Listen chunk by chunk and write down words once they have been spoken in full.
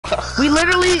We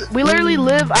literally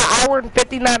live an hour and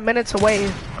 59 minutes away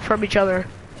from each other.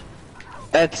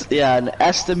 That's, yeah, an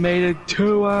estimated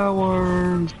 2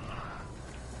 hours.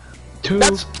 Two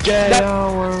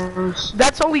hours.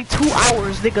 That's only 2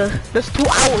 hours, nigga. That's 2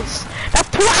 hours. That's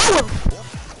 2 hours!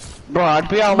 Bro, I'd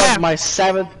be on like my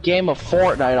 7th game of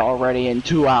Fortnite already in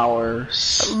 2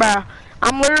 hours. Bruh,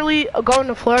 I'm literally going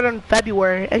to Florida in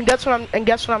February, and guess what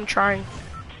I'm trying?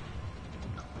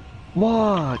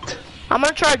 What? I'm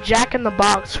gonna try Jack in the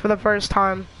Box for the first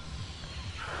time.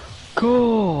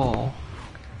 Cool.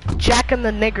 Jack and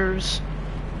the Niggers.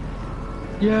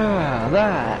 Yeah,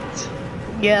 that.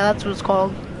 Yeah, that's what it's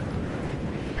called.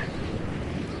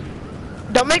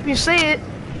 Don't make me say it.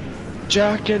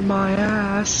 Jack in my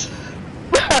ass.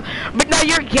 But now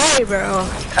you're gay, bro.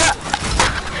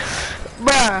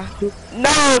 Bruh.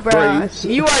 No, bro.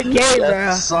 You are gay,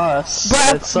 bro. Sus.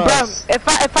 Bruh,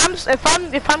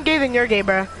 if I'm gay, then you're gay,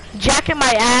 bro. Jack in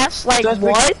my ass, like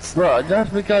what? Bro,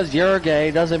 just because you're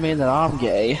gay doesn't mean that I'm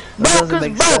gay. That doesn't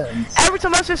make sense. Every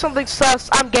time I say something sus,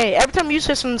 I'm gay. Every time you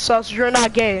say something sus, you're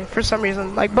not gay for some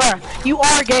reason. Like, bruh, you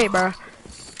are gay, bruh.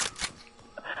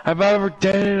 Have I ever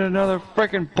dated another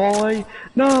freaking boy?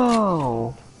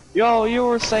 No. Yo, you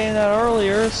were saying that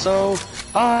earlier, so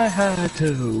I had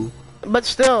to. But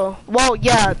still, well,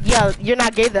 yeah, you're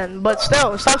not gay then. But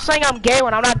still, stop saying I'm gay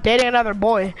when I'm not dating another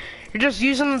boy. You're just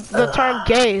using the term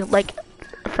gay, like,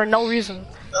 for no reason.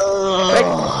 Like,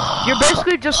 you're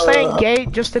basically just saying gay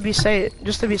just to be saying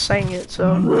it.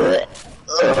 So.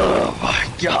 Oh my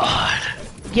god.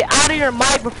 Get out of your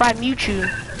mic before I mute you.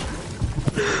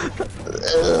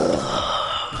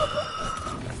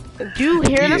 Do you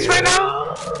hear this right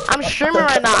now? I'm streaming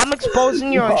right now. I'm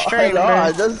exposing you on stream.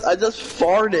 I just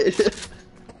farted.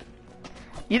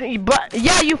 But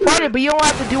yeah, you farted, but you don't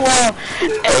have to do all.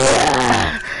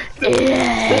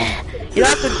 You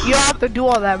don't have to do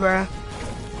all that, bro.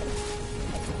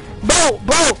 Bro.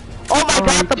 Oh my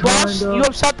god, the boss. You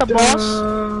upset the boss?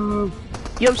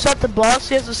 You upset the boss?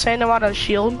 He has the same amount of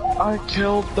shield. I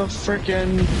killed the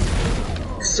freaking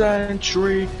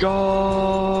sentry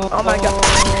god. Oh my god.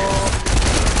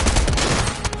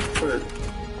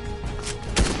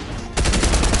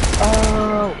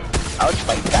 Oh. Ouch,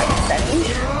 my back, Danny.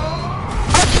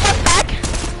 Ouch, my back.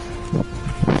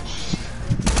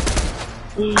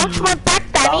 Ouch, my back,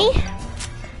 Danny.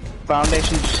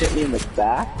 Foundation just hit me in the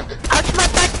back. Ouch, my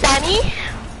back, Danny.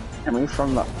 Coming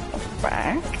from the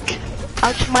back.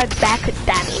 Ouch, my back,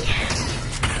 Danny.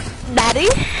 Daddy.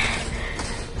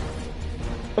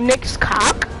 Nick's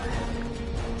cock.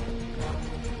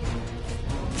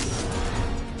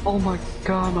 Oh my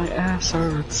god, my ass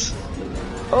hurts.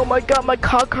 Oh my god, my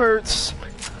cock hurts.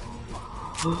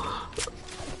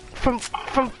 From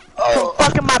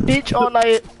fucking my bitch all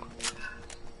night.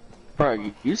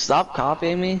 Bro, you stop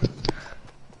copying me?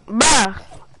 Bruh.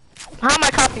 How am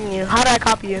I copying you? How did I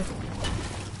copy you?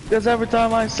 Because every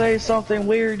time I say something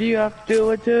weird, you have to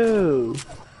do it too.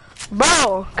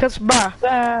 Bro, cause bruh.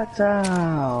 That's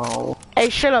how. Hey,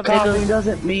 shut up, Copying nigga.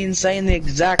 doesn't mean saying the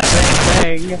exact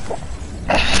same thing.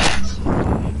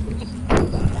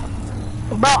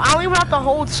 Bro, I don't even have to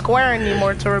hold square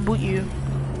anymore to reboot you.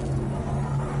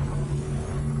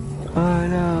 I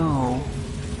know.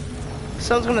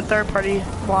 Someone's gonna third party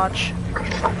watch.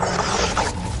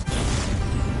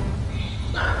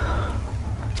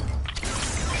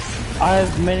 I have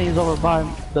minis over by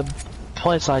the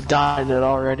place I died at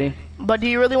already. But do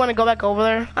you really want to go back over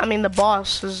there? I mean, the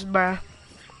boss is, bruh.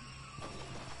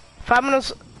 5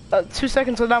 minutes, 2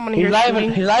 seconds till I'm gonna hear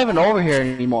shooting. He's not even over here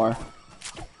anymore.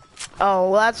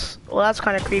 Oh, well that's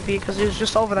kind of creepy because he was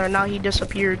just over there. Now he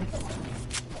disappeared.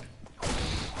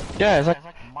 Yeah, it's like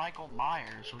Michael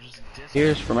Myers, who just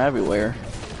disappears from everywhere.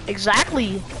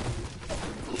 Exactly.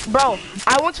 Bro,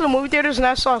 I went to the movie theaters and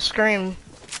I saw Scream.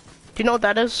 Do you know what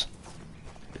that is?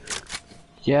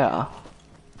 Yeah.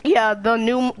 Yeah, the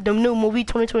new movie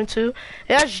 2022.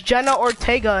 It has Jenna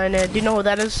Ortega in it. Do you know who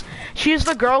that is? She's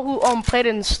the girl who played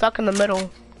in Stuck in the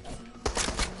Middle.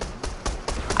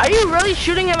 Are you really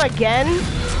shooting him again? You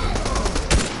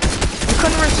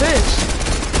couldn't resist.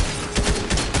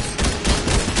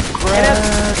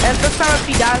 And this time if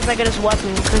he dies, I get his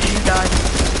weapon because you died.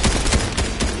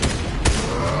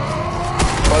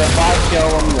 But if I kill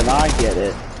him, then I get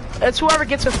it. It's whoever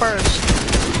gets it first.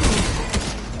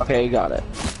 Okay, you got it.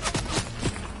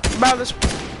 Bro, this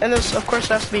of course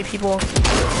has to be people.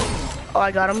 Oh,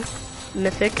 I got him.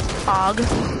 Mythic,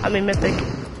 Mythic.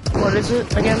 What is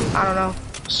it again? I don't know.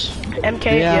 MK,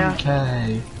 yeah.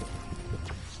 MK.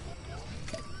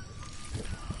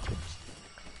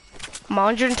 I'm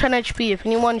 110 HP. If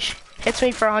anyone hits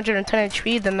me for 110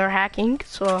 HP, then they're hacking.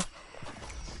 So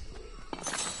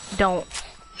don't.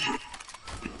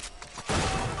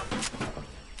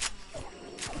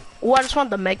 Oh, I just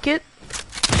wanted to make it.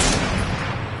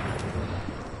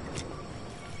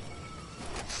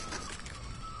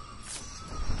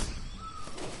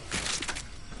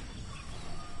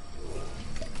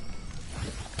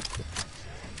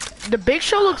 The Big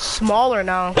Show looks smaller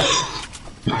now.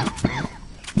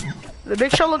 The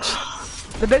Big Show looks.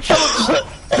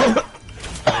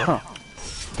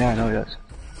 Yeah, I know he does.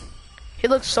 He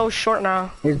looks so short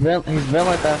now. He's been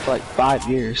like that for like 5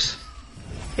 years.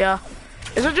 Yeah.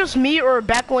 Is it just me, or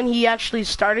back when he actually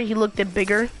started, he looked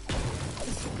bigger?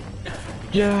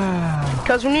 Yeah.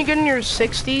 Because when you get in your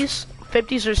 60s,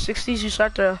 50s or 60s,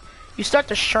 you start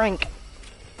to shrink.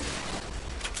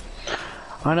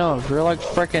 I know, if you're like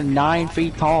freaking 9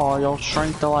 feet tall, you'll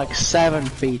shrink to like 7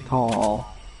 feet tall.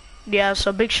 Yeah,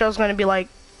 so Big Show's gonna be like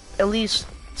at least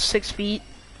 6 feet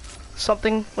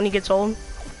something when he gets old.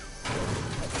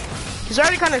 He's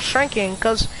already kind of shrinking,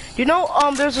 cause you know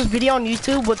there's this video on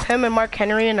YouTube with him and Mark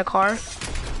Henry in the car.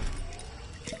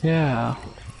 Yeah.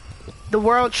 The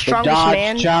world's strongest the Dodge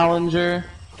man. Challenger.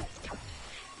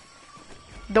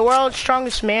 The world's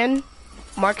strongest man,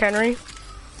 Mark Henry.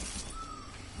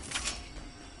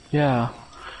 Yeah.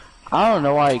 I don't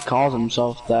know why he calls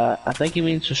himself that. I think he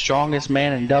means the strongest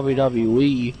man in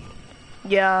WWE.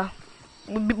 Yeah.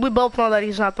 We both know that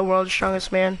he's not the world's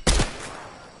strongest man.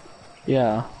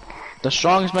 Yeah. The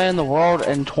strongest man in the world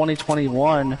in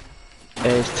 2021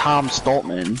 is Tom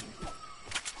Stoltman.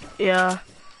 Yeah.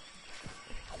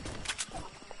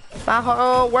 My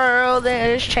whole world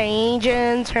is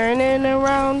changing, turning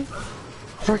around.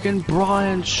 Freaking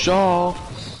Brian Shaw,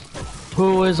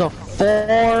 who is a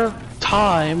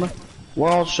 4-time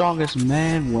World's Strongest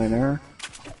Man winner.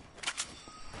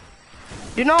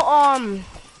 You know,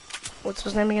 what's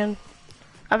his name again?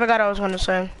 I forgot what I was gonna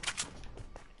say.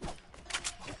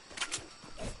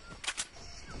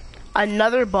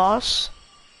 Another boss.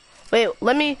 Wait,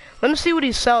 let me see what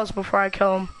he sells before I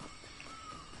kill him.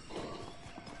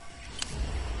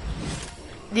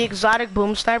 The exotic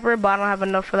boom sniper, but I don't have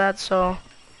enough for that, so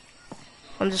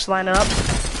I'm just lining up.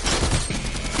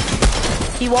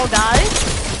 He won't die.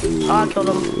 Oh, I killed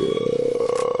him.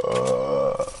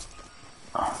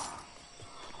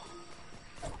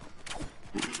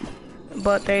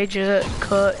 But they just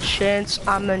cut since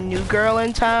I'm the new girl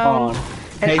in town.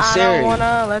 And hey I Siri, don't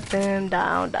wanna let them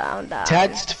down.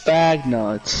 text fag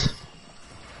nuts.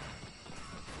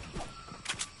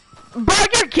 Bro,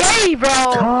 you're gay,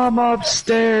 bro! Come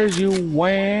upstairs, you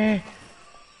wah.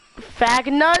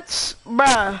 Fag nuts?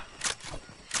 Bruh.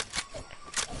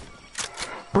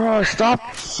 Bro, stop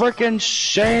freaking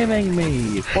shaming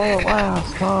me for the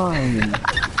last time.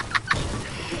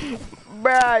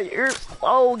 Bruh, you're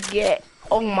so gay.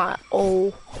 Oh my,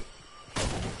 oh.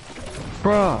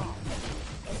 Bro.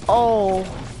 Oh.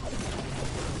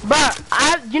 Bruh,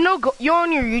 you're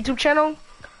on your YouTube channel?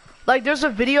 Like, there's a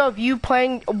video of you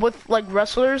playing with, like,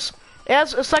 wrestlers.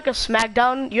 It's like a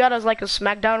SmackDown. You had like a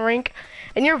SmackDown rink.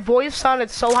 And your voice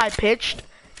sounded so high-pitched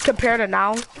compared to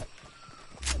now.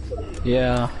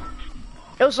 Yeah.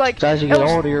 It was like... As you get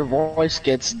older, your voice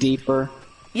gets deeper.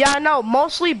 Yeah, I know.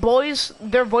 Mostly boys,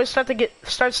 their voice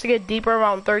starts to get deeper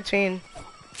around 13.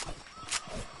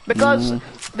 Because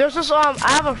there's this, I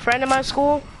have a friend in my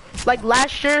school. Like,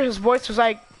 last year, his voice was,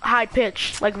 like,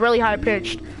 high-pitched. Like, really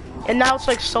high-pitched. And now it's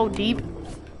like so deep.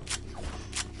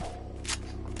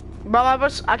 Bro, my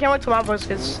voice, I can't wait till my voice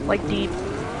gets like deep.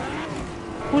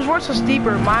 Whose voice is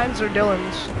deeper, mine's or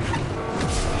Dylan's?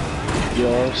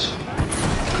 Yours.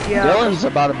 Yeah. Dylan's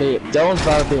about to be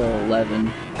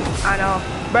 11. I know.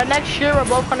 But next year we're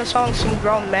both gonna sound like some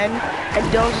grown men, and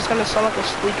Dylan's just gonna sound like a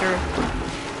squeaker.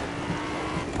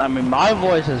 I mean, my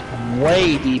voice is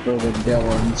way deeper than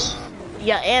Dylan's.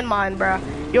 Yeah, and mine, bro.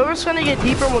 Yours gonna get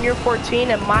deeper when you're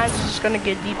 14, and mine's just gonna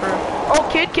get deeper. Oh,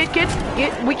 kid,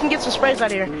 we can get some sprays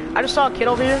out of here. I just saw a kid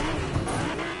over here.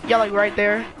 Yeah, like right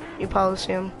there. You probably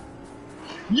see him.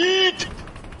 Yeet!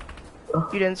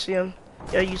 You didn't see him.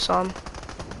 Yeah, you saw him.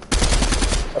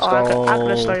 Let's I go.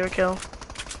 could've stole your kill.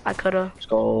 I could've. Let's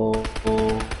go.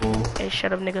 Hey,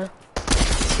 shut up, nigga.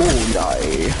 Oh,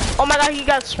 die. Oh my god, he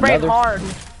got sprayed hard.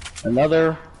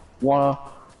 Another one of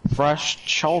fresh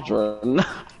children.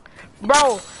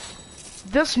 Bro,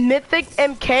 this mythic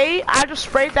MK, I just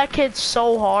sprayed that kid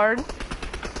so hard.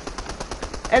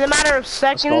 In a matter of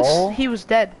seconds, he was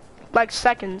dead. Like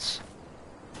seconds.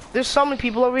 There's so many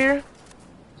people over here.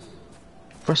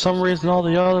 For some reason, all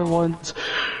the other ones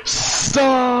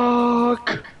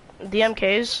suck. The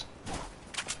MKs.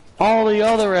 All the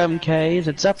other MKs,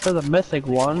 except for the mythic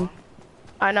one.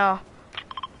 I know.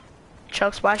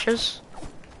 Chug splashes.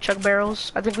 Chuck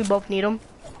barrels. I think we both need them.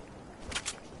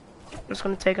 I'm just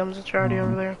gonna take them since you're already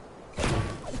over there.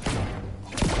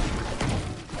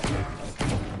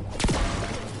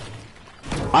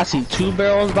 I see 2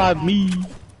 barrels by me.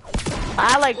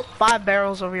 I have like 5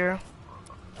 barrels over here.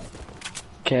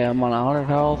 Okay, I'm on 100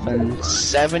 health and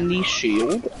 70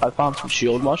 shield. I found some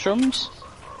shield mushrooms.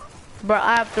 Bro,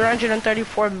 I have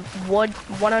 334 wood,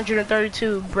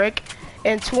 132 brick,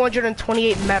 and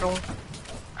 228 metal.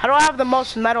 How do I have the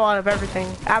most metal out of everything?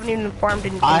 I haven't even farmed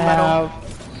anything metal. I have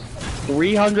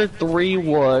 303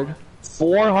 wood,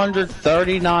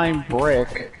 439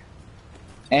 brick,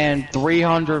 and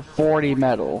 340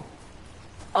 metal.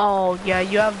 Oh, yeah,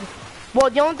 you have... Well,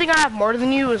 the only thing I have more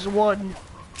than you is wood.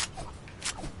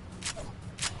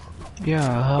 Yeah,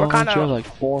 how much? You have like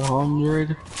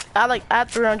 400? I had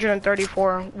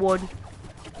 334 wood.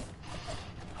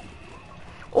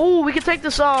 Oh, we could take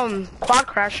this quad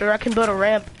crasher. I can build a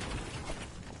ramp.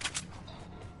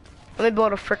 Let me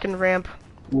build a freaking ramp.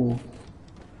 Ooh.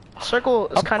 Circle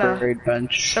is kind of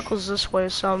bench. circles this way.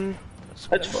 Some.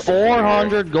 It's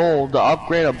 400 gold to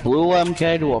upgrade a blue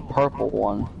MK to a purple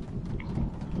one.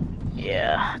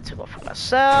 Yeah, to go for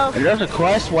myself. And there's a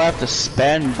quest where I have to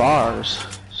spend bars.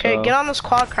 Okay, so. get on this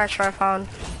quad crasher I found.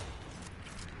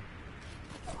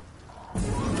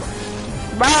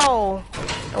 Bro!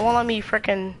 It won't let me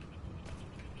freaking...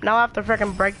 Now I have to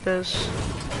freaking break this.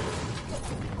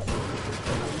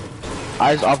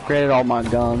 I just upgraded all my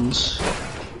guns.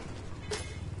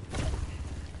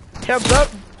 Here, bro.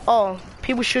 Oh,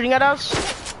 people shooting at us?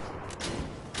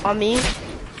 On me?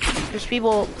 There's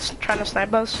people trying to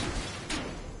snipe us.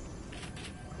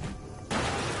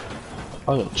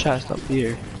 Oh, chest up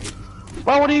here.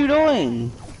 Bro, what are you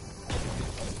doing?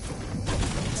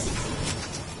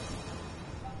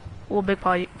 Well, big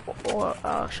party. Or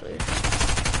actually,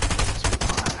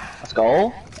 Let's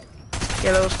go.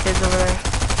 yeah, those kids over there.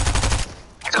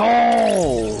 Let's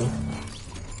go.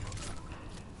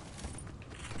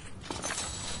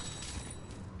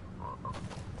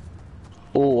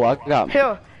 Oh, I got.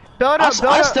 Here, build a.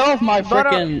 I still have my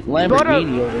freaking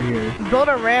Lamborghini over here. Build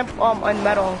a ramp on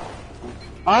metal.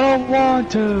 I don't want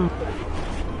to.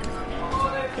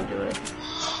 I can do it.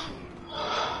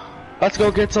 Let's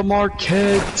go get some more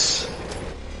kids.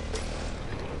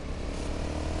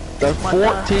 There's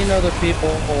 14 other people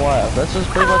left. This is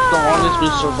pretty much the longest we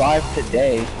survived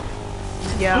today.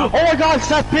 Yeah. Oh my god, it's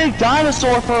that big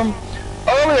dinosaur from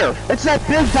earlier. It's that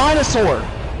big dinosaur.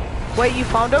 Wait, you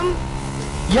found him?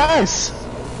 Yes.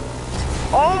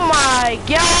 Oh my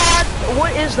god!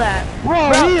 What is that?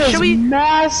 Bro, he is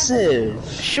massive.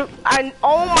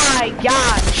 Oh my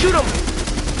god! Shoot him!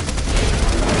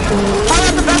 Oh,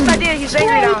 that's the best idea. He's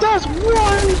angry now. He does 1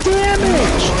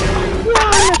 damage. 1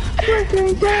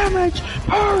 freaking damage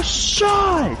per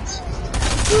shot.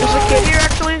 There's a kid here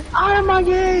actually. Out of my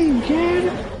game,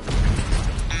 kid.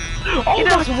 He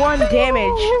does 1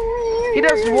 damage. He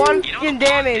does 1 fucking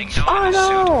damage. I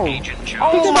know.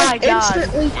 Oh my god.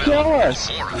 Instantly kill us.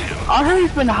 I heard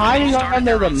he's been hiding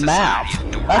under the map.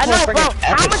 I know, bro.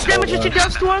 How much damage did he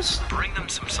does to us? Bring them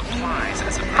some supplies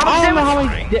as a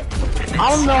I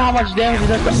don't know how much damage he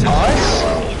does to us.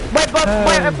 Wait, but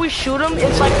wait, if we shoot him,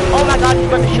 it's like, oh my god, he's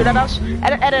about to shoot at us.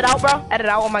 Edit out, bro. Edit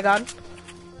out. Oh my god.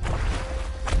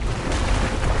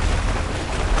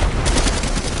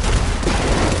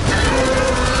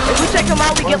 If we take him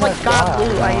out, we get like god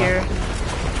loot. I hear.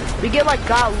 We get like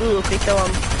god loot if we kill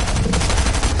him.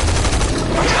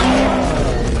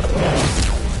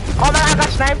 Oh man, I got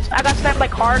sniped. I got sniped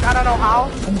like hard. I don't know how.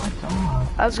 Oh my god.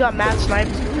 I just got mad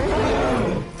sniped.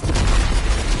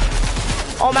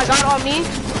 Oh my god, on me.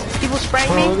 People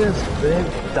spraying me. Look at this big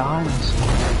dinosaur.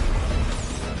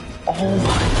 Oh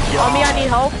my god. On me, I need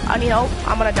help. I need help.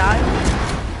 I'm gonna die.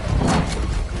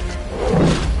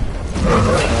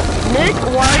 Nick,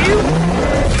 where are you?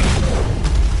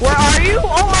 Where are you?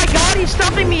 Oh my god, he's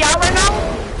stuffing me out right now.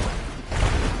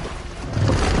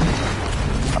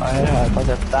 I have like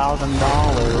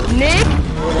 $1,000. Nick?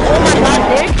 Oh my god,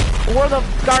 Nick? Where the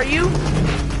f are you?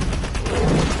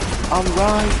 I'm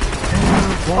right here.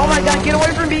 Oh my god, get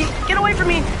away from me. Get away from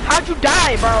me. How'd you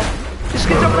die, bro? This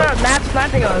kid's over there mad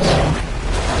sniping us.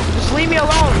 Just leave me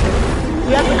alone.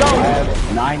 We have to go. I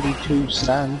have 92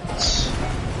 cents.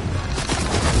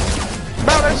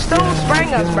 Bro, they're still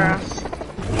spraying us, bro.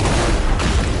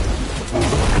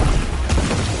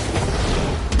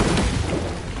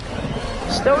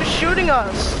 Still shooting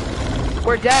us.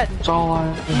 We're dead. That's all I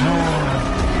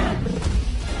have.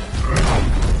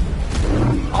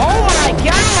 Oh my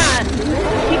god!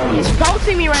 He's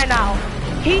pelting me right now.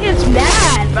 He is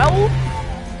mad, bro.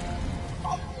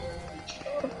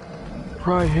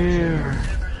 Right here.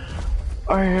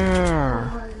 Right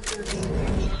here.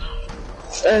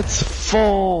 It's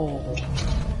full.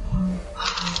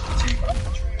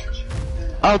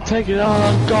 I'll take it out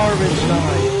on garbage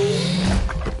night.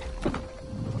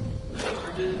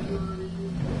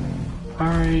 I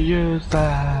already used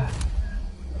that.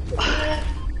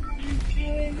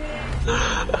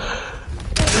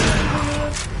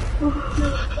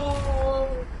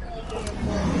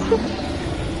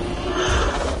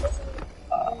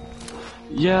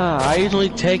 Yeah, I usually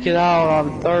take it out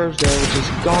on Thursday, which is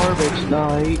garbage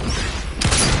night.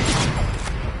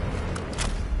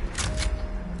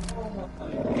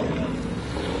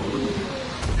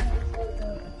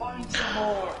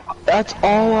 That's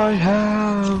all I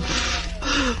have.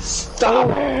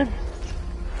 Stop it.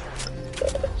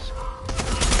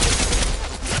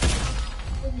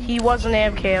 He wasn't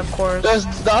AFK, of course. There's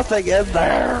nothing in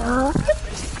there.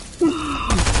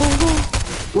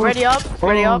 Ready up,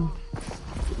 ready up.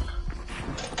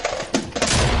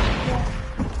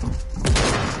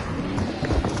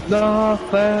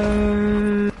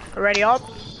 Nothing. Ready up.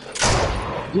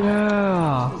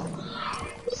 Yeah.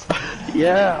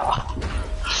 Yeah.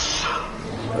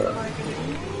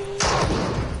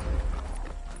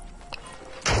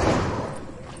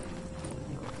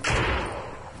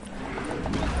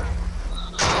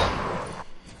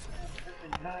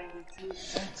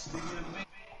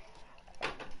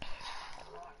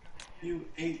 You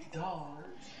 $8.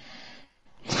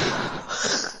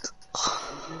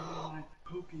 My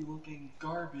poopy looking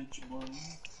garbage money.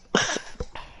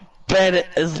 Bennett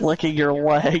is licking your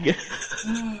leg.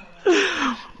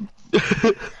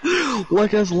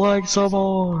 Lick his leg some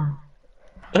more.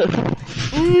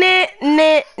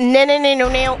 No.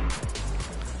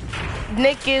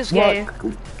 Nick is gay.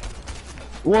 What?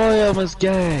 William is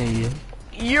gay.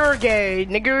 You're gay,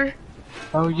 nigger.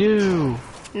 Oh, you.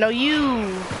 No,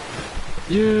 you.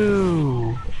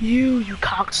 You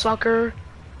Cocksucker.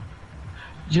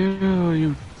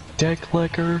 you dick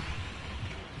licker.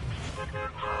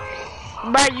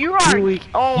 Bro, you are. You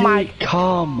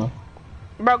come.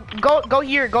 Bro, go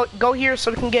here, go here, so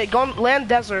we can get land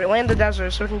the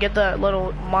desert, so we can get the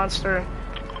little monster.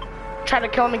 Try to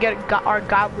kill him and get our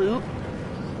god loot.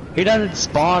 He doesn't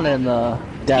spawn in the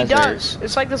desert. He does.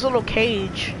 It's like this little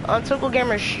cage on Typical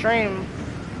Gamer's stream.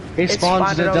 He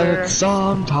spawns in the desert there.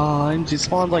 sometimes. He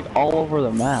spawns like all over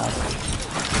the map.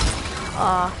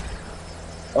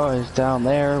 Oh, he's down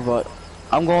there, but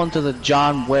I'm going to the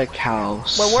John Wick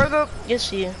house. But where the? You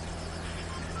see.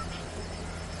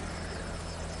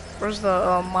 Where's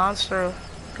the monster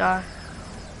guy?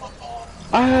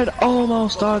 I had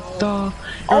almost done.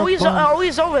 Oh, he's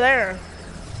over there.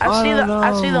 I see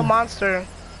the monster.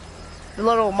 The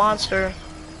little monster.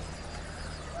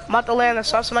 I'm about to land the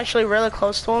stuff, so I'm actually really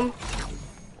close to him.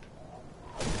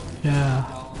 Yeah.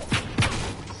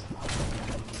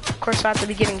 Of course, I have to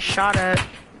be getting shot at.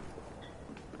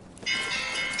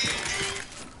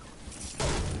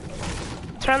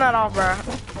 Turn that off, bro.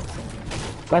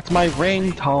 That's my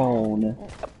ringtone.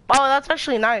 Oh, that's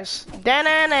actually nice.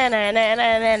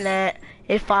 Da-na-na-na-na-na-na-na.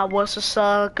 If I was to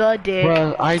suck a dick,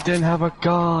 Bruh, I didn't have a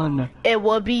gun. it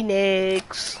would be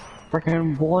Nick's.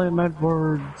 Freaking William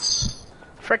Edwards.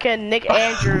 Freaking Nick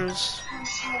Andrews.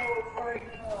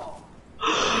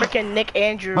 Freaking Nick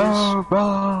Andrews.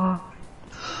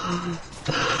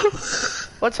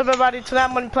 What's up, everybody? Tonight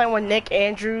I'm gonna be playing with Nick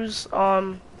Andrews.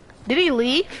 Did he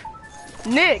leave?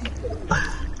 Nick,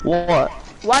 What?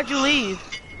 why'd you leave?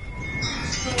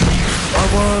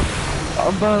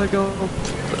 I'm about to go.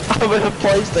 I'm in a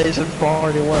PlayStation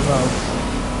party. What about?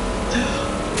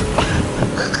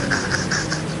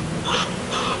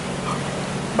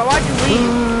 But why'd you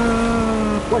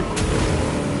leave? What?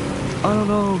 I don't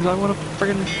know. 'Cause I want to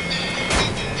friggin'.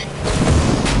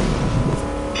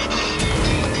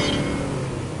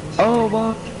 Oh,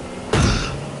 my.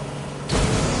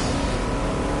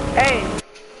 Hey.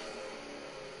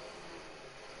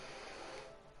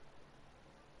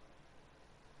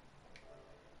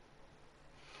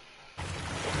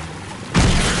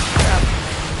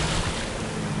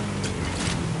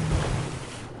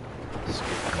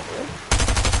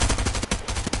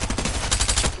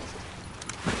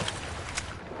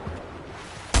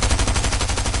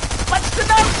 What's the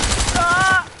note?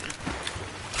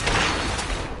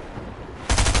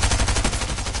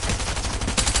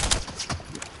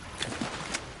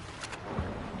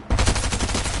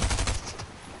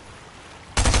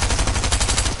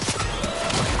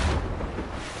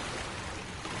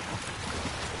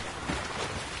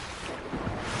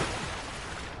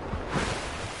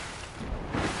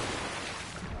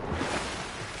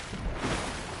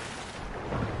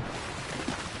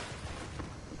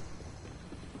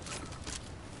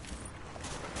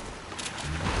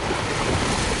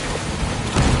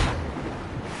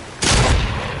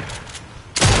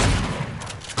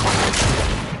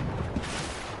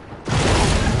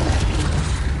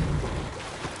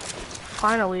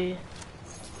 Finally.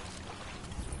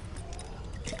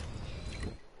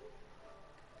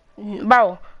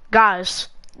 Bro, guys,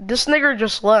 this nigger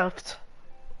just left.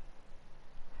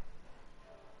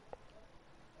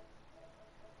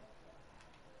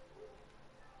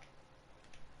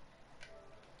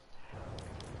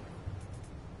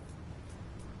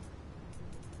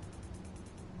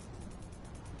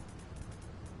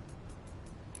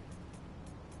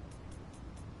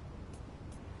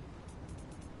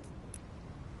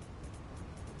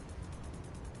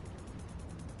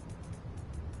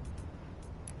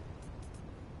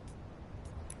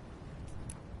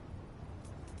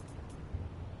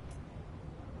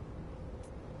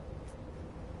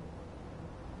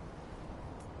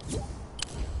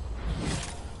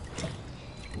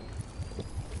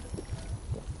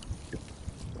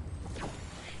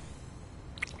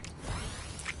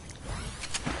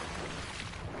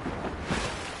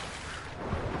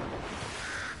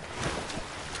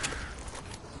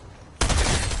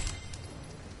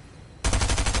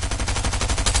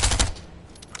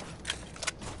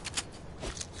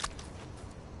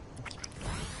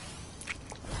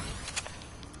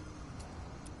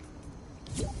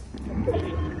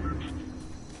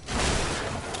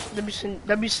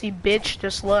 WC bitch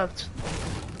just left.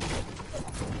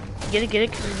 Get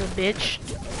it, cause he's a bitch.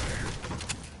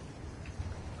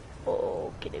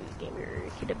 Oh, KW gamer,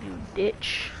 KW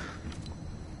ditch.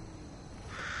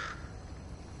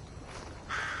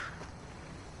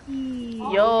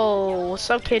 Yo, what's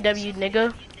up, KW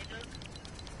nigga?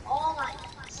 Oh my,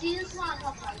 see this one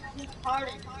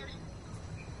pardon.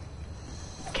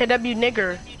 KW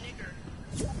nigger.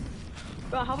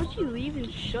 Bro, how about you leave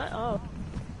and shut up?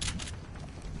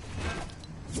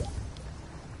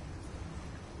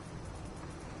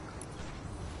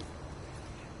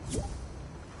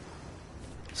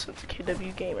 Since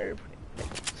KW gamer.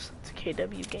 Since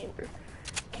KW gamer.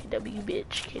 KW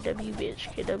bitch, KW bitch,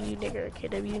 KW nigger,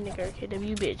 KW nigger,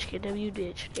 KW bitch, KW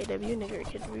ditch, KW nigger,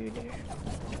 KW nigger.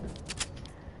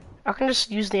 I can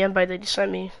just use the invite that you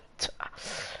sent me.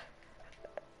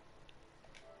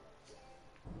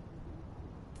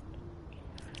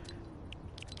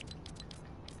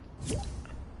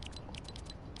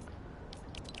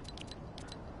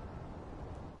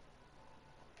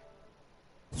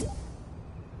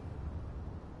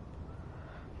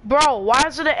 Bro, why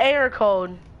is it an error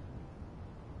code?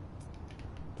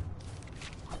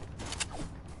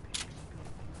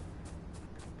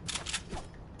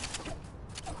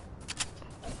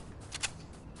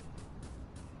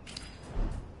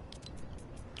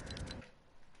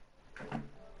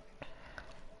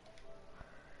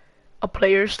 A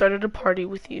player started a party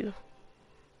with you.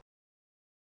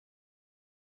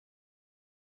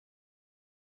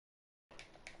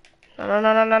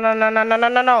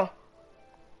 No.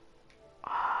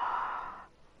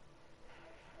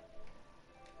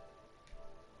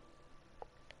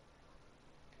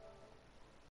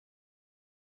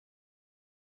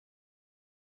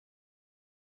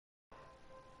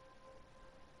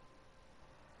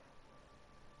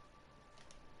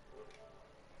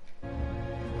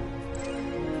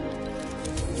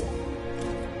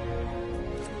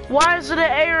 Why is it an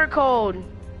error code?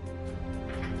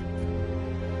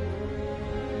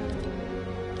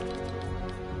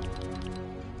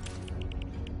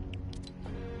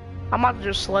 I'm about to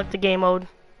just select the game mode.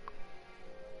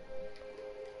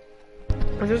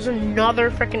 There's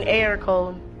another freaking error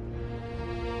code.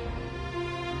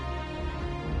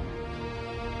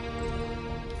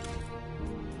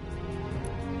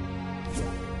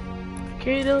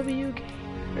 KW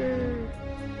gamer.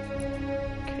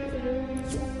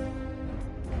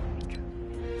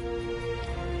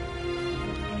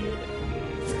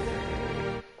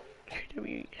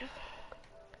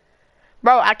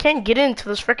 Bro, I can't get into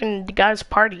this freaking guy's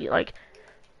party, like.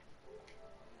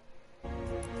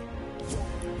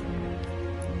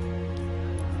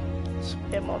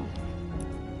 Spam on.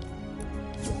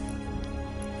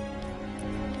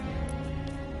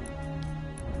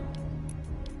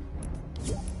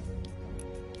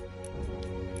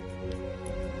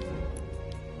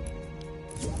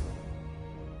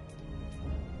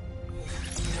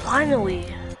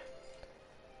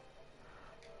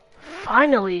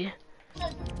 Finally.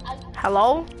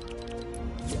 Hello?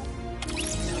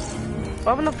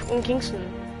 What happened to fucking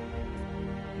Kingston?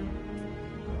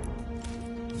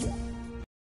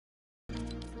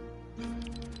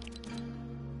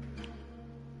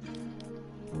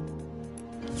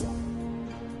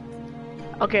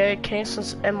 Okay,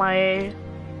 Kingston's MIA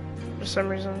for some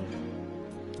reason.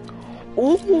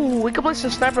 Ooh, we could play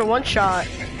some sniper one shot.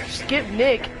 Skip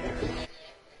Nick.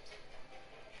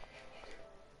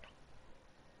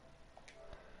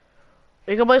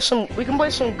 We can play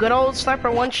some good old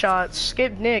sniper one shots.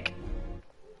 Skip Nick.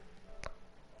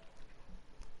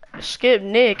 Skip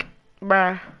Nick,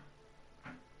 bruh.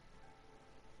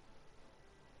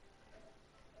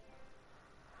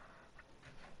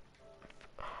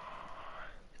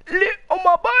 Lit on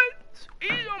my butt,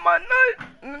 ease on my nut.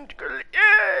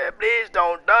 Yeah, please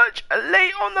don't touch.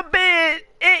 Lay on the bed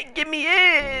and give me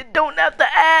it. Don't have to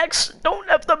ask, don't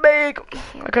have to beg.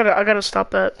 I gotta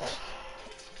stop that.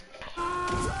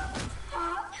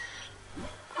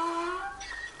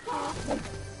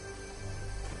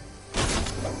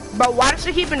 Bro, why does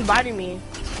it keep inviting me?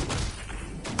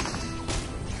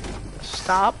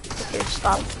 Stop. Okay,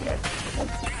 stop. Okay.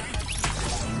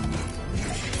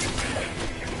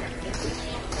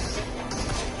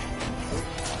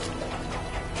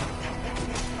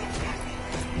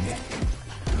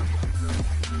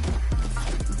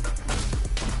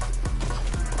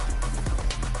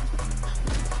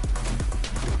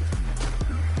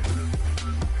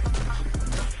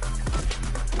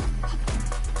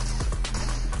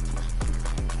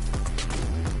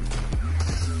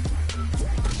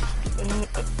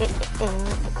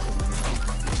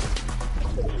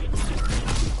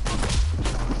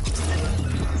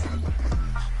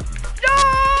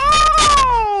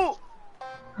 No!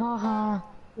 Haha,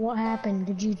 what happened?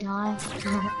 Did you die?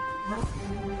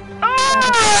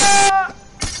 Ah!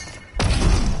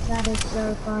 That is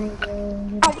so funny,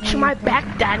 dude. Ouch, my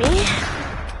back, Danny.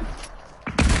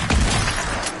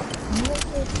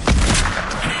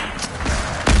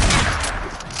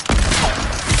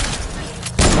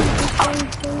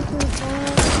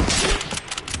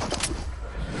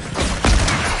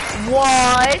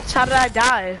 What? How did I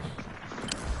die?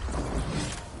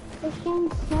 This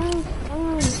game's so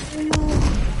fun.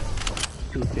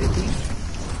 250?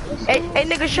 Hey,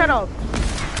 nigga, shut up.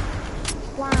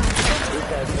 Wow.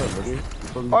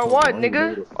 Or what,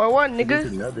 nigga? Or what, nigga?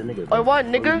 Or what,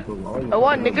 nigga? Or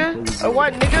what, nigga? Or what,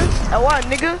 nigga? Or what,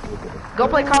 nigga? Go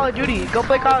play Call of Duty. Go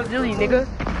play Call of Duty, nigga.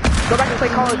 Go back and play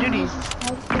Call of Duty.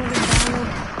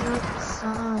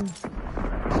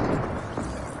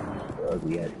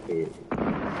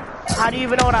 How do you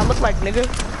even know what I look like, nigga?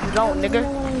 You don't, nigga.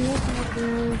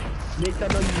 Bitch, I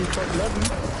know you just fucking love me.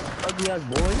 Ugly ass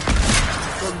boy.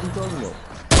 What are you talking about?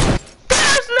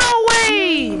 There's no way!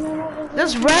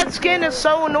 This red skin is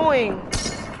so annoying.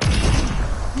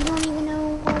 You don't even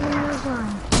know what we look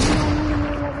like. You don't even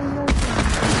know what we look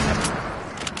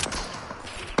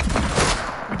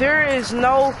like. There is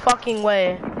no fucking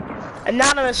way.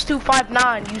 Anonymous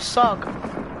 259, you suck.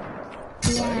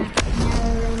 Yeah, no,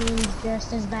 I mean,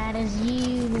 just as bad as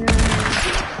you, bro.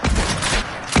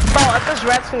 Bro, if this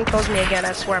red skin kills me again,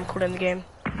 I swear I'm quitting the game.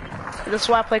 This is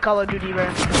why I play Call of Duty, bro.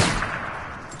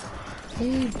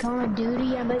 Dude, Call of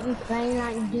Duty, I bet you play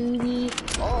like Duty.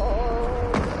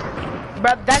 Oh.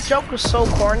 Bro, that joke was so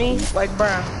corny. Like,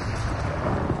 bruh.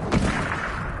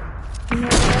 No,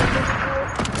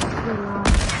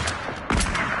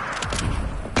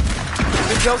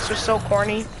 The jokes are so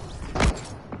corny.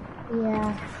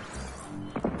 yeah.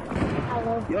 I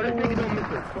love Yo, that nigga don't make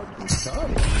a fucking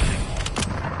time.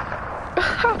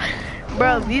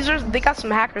 Bro, they got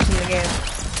some hackers in the game.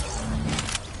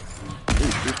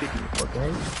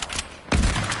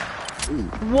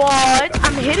 What?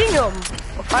 I'm hitting him.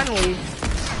 Oh, finally.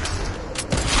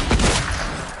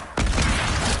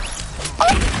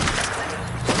 Oh.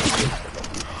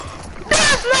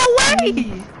 There's no way!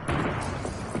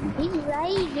 He's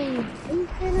raging. He's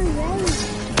gonna rage.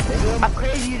 I'm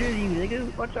crazy to you, nigga.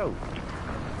 Watch out.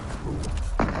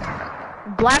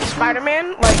 Black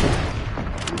Spider-Man? Like...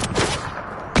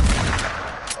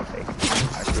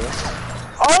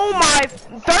 Oh my...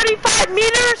 35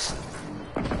 meters?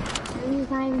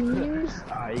 35 meters?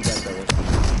 Ah, you got that one.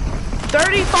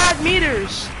 35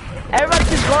 meters! Everybody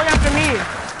keeps going after me.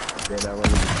 Yeah, that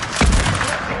one.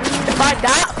 If I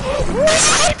die...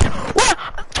 What?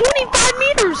 25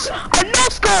 meters! A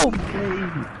no-scope!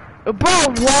 Bro,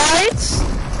 what?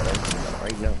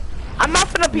 Right now. I'm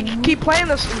not gonna keep playing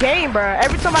this game, bro.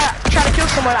 Every time I try to kill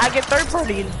someone, I get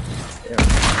third-partied.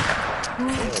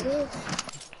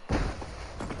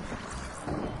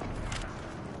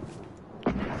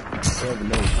 Whoever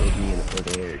knows will be in the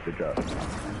further area. Good job.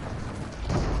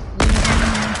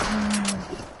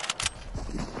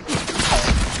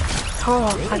 Oh,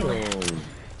 finally.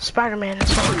 Spider-Man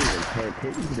is on.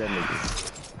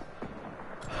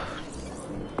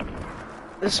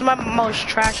 This is my most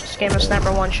trashiest game of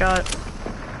Sniper One Shot.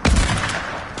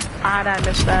 I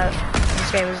missed that.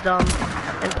 This game is dumb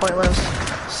and pointless.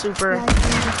 Super.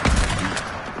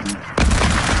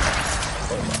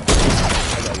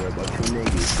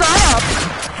 Stop!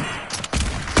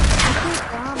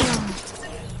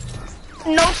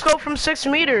 no scope from 6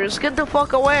 meters. Get the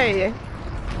fuck away.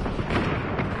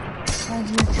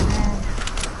 Because you're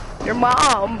trash. Your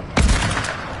mom.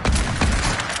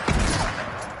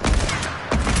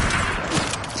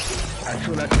 As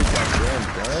soon as I took that damn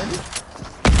gun.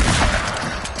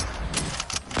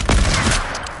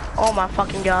 Oh my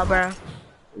fucking god, bro.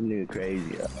 Nigga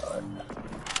crazy.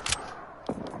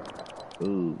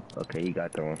 Ooh, okay, he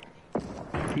got that one.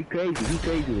 He crazy with it,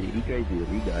 he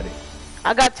got it.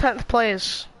 I got 10th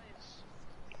place.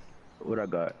 What I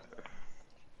got?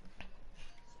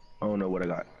 I don't know what I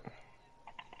got.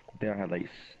 Then I had like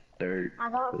third.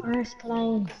 I got first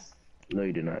place. No,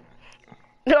 you did not.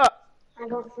 No, I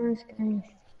got first place.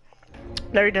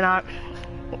 you did not.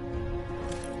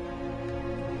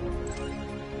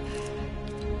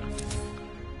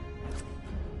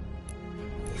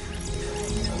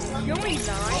 You're only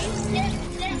 9? Yeah.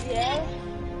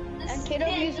 And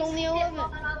KW's only 11.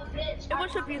 Hey,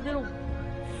 what's up, you little...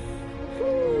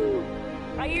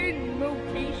 Iron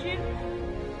Rotation?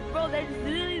 Bro, that's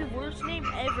literally the worst name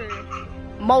ever.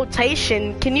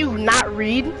 Motation, can you not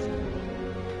read?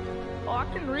 Oh, I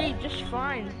can read just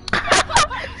fine.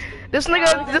 This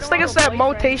nigga said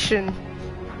motation.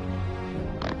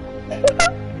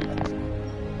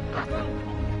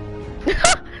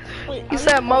 Wait, He are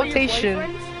said these all your motation.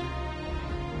 boyfriends?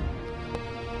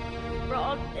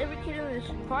 Bro, every kid in this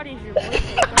party is your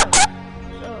boyfriend.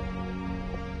 So,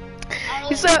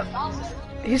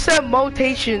 He said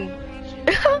motation.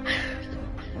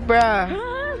 Bruh.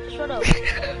 shut up.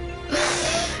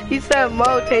 He said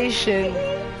motation.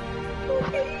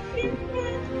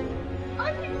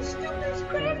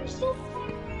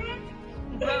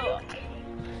 Bro,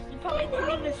 you probably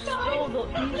couldn't even spell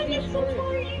the easiest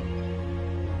word.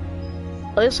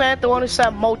 At least I ain't the one who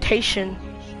said motation.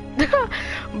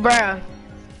 Bruh.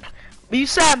 You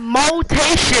said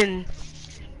motation.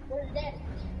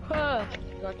 Huh.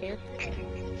 You got here?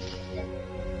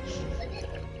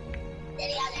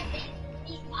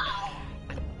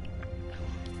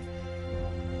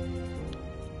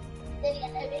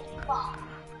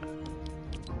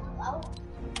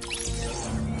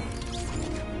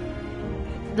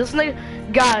 This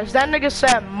nigga, guys, that nigga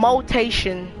said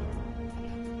motation.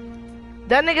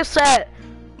 That nigga said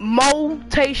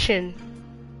motation.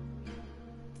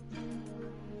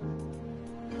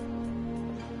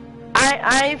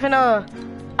 I ain't even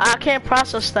I can't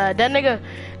process that. That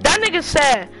nigga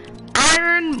said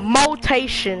iron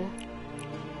motation.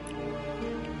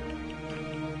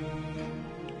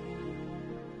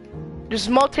 Just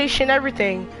motation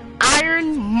everything.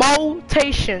 Iron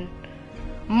motation.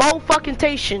 Mo fucking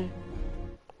tation.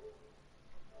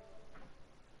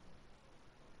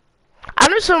 I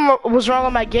knew something was wrong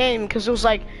with my game because it was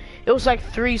like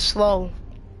 3 slow.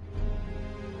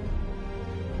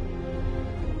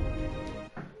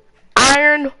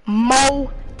 Iron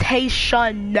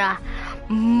motation.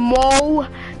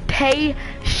 Motation.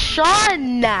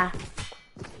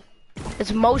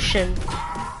 It's motion.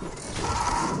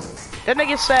 That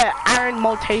nigga said iron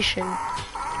motation.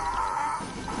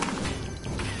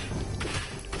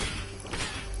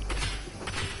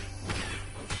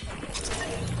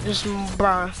 Just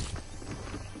bruh.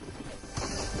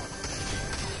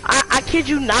 I kid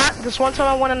you not, this one time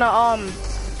I went in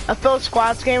a Phillips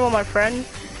Squads game with my friend,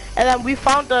 and then we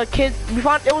found a kid,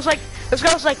 it was like, this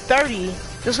guy was like 30.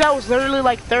 This guy was literally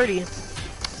like 30.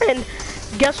 And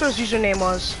guess what his username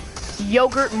was?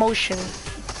 Yogurt Motion.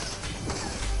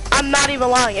 I'm not even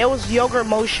lying, it was Yogurt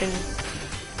Motion.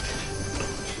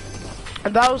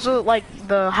 And that was like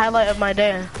the highlight of my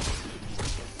day.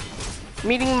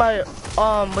 Meeting my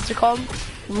what's it called?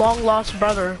 Long lost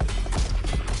brother.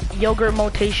 Yogurt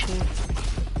Motation.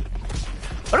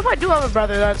 What if I do have a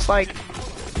brother that's like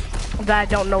that I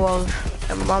don't know of,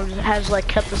 and my mom has like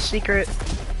kept a secret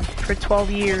for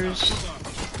 12 years?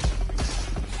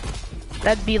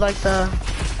 That'd be like the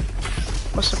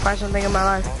most surprising thing in my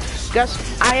life. Guys,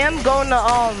 I am going to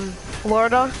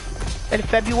Florida in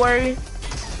February.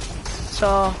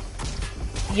 So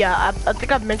yeah, I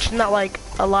think I've mentioned that like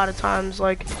a lot of times.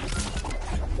 Like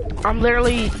I'm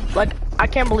literally like I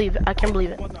can't believe it.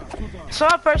 It's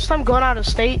not my first time going out of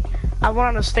state. I went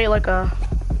out of state like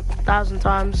 1,000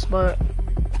 times, but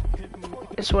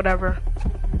it's whatever.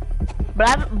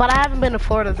 But I haven't been to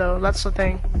Florida though. That's the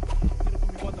thing.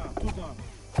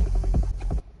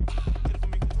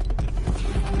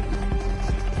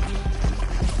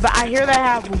 But I hear they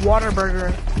have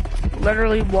Whataburger.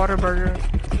 Literally Whataburger.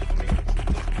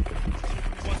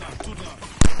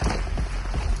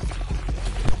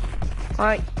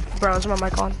 Alright, bro, is my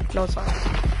mic on? No, it's not.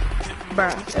 Bro,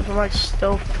 if my mic's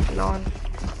still on,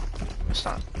 it's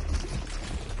not.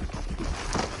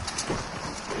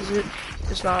 Is it?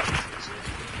 It's not.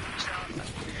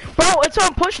 Bro, it's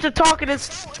on push to talk and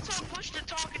it's...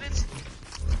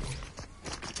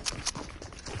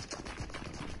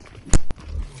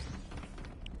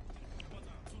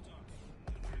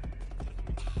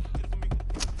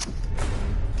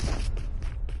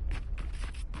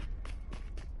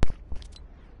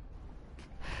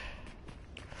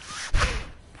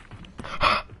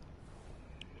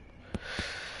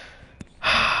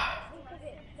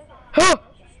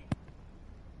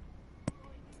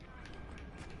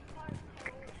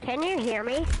 Can you hear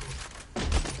me?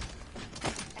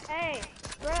 Hey,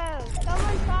 bro,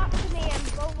 someone talk to me, I'm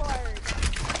bored.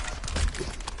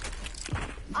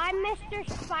 I'm Mr.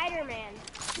 Spider-Man.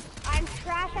 I'm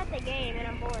trash at the game and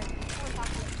I'm bored. Someone talk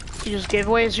to me. He just gave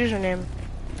away his username.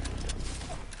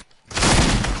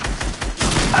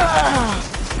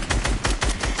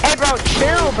 Hey bro,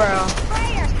 chill bro.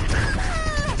 Sprayer!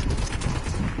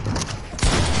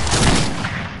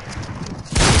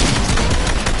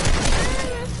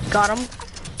 Got him.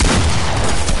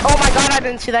 Oh my god, I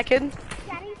didn't see that kid.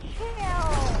 Daddy, chill. Oh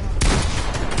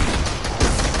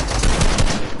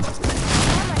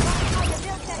my god, how the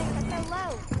build settings are so low.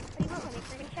 But he won't let me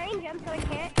freaking change them, so I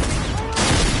can't.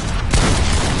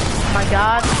 Oh my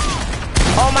god.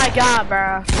 Oh my god,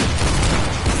 bro.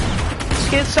 This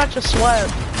kid's such a sweat.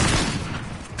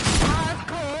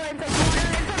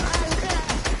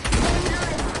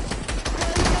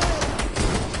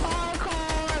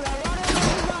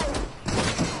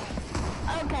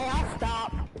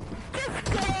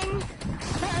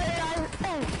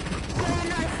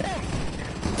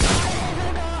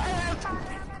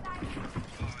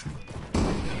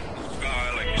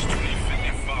 Alex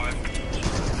 2055.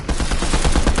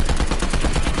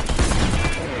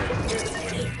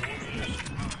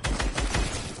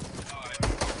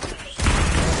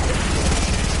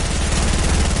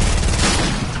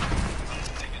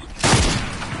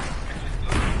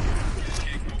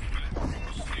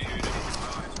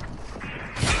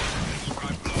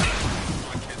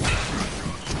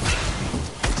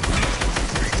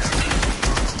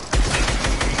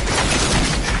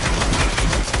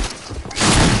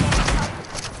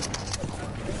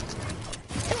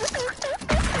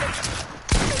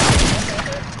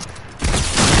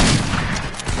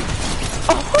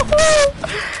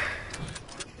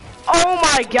 Oh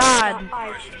my god.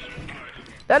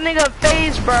 That nigga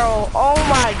phase, bro. Oh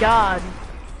my god.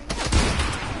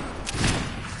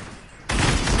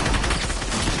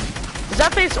 Is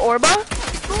that face Orba?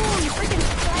 Boom, freaking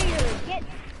Sprayer, get...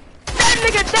 That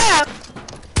nigga deaf!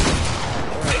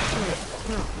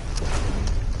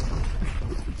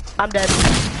 I'm dead.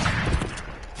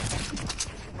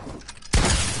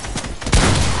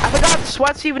 I forgot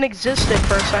sweats even existed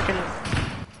for a second.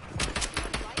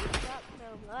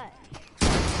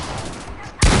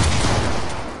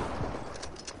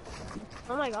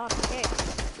 Oh my god, okay.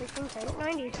 Freaking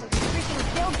 90s, so the freaking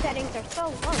build settings are so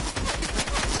low.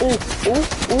 Ooh.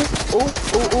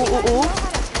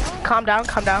 Calm down,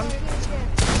 calm down.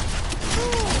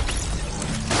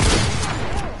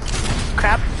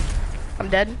 Crap. I'm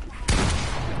dead.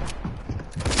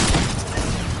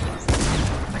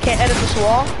 I can't edit this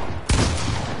wall.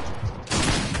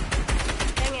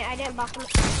 Dang it, I didn't buff him.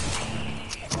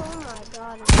 Oh my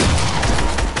god.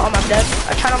 Oh, I'm dead.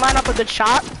 I'm trying to line up a good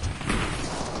shot.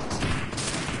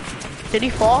 Did he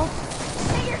fall?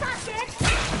 Hey, you're not dead.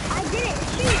 I didn't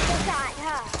shoot the shot,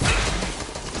 huh?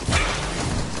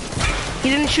 He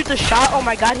didn't shoot the shot? Oh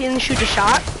my god, he didn't shoot the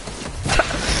shot?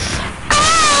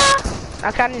 Ah!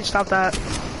 I kinda need to stop that.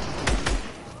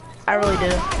 I really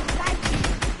do.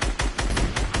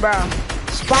 Bro.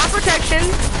 Spot protection.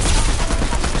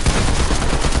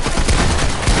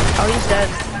 Oh, he's dead.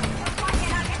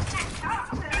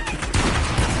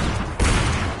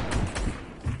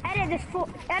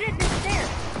 Edit this there.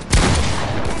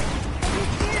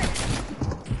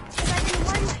 Because I've been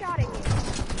one-shotting you.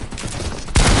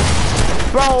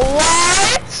 Bro,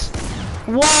 what?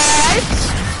 What?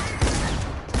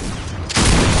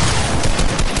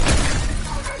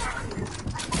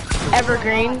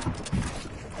 Evergreen.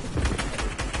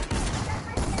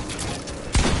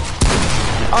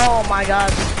 Oh my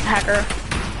god, hacker.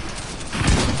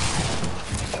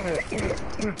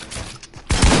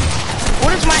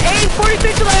 What is my aim?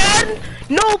 43 to the head?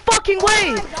 No fucking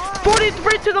way!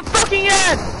 43 to the fucking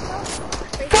head!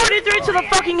 43 to the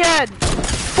fucking head!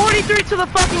 43 to the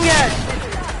fucking head!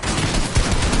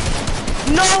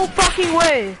 No fucking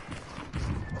way!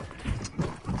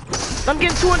 I'm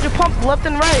getting 200 pump left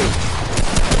and right.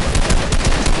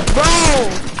 Bro,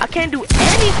 I can't do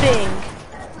anything.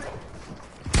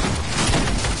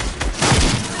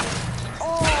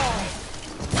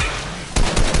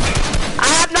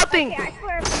 nothing. Okay, I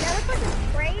swear, if another person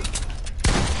sprays,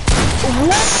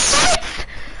 What?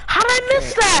 How did I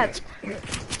miss that?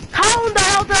 How in the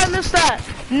hell did I miss that?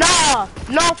 Nah,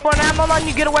 no, Fortnite, I'm not letting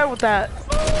you get away with that.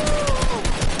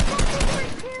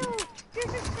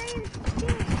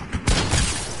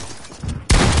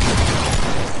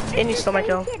 And you stole my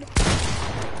kill.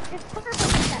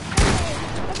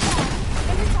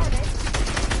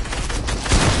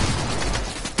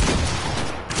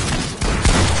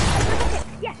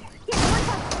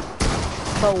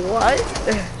 But what?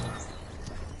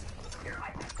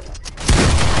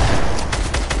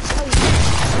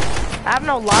 I have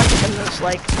no logic in this,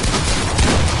 like,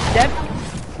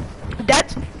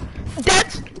 that's,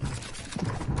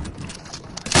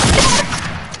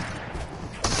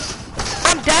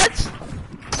 I'm dead.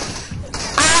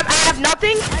 I have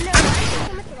nothing.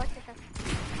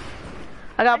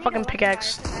 I got a fucking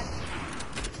pickaxe.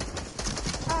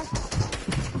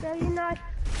 So you're not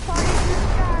falling in the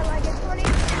sky like it's funny.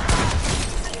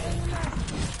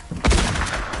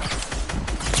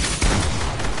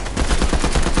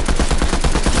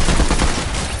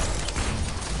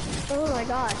 Oh my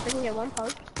gosh, I can get one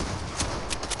poke.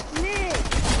 Nick!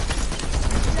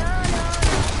 No.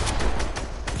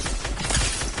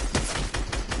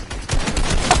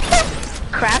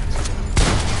 Crap.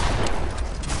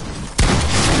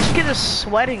 This kid is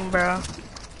sweating, bro.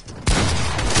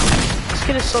 This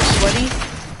kid is so sweaty.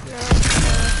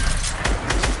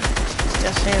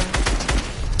 Yes, him.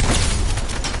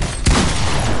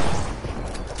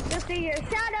 You'll see your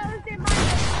shadows in my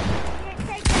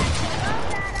take that love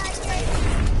that I gave you.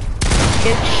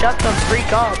 Kid, shut the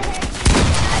freak up.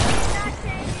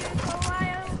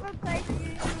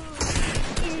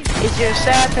 It's your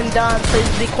said and done. Please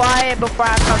be quiet before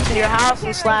I come to your house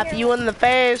and slap you in the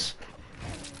face.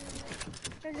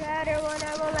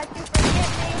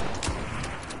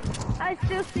 I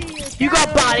still see you. You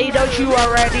got body, don't you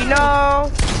already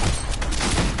know?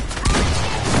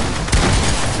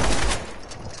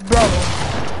 Bro.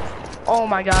 Oh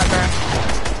my god, bro.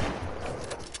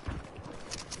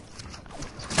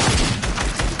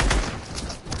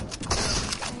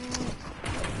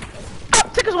 Oh,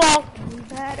 took his wall.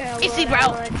 PC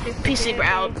bro. PC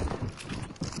bro.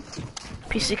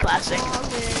 PC classic.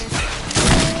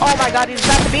 Oh my god, he just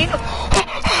had to be.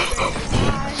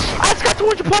 I just got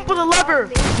 200 pump with a lever.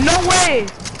 No way.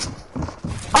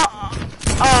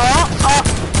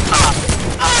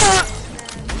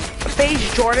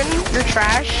 FaZe Jordan, you're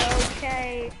trash.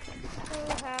 Okay.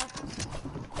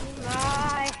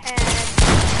 My head.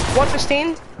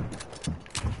 115.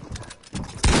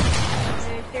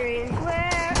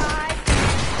 Where I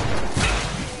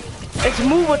It's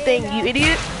move a thing, you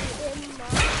idiot.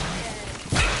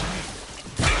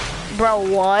 Bro,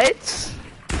 what?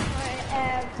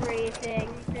 everything.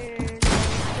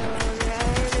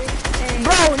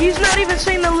 Bro, he's not even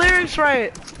saying the lyrics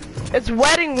right. It's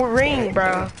Wedding Ring,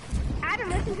 bro. I haven't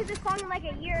listened to this song in like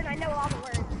a year and I know all the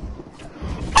words.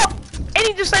 Oh, and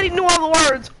he just said he knew all the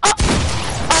words. Yeah, I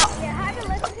haven't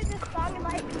listened to this song in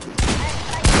like a year.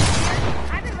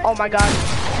 Oh my god.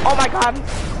 Oh my god.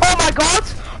 Oh my god.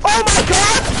 Oh my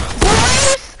god.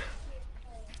 Boys!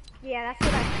 Yeah, that's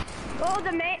what I.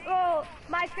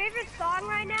 My favorite song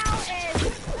right now is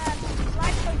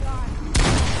Life Goes On.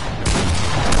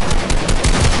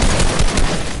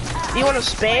 You wanna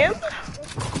spam?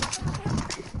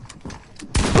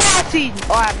 Blatty!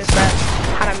 Oh, I missed that.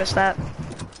 How'd I miss that?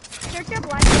 Search up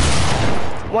Life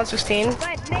Goes On. 116. But make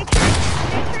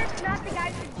sure it's not the guy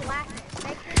who's black.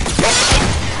 Make sure.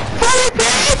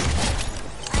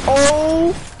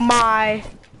 Oh my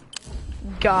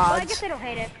god. Well, I guess I don't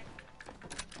hate it.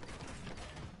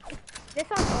 This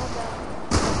one's old though.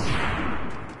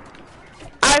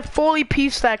 I fully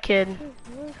pieced that kid. Bro,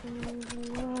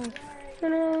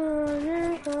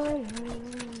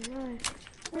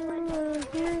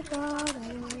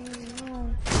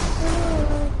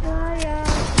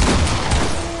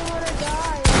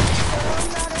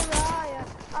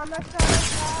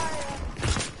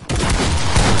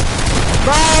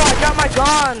 I got my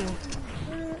gun.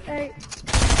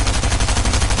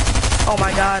 Oh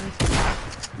my god.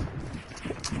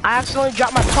 I accidentally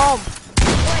dropped my pump. Wait,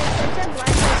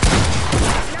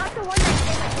 not the one that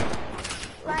came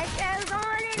like goes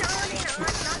on and on and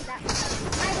on, not that one.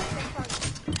 I hate this song.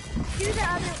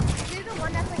 Do the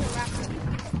one that's like a rapper.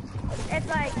 It's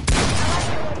like, I like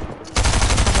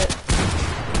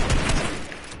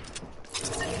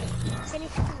Can you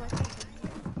see what?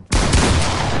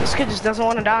 This kid just doesn't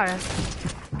want to die.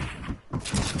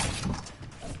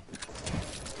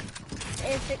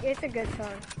 It's a good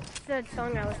song. It's a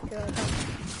song I was to.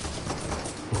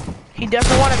 He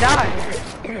doesn't want to die.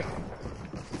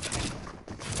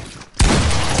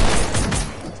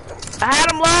 I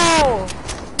had him low.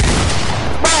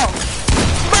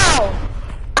 Bro.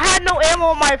 I had no ammo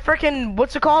on my freaking,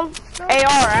 what's it called? AR,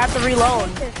 I have to reload.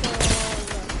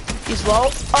 He's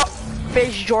low. Oh,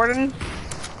 Face Jordan.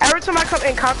 Every time I come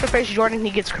in contact with Face Jordan,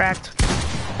 he gets cracked.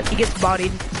 He gets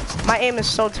bodied. My aim is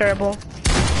so terrible.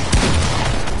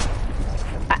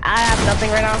 I have nothing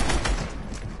right now.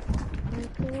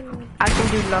 I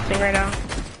can do nothing right now.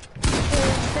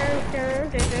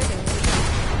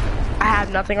 I have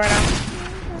nothing right now.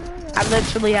 I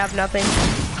literally have nothing.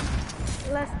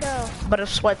 Let's go. But a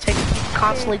sweat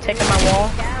constantly taking my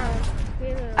wall.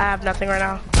 I have nothing right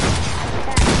now.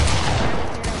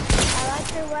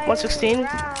 116.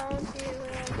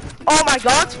 Oh my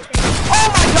god! Oh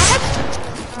my god!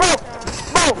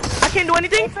 Bro! I can't do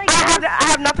anything. I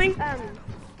have nothing.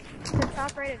 The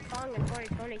top rated song in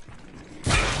 2020.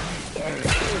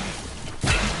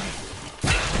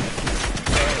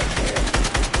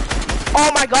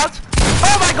 Oh my god!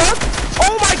 Oh my god!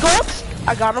 Oh my god!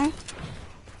 I got him.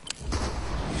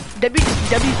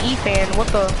 WWE fan, what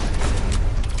the?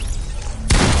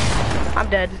 I'm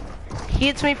dead. He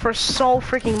hits me for so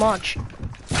freaking much.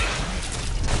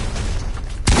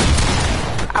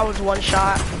 I was one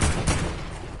shot.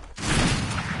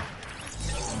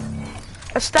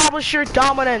 Establish your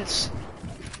dominance.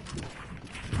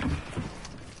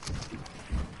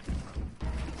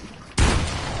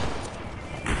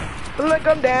 Look,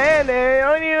 I'm down there.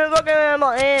 I don't even looking at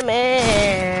my aim.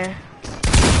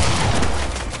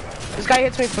 This guy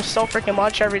hits me for so freaking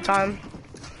much every time.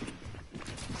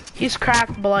 He's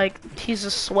cracked, but like, he's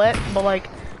a sweat, but like,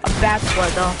 a bad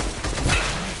sweat though.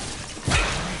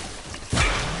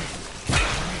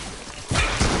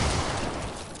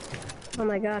 Oh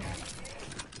my god.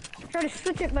 Try to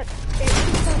switch it, but it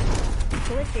keeps on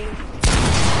glitching.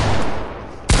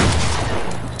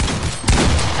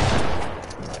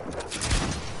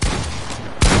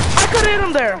 I could hit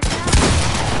him there.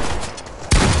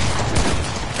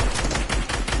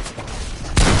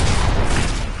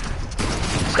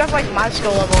 This guy's like my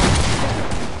skill level.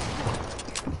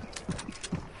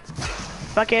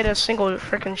 If I get a single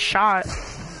freaking shot.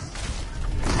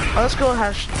 Oh, this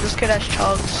kid has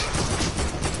chugs.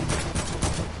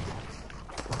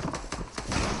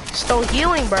 Still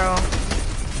healing, bro.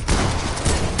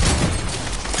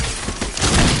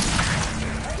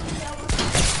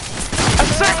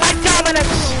 Assert my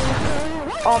dominance.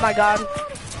 Oh my god.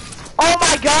 Oh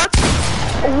my god.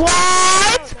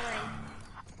 What?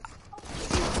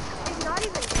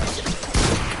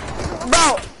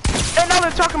 Bro, and now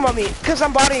they're talking about me because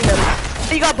I'm bodying them.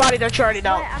 You got bodied, that you already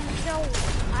know.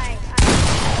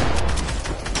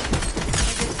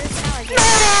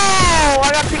 No! I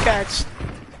got pickaxe.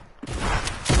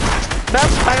 That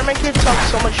Spider-Man kid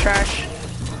talks so much trash.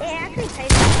 It actually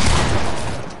tastes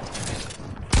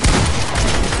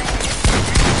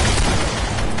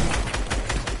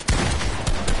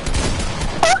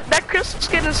that crystal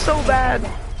skin is so bad.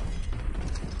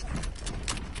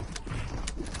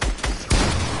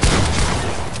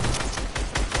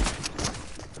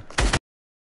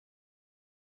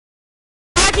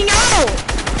 Lagging out!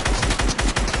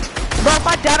 Bro, if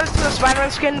I doubted to the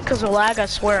Spider-Man skin because of lag, I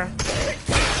swear.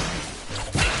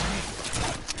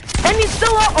 And he's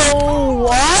still up. Oh,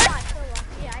 what?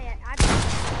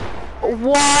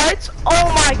 What?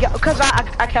 Oh my god. Because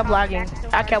I kept lagging.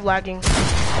 I kept lagging.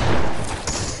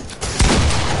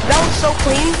 That was so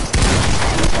clean.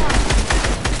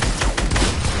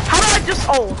 How do I just...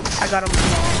 Oh, I got him.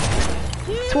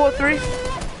 203.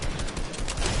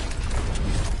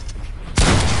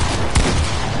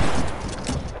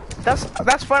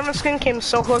 That Spider-Man skin came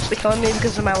so close to killing me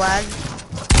because of my lag.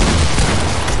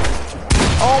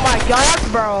 Oh my god,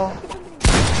 bro.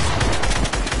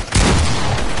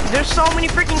 There's so many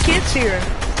freaking kids here.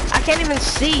 I can't even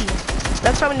see.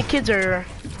 That's how many kids are here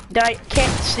that I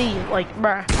can't see. Like,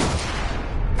 bruh.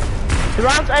 The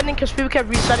round's ending because people kept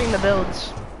resetting the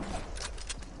builds.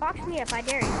 Box me up, I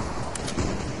dare you.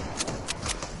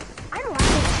 I'm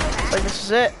lagging so bad. Like, this is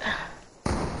it.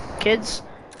 Kids.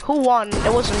 Who won?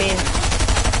 It wasn't me.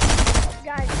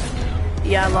 Guys,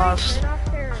 Yeah, I lost. turn off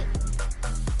their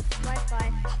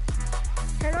Wi-Fi.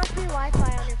 Turn off the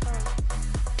Wi-Fi on your phone.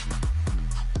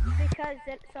 Because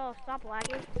so stop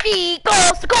lagging. You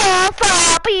can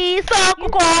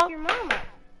your mama.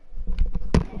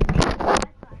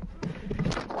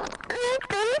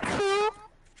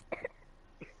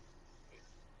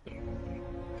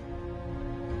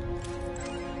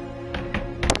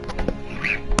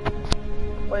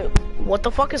 Wait, what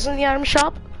the fuck is in the item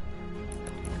shop?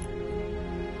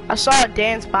 I saw a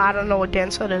dance, but I don't know what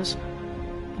dance that is.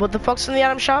 What the fuck's in the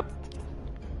item shop?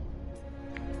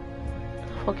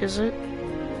 The fuck is it?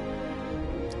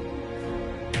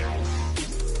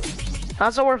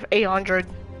 How's it worth 800?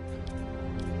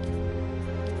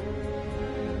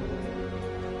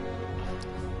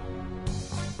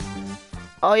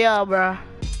 Oh yeah, bro.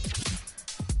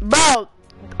 Bro,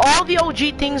 all the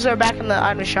OG things are back in the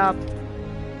item shop.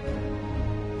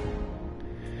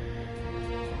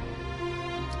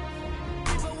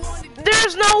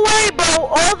 There's no way, bro.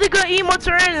 All the good emotes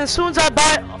are in as soon as I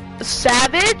buy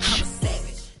Savage.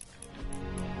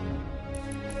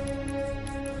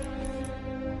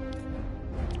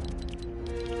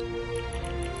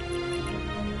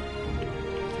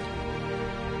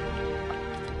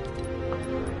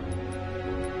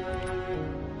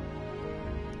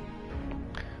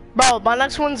 Bro, my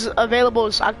next one's available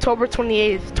is October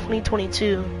 28th,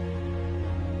 2022.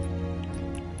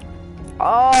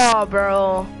 Oh,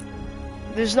 bro.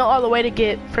 There's no other way to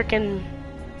get freaking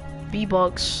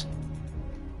V-Bucks.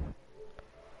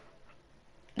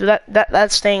 Dude,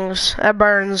 that stings. That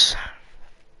burns.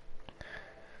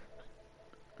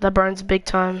 That burns big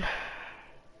time.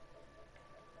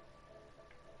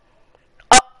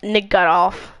 Oh, Nick got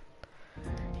off.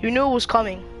 You knew it was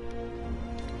coming.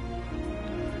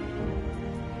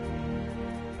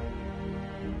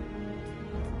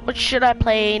 What should I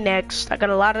play next? I got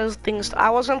a lot of things. I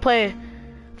was gonna play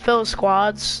Phil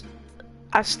Squads.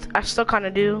 I still kind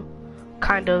of do.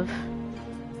 Kind of.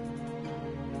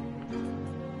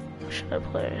 What should I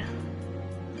play?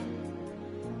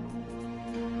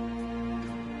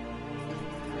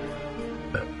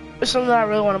 There's something that I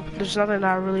really want to. There's nothing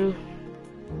that I really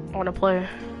want to play.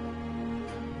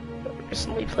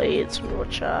 Recently played some real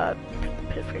chat.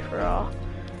 Pit free for all,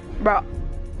 bro.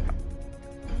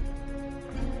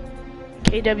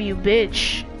 KW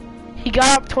bitch. He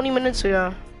got up 20 minutes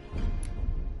ago.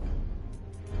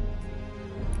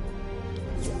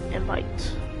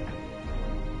 Invite.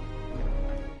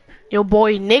 Yo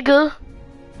boy nigga.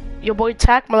 Yo boy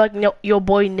tack me like yo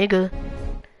boy nigga.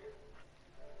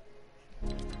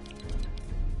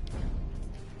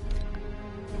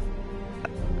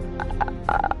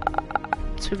 Uh,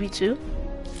 2v2?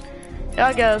 Yeah,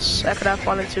 I guess I could have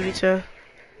fun in 2v2.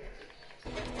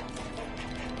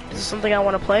 Is this something I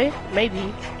want to play?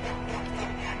 Maybe.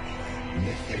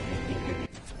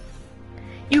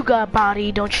 You got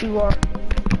body, don't you?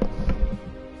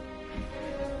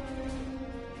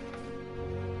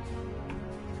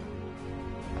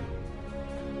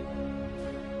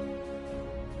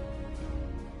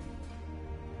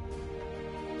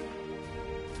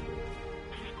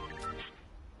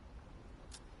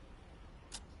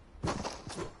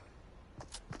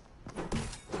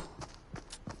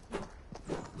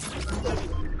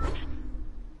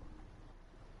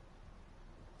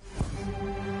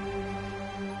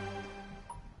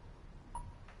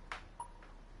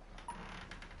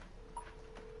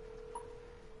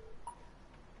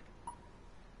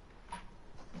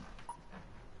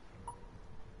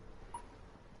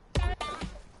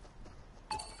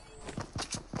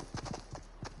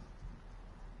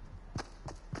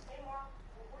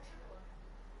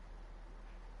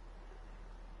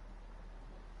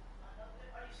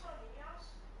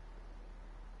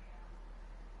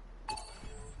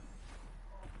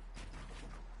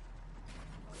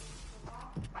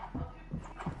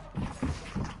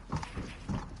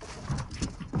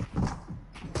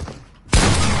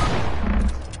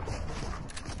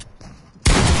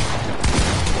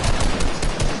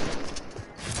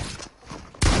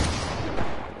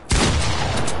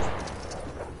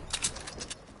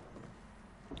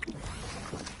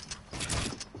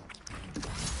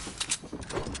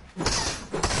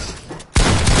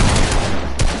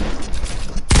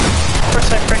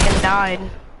 Died.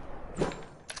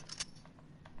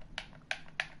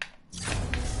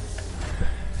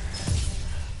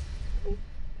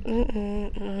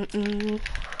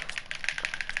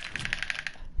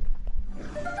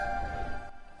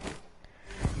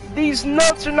 These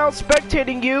nuts are not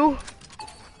spectating you.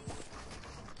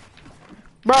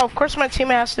 Bro, of course my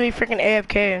teammate has to be freaking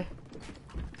AFK.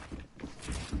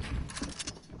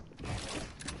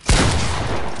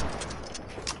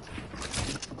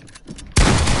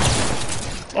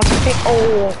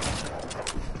 Oh,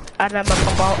 I didn't have my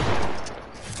pump out.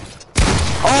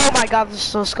 Oh my god, this is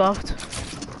so scuffed.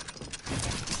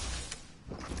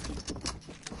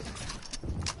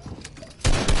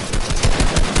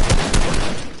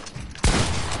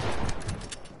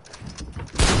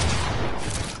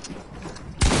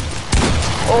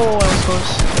 Oh, that was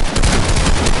close.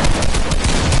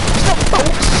 Stop,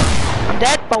 folks. I'm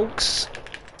dead, folks.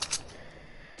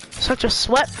 Such a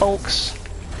sweat, folks.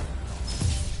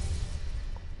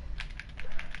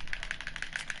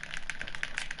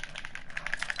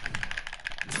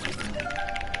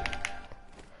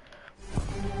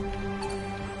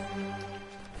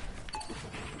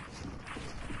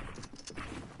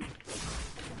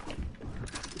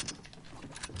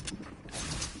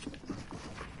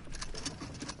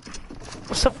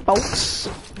 What's up, folks?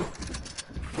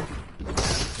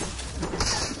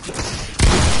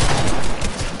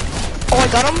 Oh, I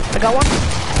got him. I got one.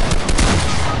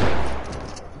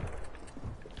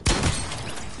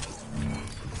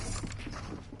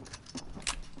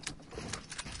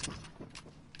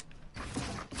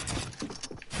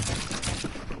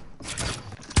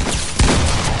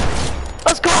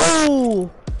 Let's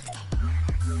go!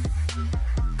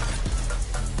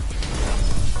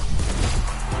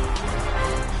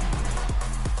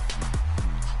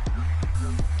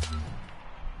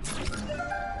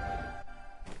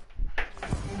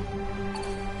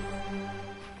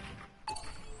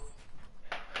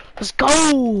 Let's go!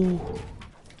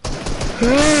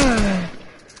 Yeah.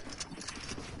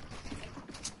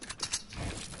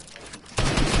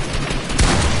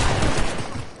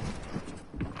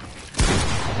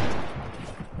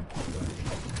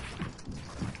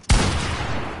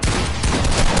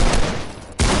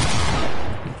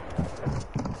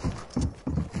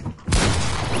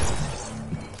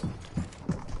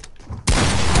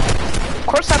 Of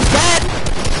course I'm dead.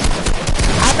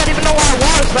 I don't even know where I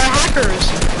was. They're hackers.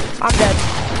 I'm dead.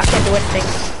 I can't do anything.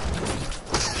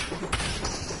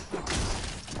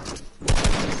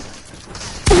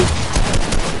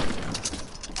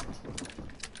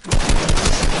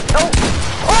 Oh!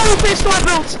 Oh, face to my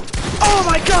boots! Oh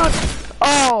my god!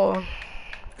 Oh.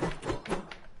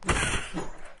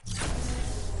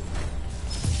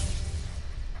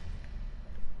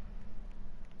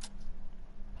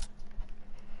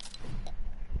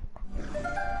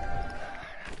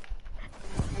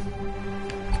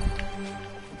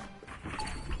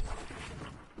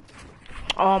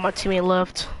 Oh, my teammate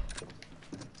left.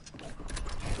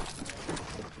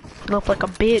 Left like a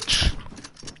bitch.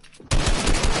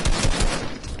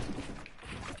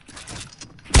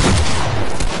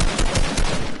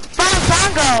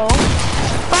 Fansango!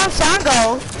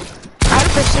 Fansango! I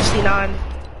have a 69.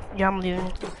 Yeah, I'm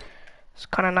leaving. It's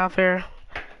kinda not fair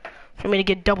for me to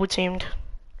get double teamed.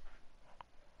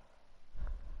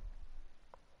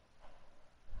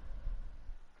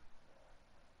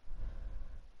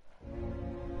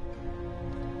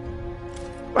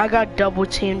 I got double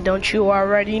teamed, don't you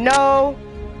already know?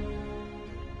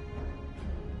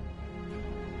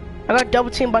 I got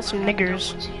double teamed by some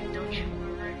niggers.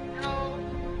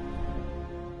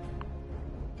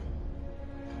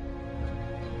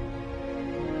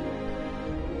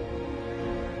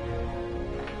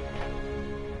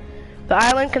 The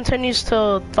island continues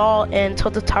to thaw until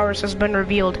the towers has been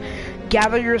revealed.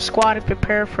 Gather your squad and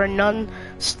prepare for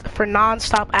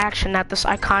non-stop action at this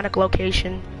iconic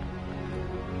location.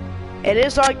 It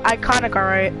is like iconic,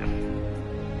 alright.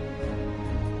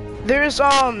 There's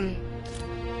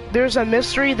a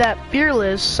mystery that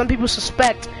Fearless, some people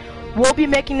suspect, will be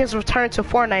making his return to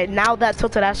Fortnite now that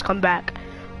Tilted has come back.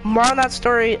 More on that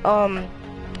story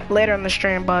later in the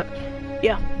stream, but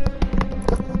yeah.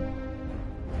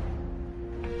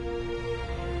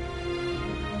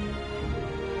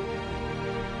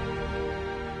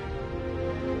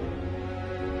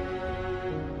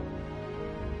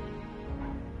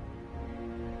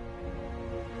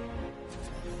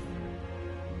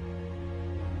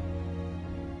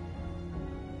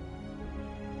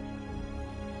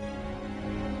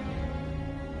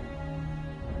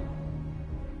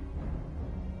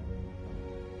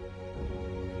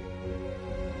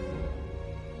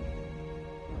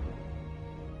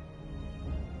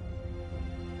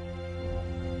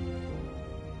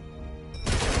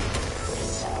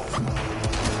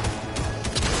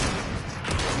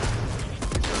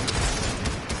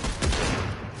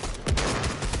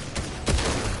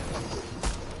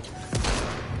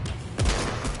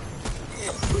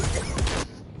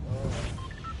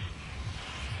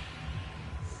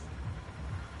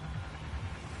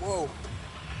 Whoa.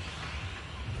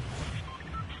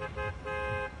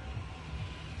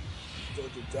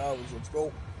 Tilted Towers, let's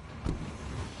go.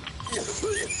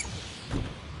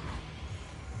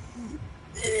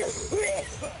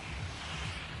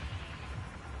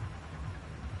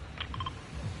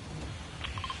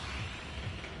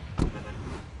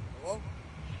 Hello?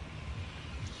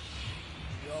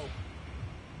 Yo.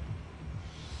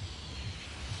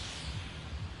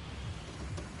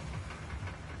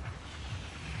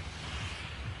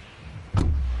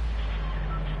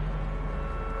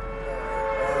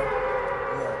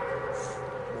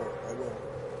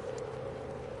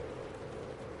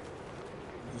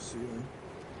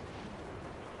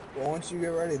 once you get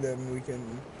ready, then we can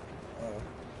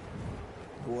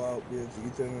go out with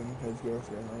Ethan and his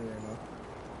girlfriend right now.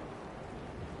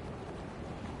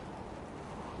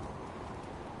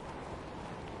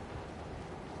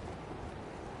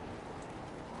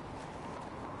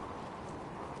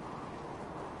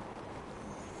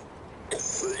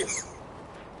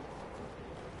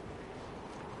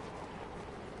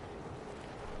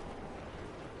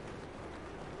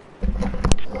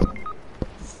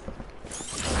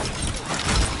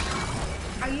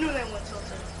 I knew they went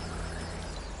tilted.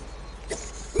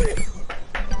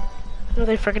 I knew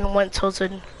they freaking went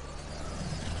tilted.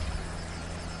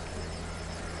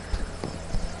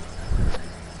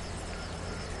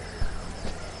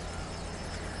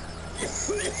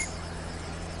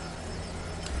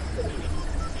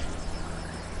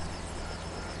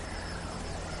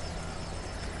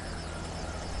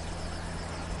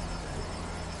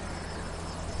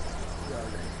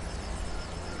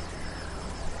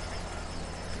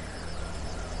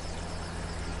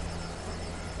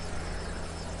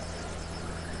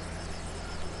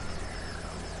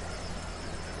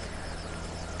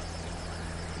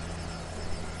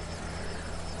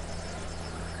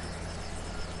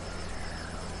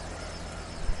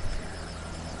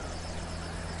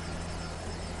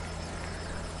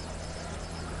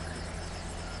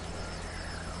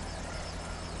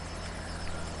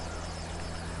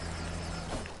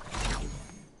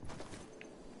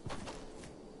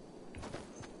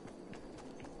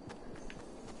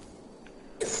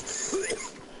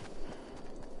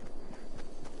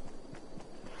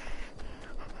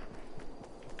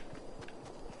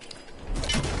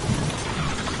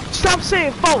 Stop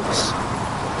saying folks.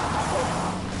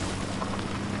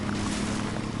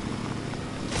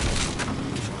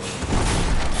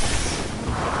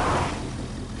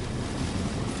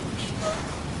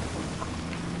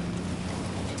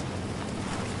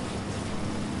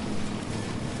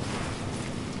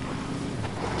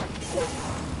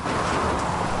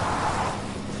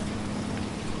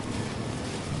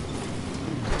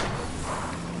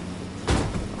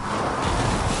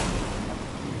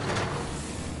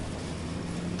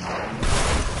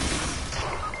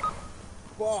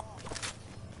 Fuck.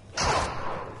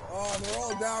 Oh, they're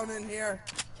all down in here.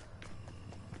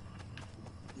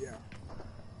 Yeah.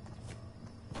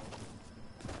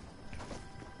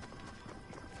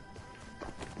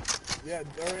 Yeah,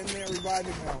 they're in there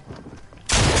reviving now.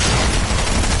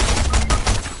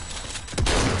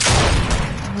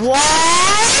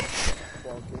 What?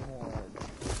 Fucking hard.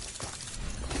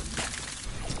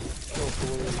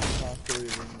 Hopefully it's not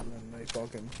breathing and then they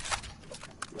fucking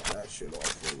get that shit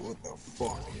off. Like, what the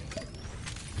fuck?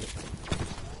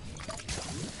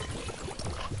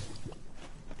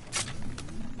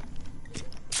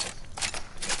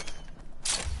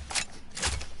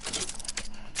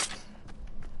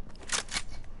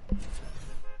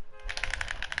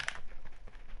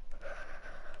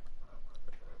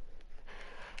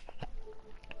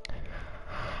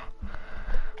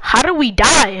 How did we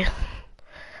die?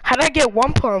 How did I get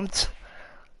one pumped?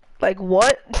 Like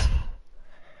what?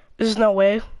 There's no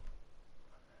way.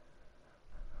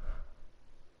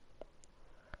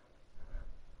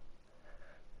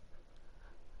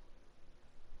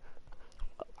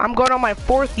 I'm going on my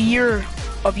 4th year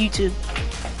of YouTube.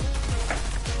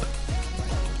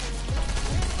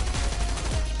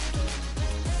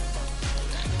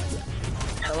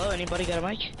 Hello, anybody got a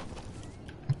mic?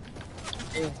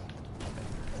 Yeah.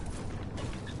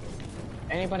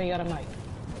 Anybody got a mic?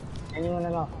 Anyone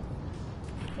at all?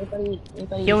 Anybody?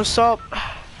 Yo, what's up?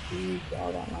 Please,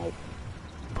 y'all got mic.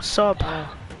 What's up?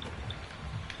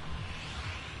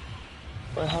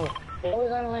 Wait, hold on.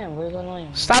 Where's on the land? Where's on the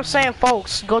land? Stop saying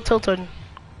folks. Go tilted.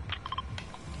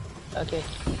 Okay.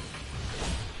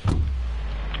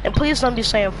 And please don't be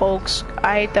saying folks.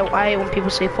 I hate when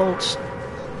people say folks.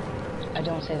 I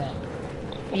don't say that.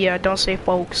 Yeah, don't say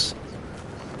folks.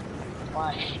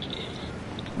 Why?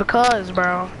 Because,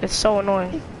 bro, it's so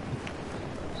annoying.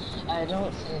 I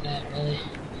don't say that, really.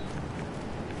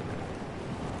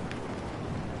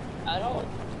 I don't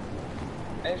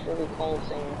actually recall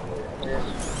saying that.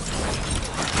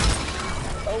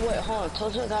 Oh wait, hold on.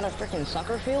 Tilted got a freaking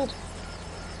soccer field?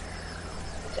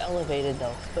 It's elevated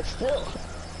though, but still.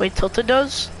 Wait, Tilted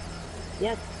does?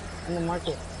 Yep, in the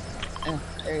market.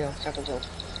 There you go, soccer field.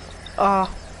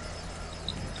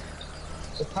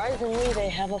 Surprisingly, they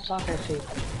have a soccer field.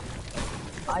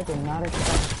 I did not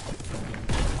expect.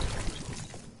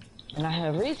 And I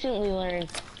have recently learned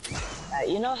that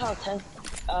you know how tents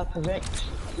prevent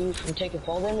you from taking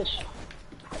fall damage?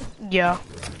 Yeah.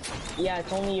 Yeah,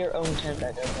 it's only your own tent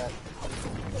that does that.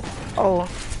 Oh.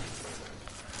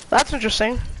 That's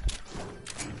interesting.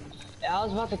 I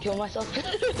was about to kill myself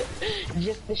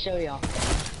just to show y'all.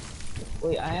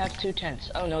 Wait, I have 2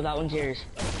 tents. Oh no, that one's yours.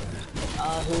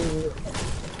 Who?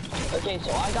 Okay,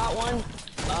 so I got one.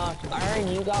 Iron,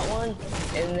 you got one,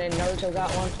 and then Naruto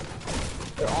got one.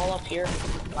 They're all up here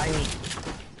by me.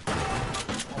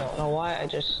 I don't know why. I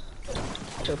just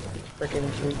took freaking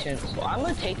 3 tents. So I'm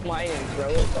gonna take mine and throw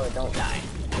it so it don't die.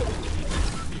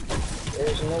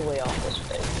 There's no way off this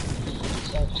thing.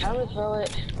 So time to throw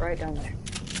it right down there.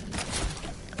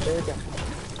 There we go.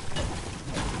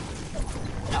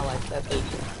 I like that big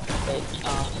damage.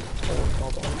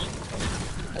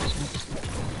 That's nice.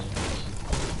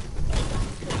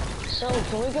 So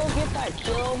can we go get that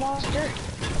kilo monster?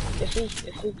 If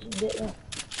we can get one.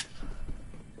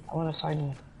 I wanna find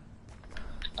one.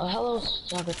 Oh hello,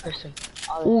 other person.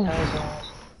 Oh,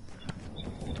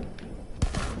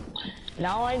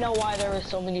 now I know why there were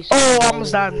so many. Oh,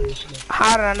 almost died.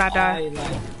 How did I not die?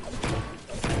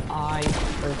 I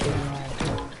freaking ran.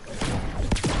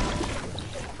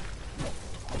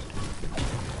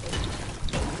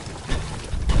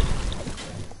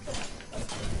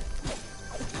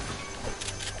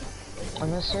 I'm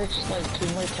gonna search like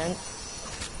 2 more tents.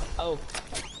 Oh,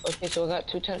 okay, so I got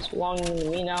 2 tents belonging to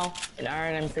me now, and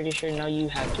Aaron, I'm pretty sure now you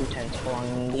have 2 tents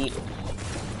belonging to you.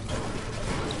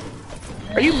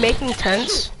 Are you making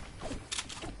tents?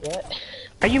 What?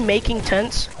 Are you making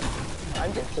tents?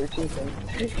 I'm just searching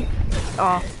things.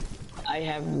 Oh. I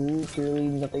have literally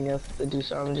nothing else to do,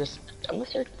 so I'm gonna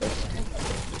search this tent.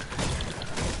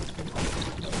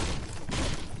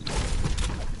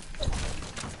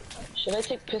 Should I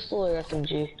take pistol or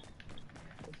SMG?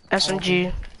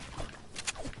 SMG.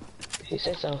 If you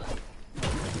say so.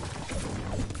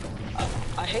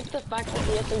 I hate the fact that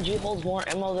the SMG holds more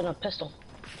ammo than a pistol.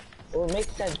 It would make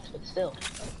sense, but still.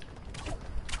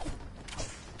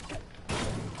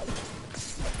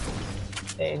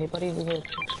 Hey, anybody need a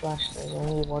trick splash? There's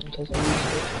only one because I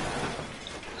used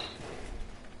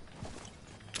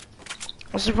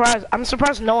it. I'm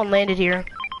surprised no one landed here.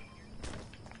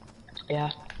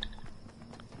 Yeah.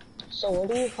 So where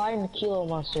do you find the kilo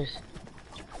monsters?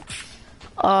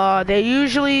 They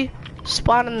usually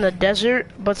spawn in the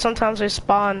desert, but sometimes they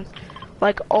spawn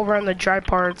like over in the dry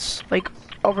parts, like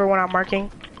over when I'm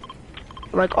marking.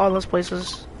 Like all those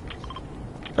places.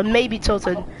 But maybe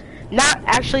tilted. Not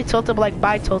actually tilted, but like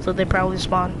by tilted they probably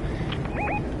spawn.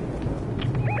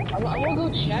 I'm gonna go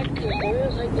check, cause there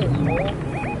is like this hole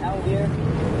out here.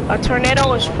 A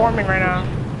tornado is forming right now.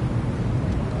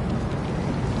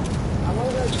 I'm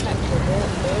gonna go check, cause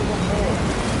there's a hole.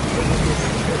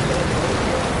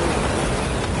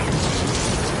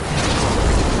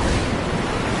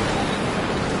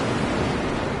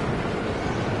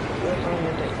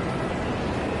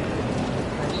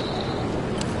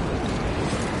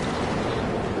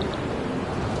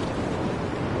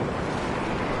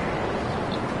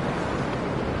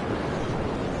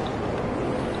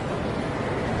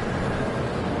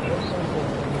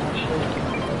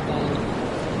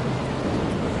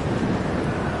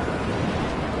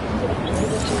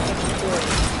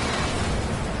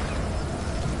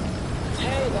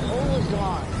 Hey, the hole is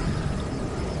gone.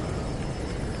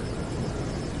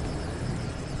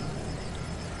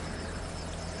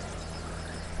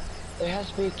 There has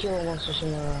to be a killer monster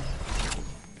somewhere around.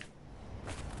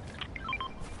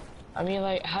 I mean,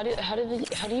 like, how do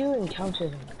you encounter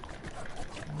them?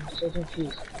 I'm so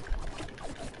confused.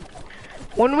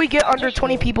 When we get under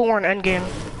 20 people, we're in endgame.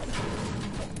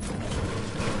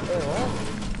 Wait, what?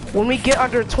 When we get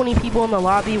under 20 people in the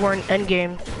lobby, we're in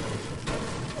endgame.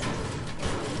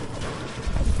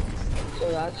 So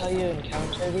that's how you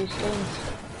encounter these things?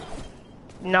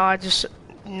 No.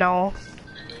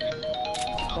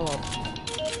 Come on.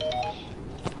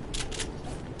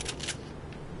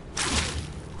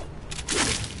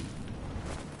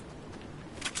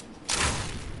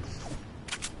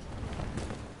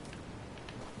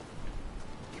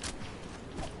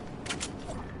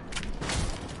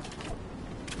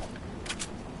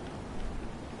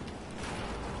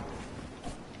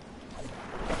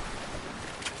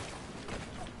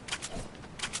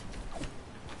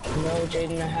 No,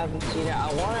 Jaden, I haven't seen it.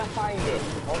 I want to find it.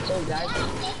 Also, guys.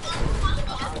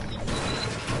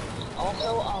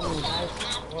 Guys,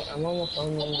 I'm on the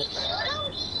phone with this.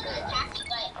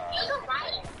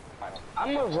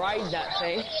 I'm gonna ride that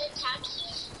thing.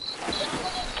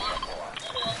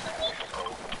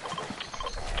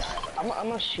 I'm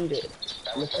gonna shoot it.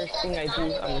 The first thing I do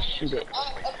is I'm gonna shoot it.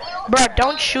 Bruh,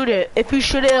 don't shoot it. If you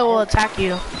shoot it, it will attack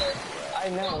you. I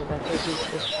know, that's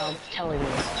what this child's telling me.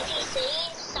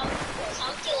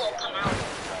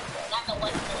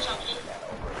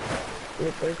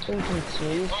 The person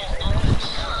confused.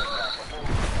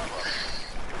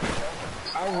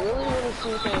 I really want to see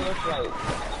what they look like.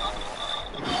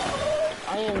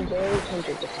 I am very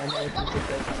tempted to find out what these look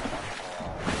like.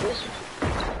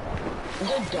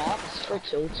 The docks for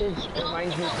Tilted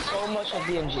reminds me so much of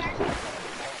the MGC.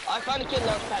 I found a kid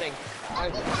launch padding.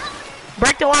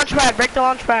 Break the launch pad, break the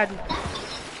launch pad.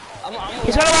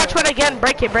 He's gonna launch pad again,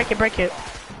 break it, break it, break it.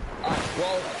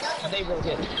 Well, they broke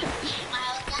it. Yeah,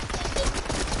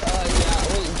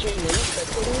 wait, Jimmy,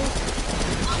 that's what it is?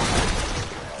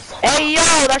 Hey yo,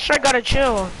 that shirt gotta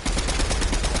chill.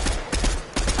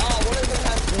 Oh, one of them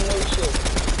has no shield.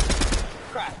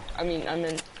 Crap, I mean,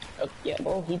 oh, yeah,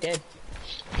 well, he did.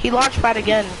 He launch pad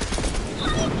again.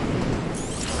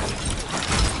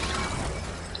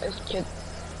 This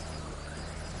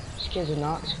kid's a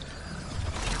nut.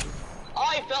 Oh,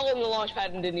 I fell in the launch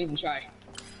pad and didn't even try.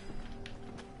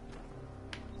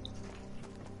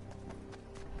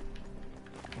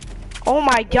 Oh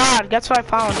my god, that's what I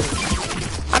found.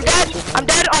 I'm dead, I'm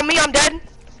dead, on me, I'm dead.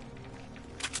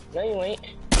 No, you ain't.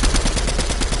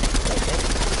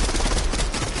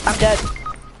 I'm dead.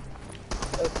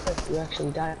 Okay, you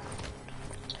actually died.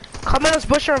 Come in this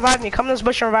bush and revive me, come in this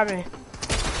bush and revive me.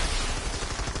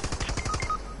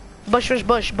 Bush, bush,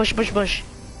 bush, bush, bush, bush.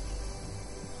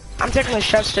 I'm taking this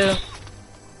chest too.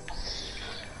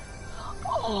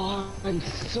 Oh, I'm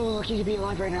so lucky to be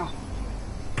alive right now.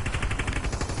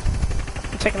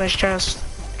 I'm taking this chest.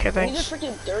 Okay, I need a thanks.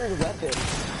 freaking third weapon.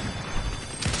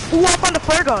 Ooh, I found the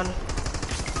flare gun.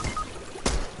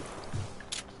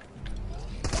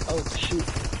 Oh shoot.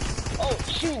 Oh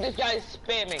shoot, this guy is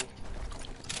spamming.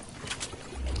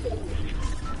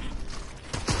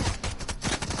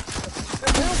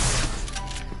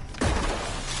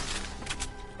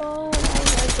 Oh, I'm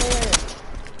right there.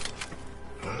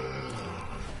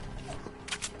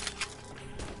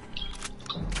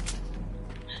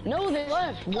 No, they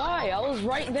left. Why? I was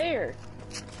right there.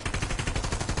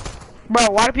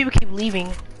 Bro, why do people keep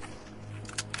leaving?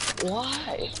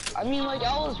 Why? I mean, like,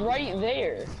 I was right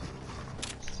there.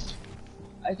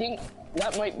 I think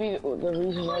that might be the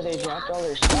reason why they dropped all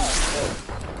their stuff,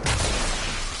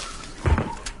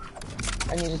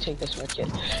 but I need to take this med kit.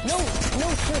 No!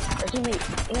 No, Trip! Our teammate!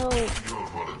 No!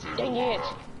 Dang it!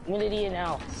 I'm an idiot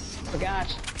now.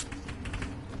 Forgot.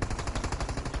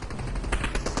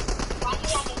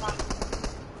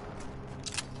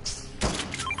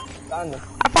 Found them.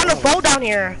 I found a bow down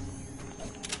here.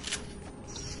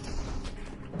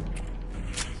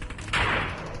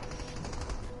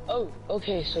 Oh,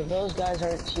 okay, so those guys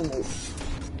aren't teammates.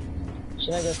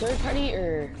 Should I go third party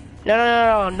or? No, no,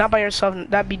 no, no, not by yourself.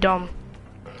 That'd be dumb.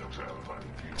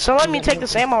 So let me take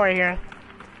this ammo right here.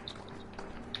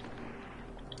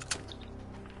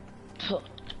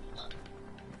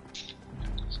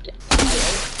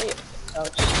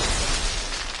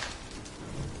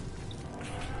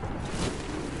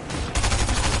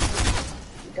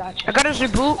 Gotcha. I got his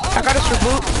reboot. I got his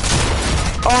reboot.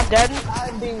 Oh, I'm dead.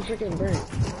 I'm being freaking burnt.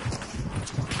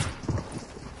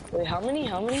 Wait, how many?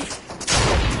 How many?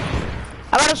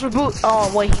 I got his reboot.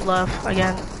 Oh, wait, he left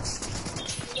again.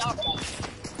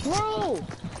 Bro,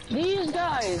 these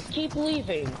guys keep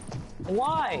leaving.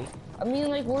 Why? I mean,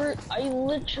 like, I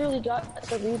literally got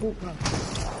the reboot button.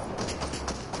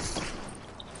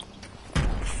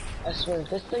 I swear,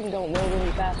 this thing don't load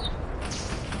any faster.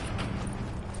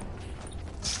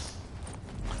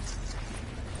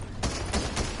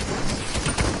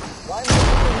 Why am I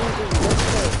using this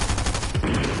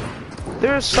thing?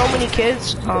 There are so many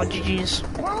kids. Oh, GG's.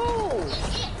 Bro!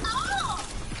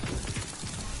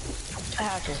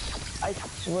 Hacker, I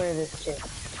swear this kid.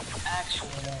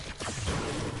 Actually, no.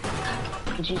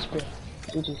 GG's, bro.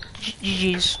 GG's.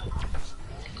 GG's.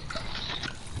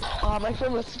 Oh, my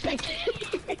friend was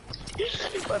spectating.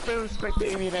 My friend was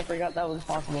spectating me and I forgot that was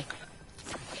possible.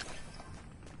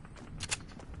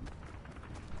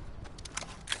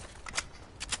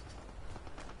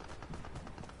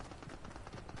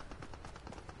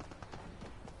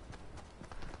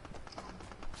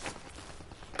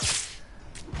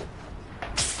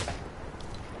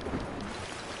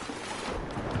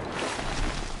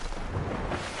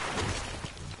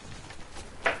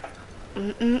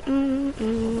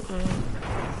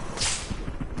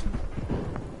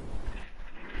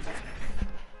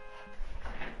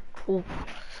 Ooh.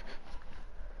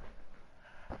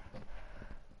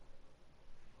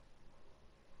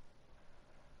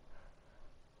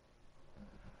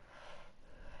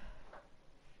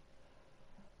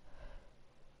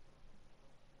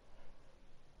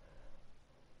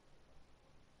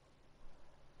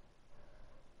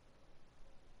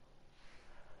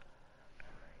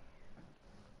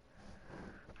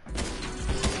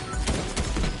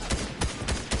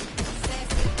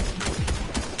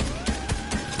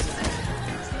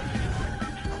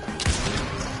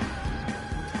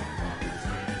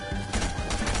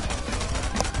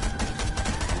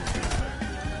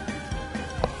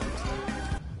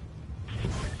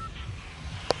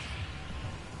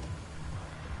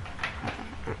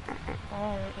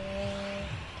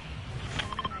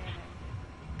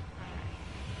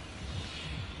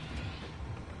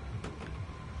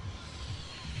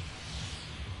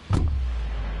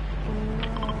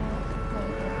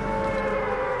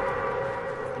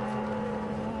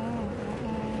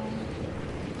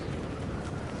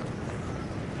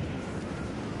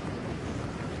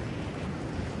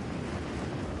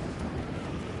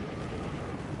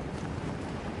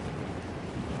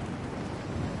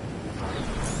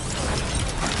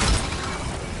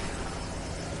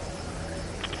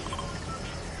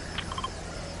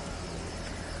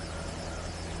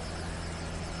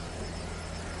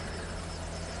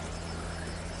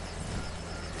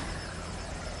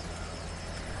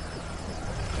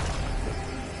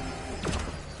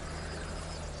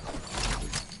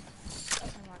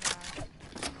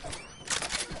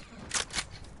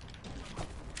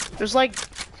 There's like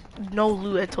no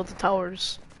loot at Tilted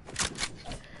Towers.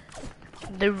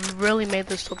 They really made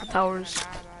this Tilted Towers.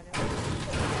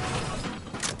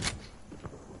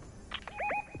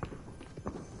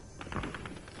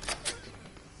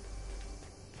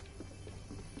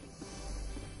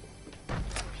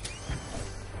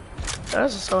 That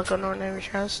is a silicone ordinary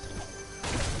chest.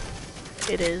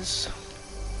 It is.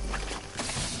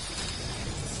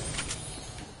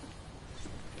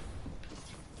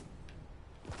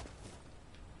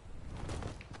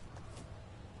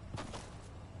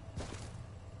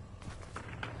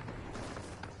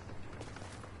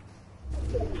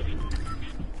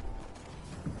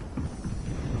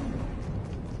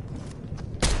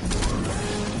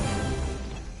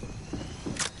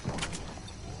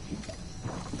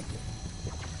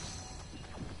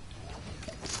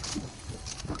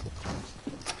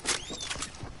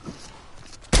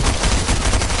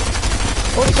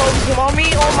 On me?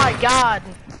 Oh my god.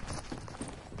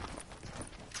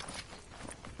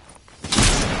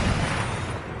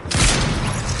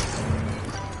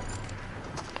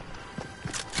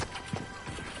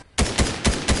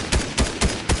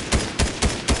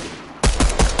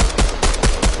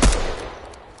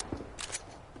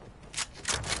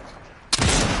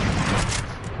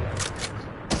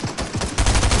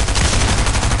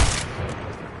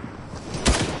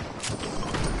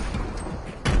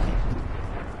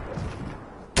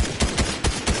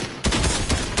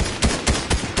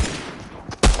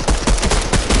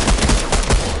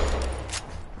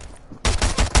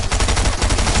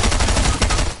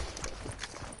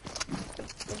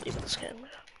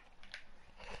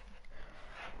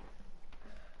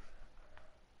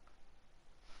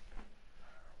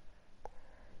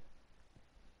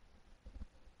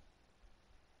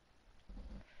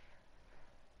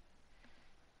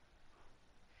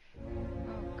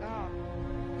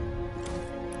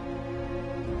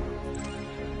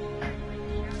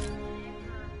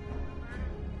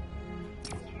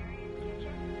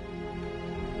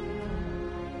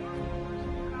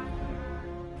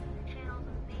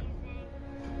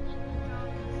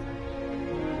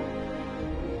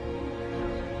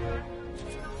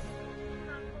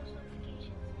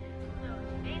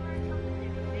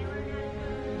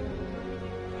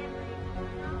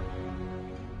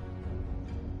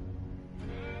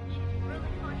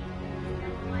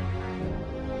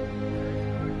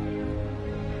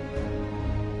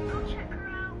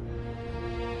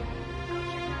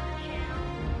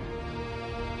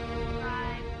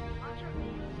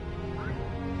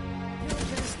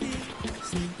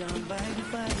 Down by the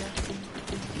fire.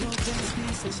 Your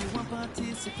bestie says she want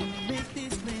parties, so can we make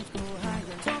this flame go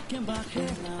higher? Talking about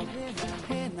hey now, hey now,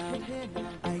 hey now, hey now.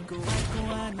 I go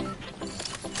on it.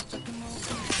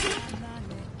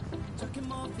 Talking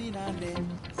more finale.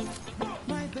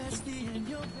 My bestie and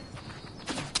your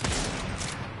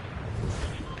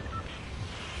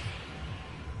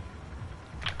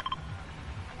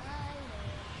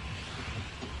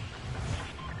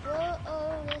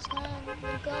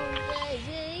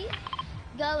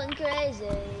Going crazy.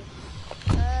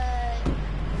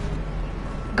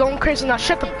 Going crazy now.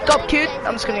 Shut the fuck up, kid.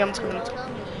 I'm just kidding. I'm just kidding.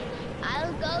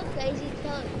 I'll go crazy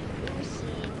till you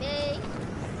see me.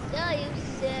 Till you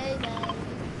say that.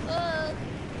 Oh.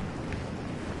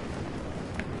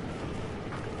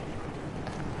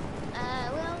 I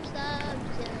won't stop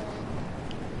till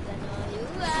I know you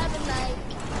have a light.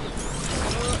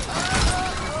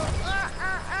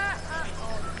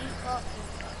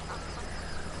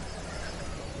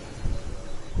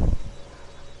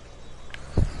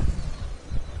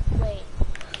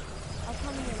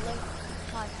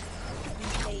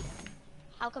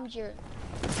 How come your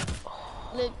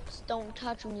lips don't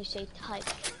touch when you say touch,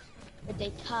 but they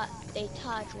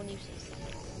touch when you say?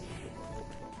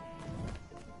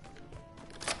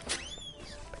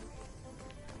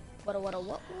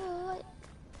 what?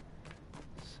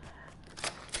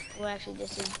 Well, actually,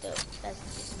 this is dope.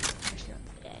 That's just the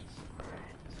day.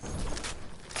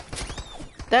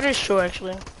 That is true,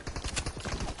 actually.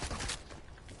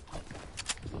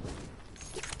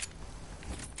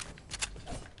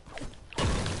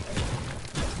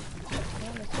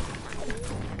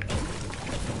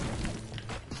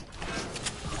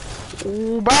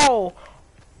 Ooh, bro!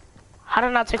 How did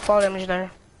I not take fall damage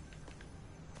there?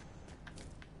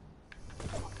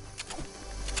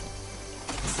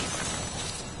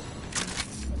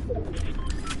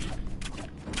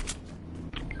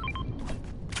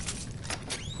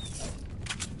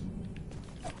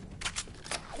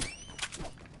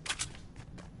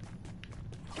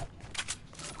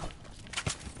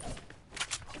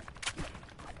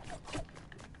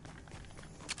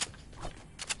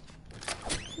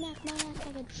 Smack my ass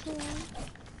like a tree.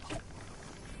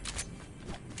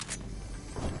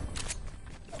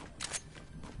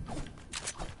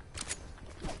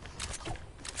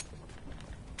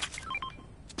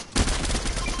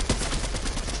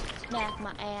 Smack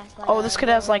my ass like Oh, this kid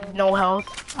has like no health.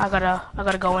 I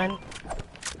gotta go in.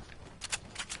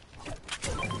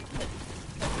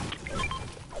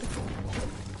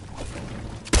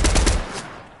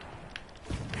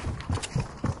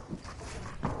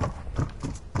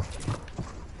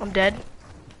 I'm dead.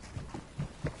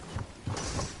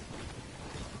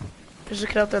 There's a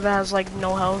kid out there that has like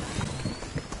no health.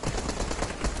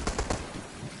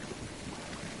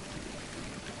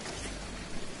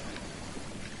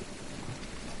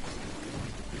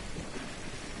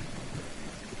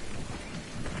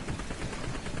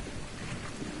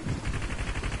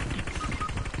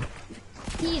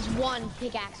 He's one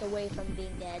pickaxe away from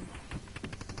being dead.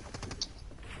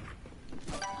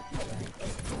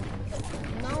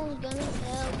 No one's gonna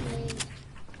help me.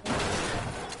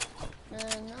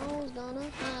 No one's gonna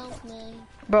help me.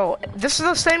 Bro, this is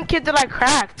the same kid that I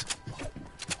cracked.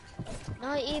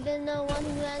 Not even the one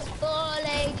who has full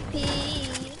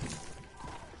HP.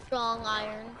 Strong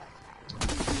iron.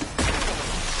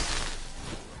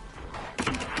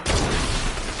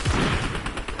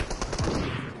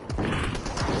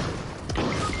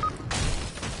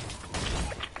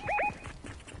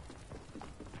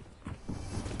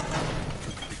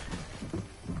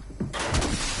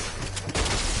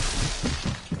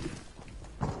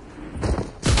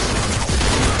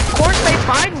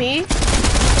 Find me.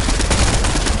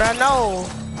 But no.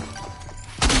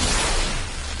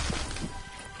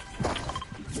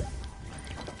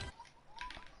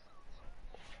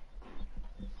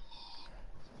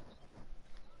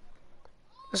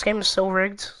 This game is so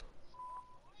rigged.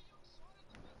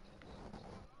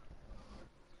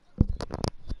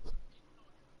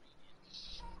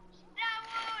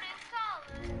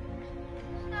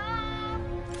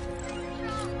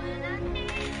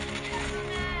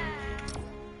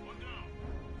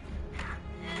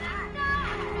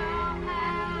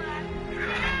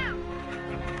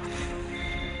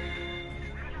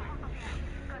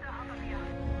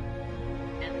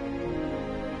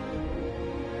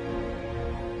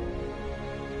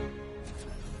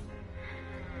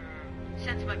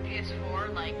 Since my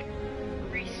PS4 like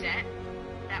reset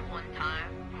that one time,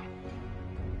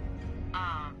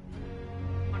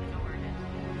 wanna know where it is?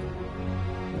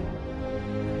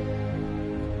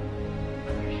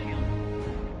 Under shield.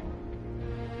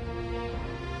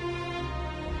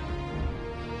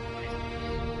 What is this?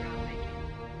 Around making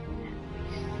at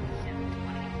least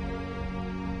 720.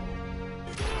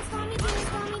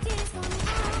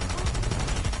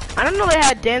 I don't know they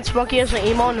had Dance Monkey as an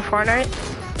emo in Fortnite.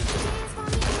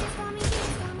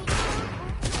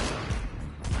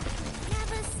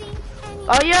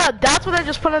 Oh yeah, that's what I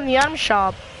just put in the item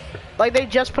shop. Like they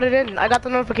just put it in. I got the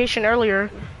notification earlier.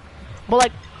 But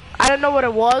like, I didn't know what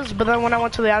it was, but then when I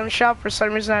went to the item shop, for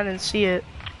some reason I didn't see it.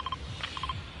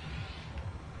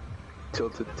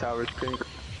 Tilted Towers pink.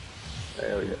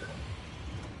 Hell yeah.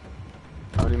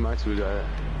 How many mics we got?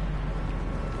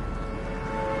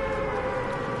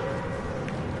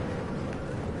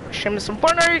 Show me some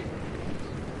Fortnite.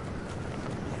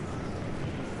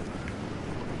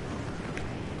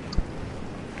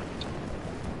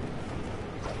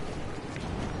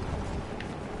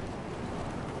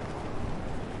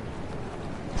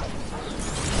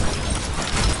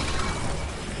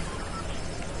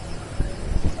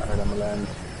 Alright, I'm gonna land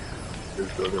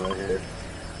this building right here.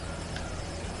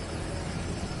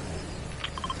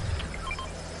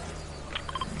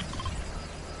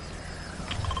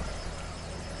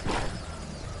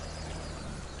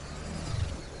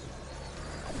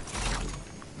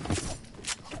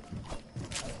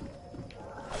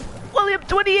 William,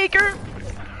 20 acre!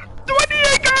 20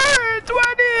 acre!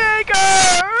 20 acre!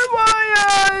 Why,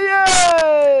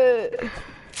 yeah!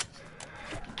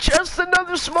 Just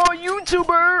another small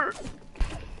YouTuber!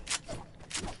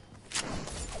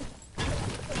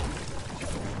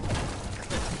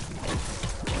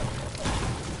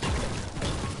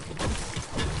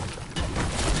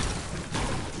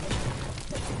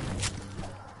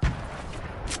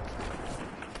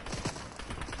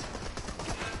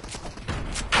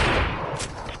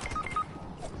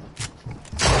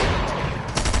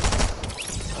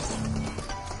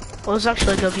 Well, it's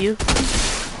actually a good view.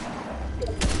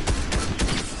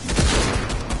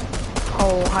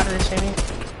 Oh, how did it see me?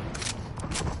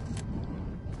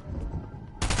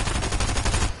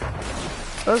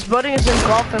 This building is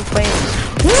engulfed in flames.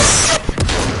 What?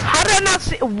 How did I not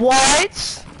see?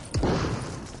 What?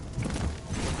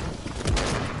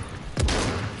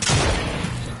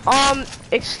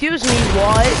 Excuse me,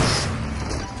 what?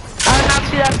 I did not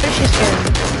see that fishy skin.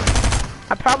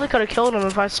 I probably could have killed him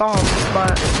if I saw him,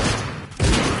 but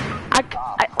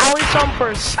I only saw him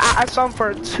I saw him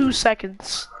for 2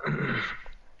 seconds.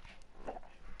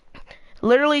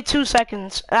 Literally 2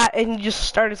 seconds, and he just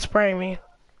started spraying me.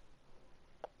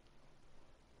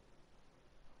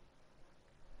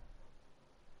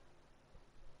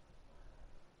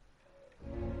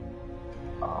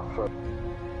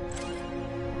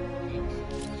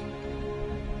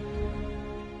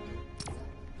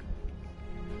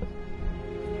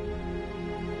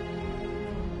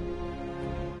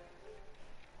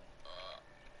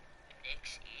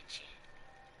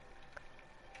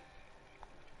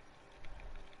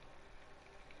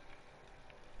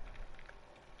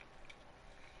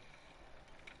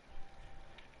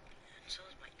 So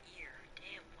is my ear.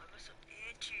 Damn, why am I so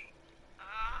itchy?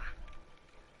 Ah.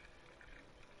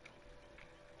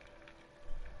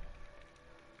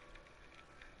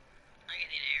 I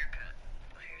need a haircut.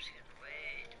 My hair's getting wet.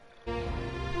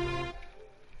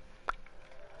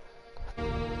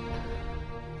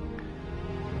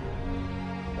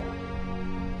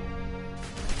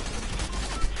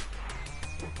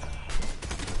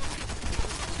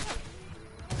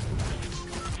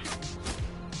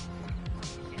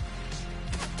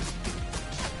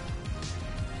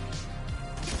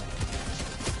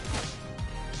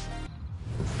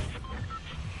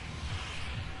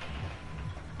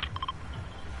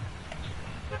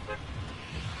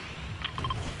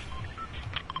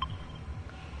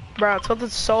 Bro,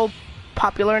 Tilted's so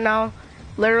popular now.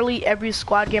 Literally every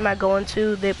squad game I go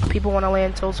into, people want to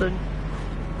land Tilted.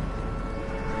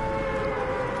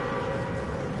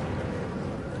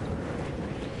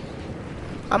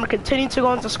 I'm gonna continue to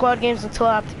go into squad games until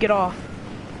I have to get off,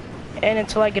 and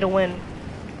until I get a win.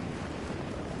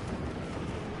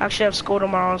 I actually have school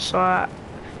tomorrow, so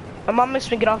my mom makes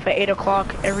me get off at 8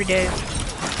 o'clock every day.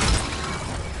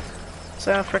 It's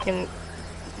a freaking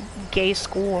gay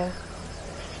school.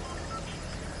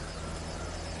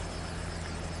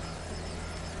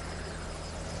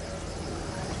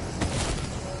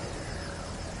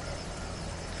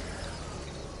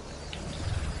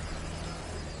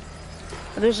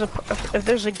 If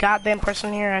there's a goddamn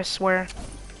person here, I swear.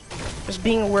 Just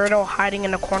being a weirdo hiding in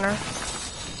the corner.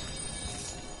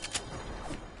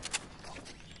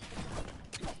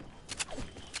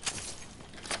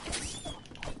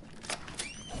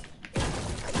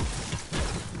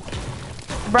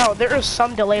 Bro, there is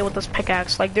some delay with this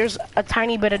pickaxe. Like, there's a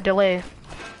tiny bit of delay.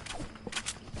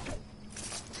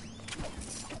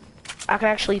 I can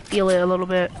actually feel it a little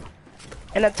bit.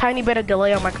 And a tiny bit of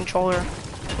delay on my controller.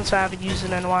 Since I haven't used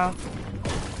it in a while.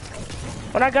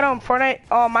 When I got on Fortnite,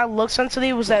 my look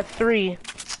sensitivity was at 3.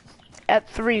 At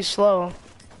 3 slow.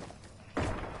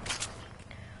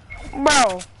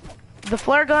 Bro, the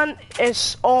flare gun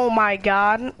is, oh my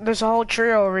god. There's a whole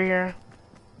trio over here.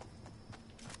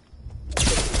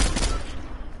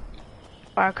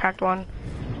 Oh, I cracked one.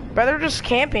 Bro, they're just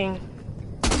camping.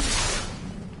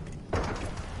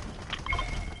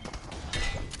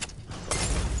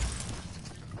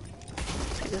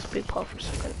 This big paw for a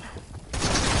second.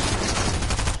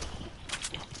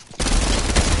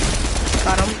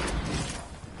 Got him.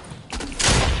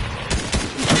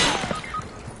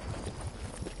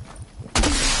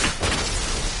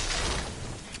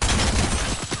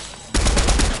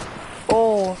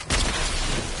 Oh, I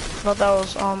thought that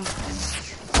was oh.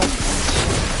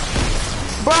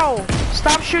 Bro,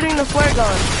 stop shooting the flare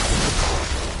gun.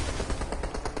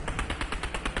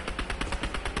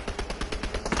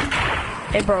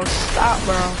 Hey bro, stop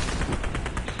bro.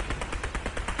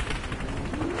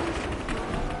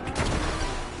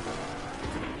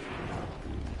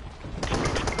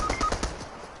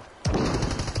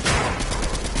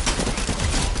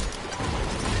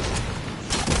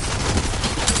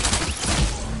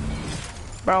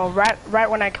 Bro, right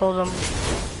when I killed him.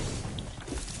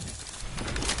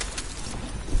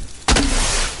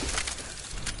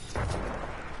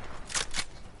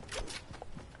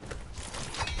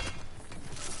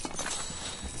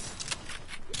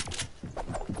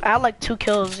 I had like 2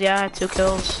 kills. Yeah, I had 2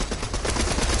 kills.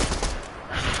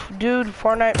 Dude,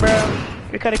 Fortnite, bro.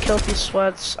 We could have killed these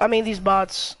sweats. I mean, these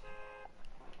bots.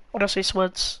 What did I say,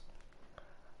 sweats?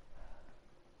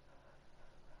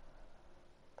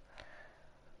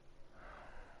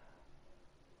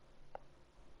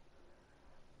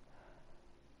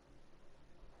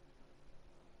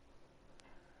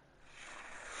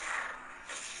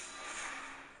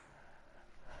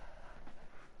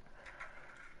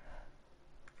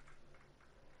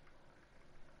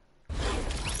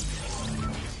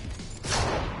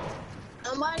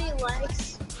 Nobody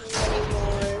likes me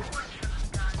anymore.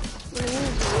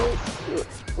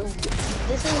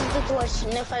 This is the question.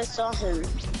 If I saw him,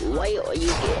 what will you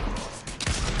get?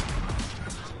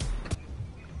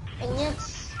 And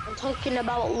yes, I'm talking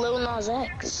about Lil Nas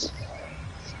X.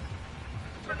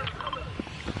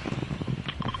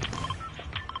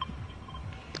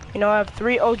 You know, I have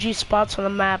 3 OG spots on the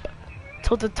map.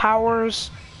 Tilted Towers,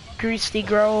 Greasy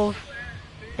Grove,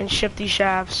 and Shifty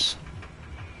Shafts.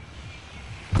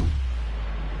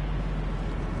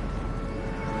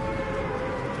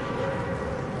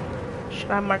 Should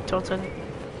I mark Tilted?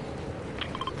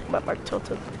 I might mark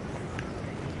Tilted.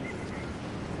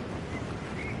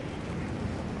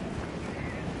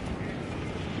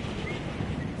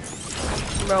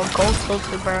 Bro, go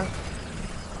Tilted, bro.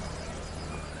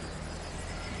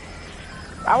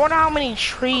 I wonder how many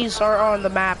trees are on the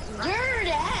map. You're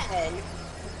dead.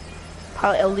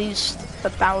 Probably at least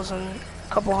 1,000,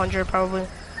 couple hundred probably.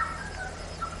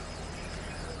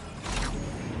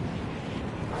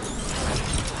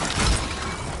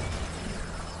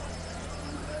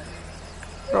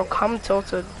 Bro, come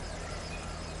Tilted.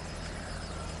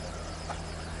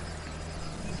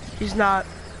 He's not.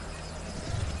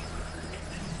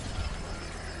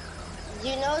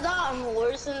 You know that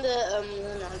horse in the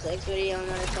Lil Nas X video I'm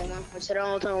gonna tell them, which I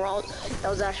don't know wrong. That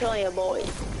was actually a boy.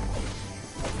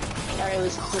 And he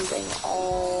was hunting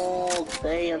all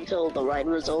day until the ride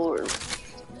was over.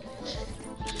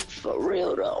 For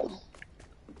real though.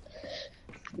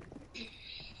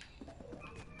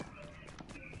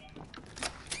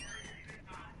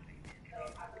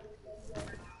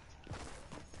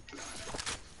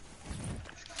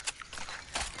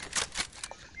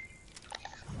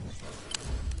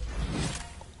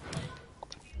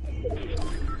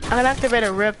 I can activate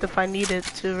a Rift if I need it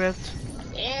to Rift.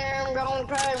 Yeah, I'm gonna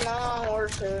take my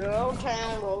horse to the old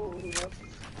town road.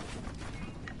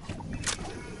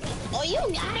 Oh, you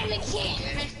got him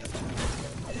again.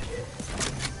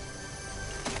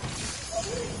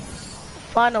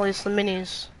 Finally, some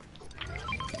minis.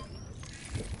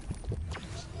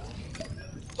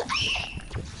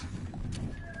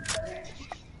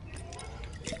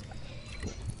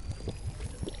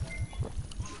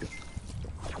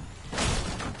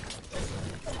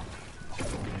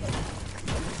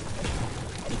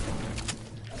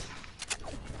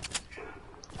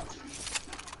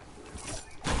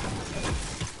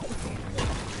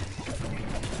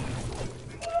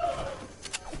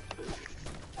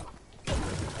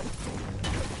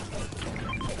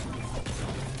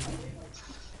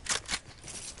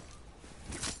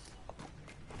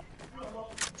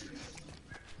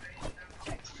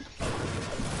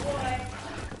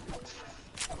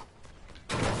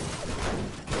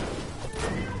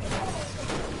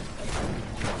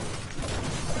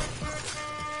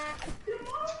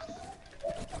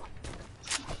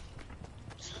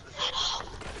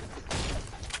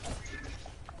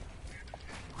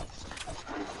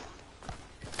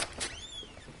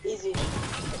 Easy.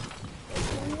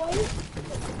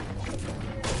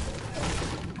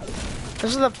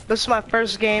 This is my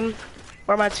first game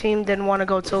where my team didn't want to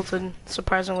go Tilted,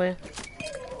 surprisingly.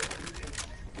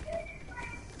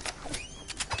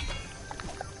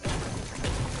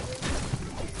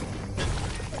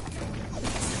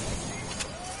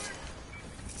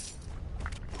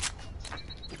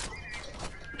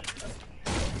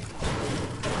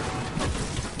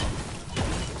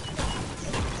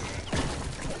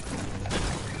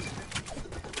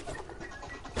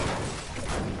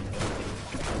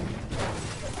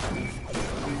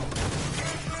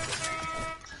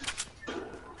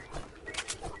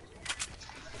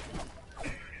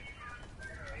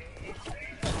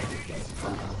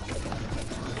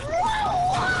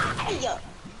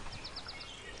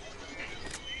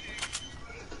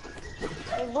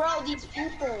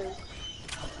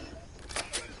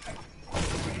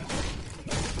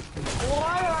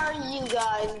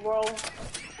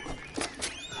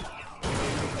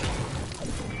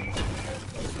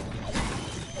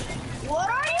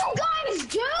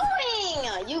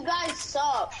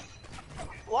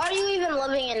 Why are you even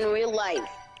living in real life?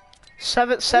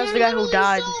 Says the guy who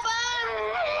died. So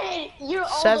bad. You're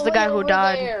all Says the the guy way who over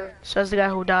died. there. Says the guy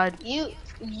who died. You,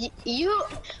 who's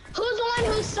the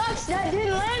one who sucks that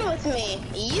didn't land with me?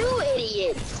 You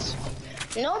idiots.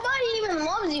 Nobody even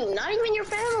loves you, not even your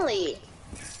family.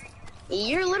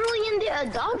 You're literally in the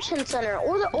adoption center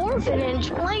or the orphanage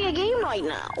playing a game right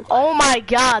now. Oh my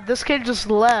god, this kid just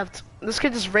left. This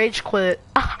kid just rage quit.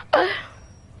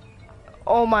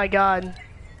 Oh my god.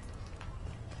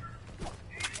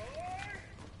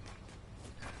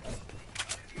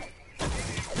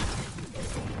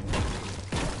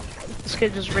 This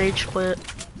kid just rage quit.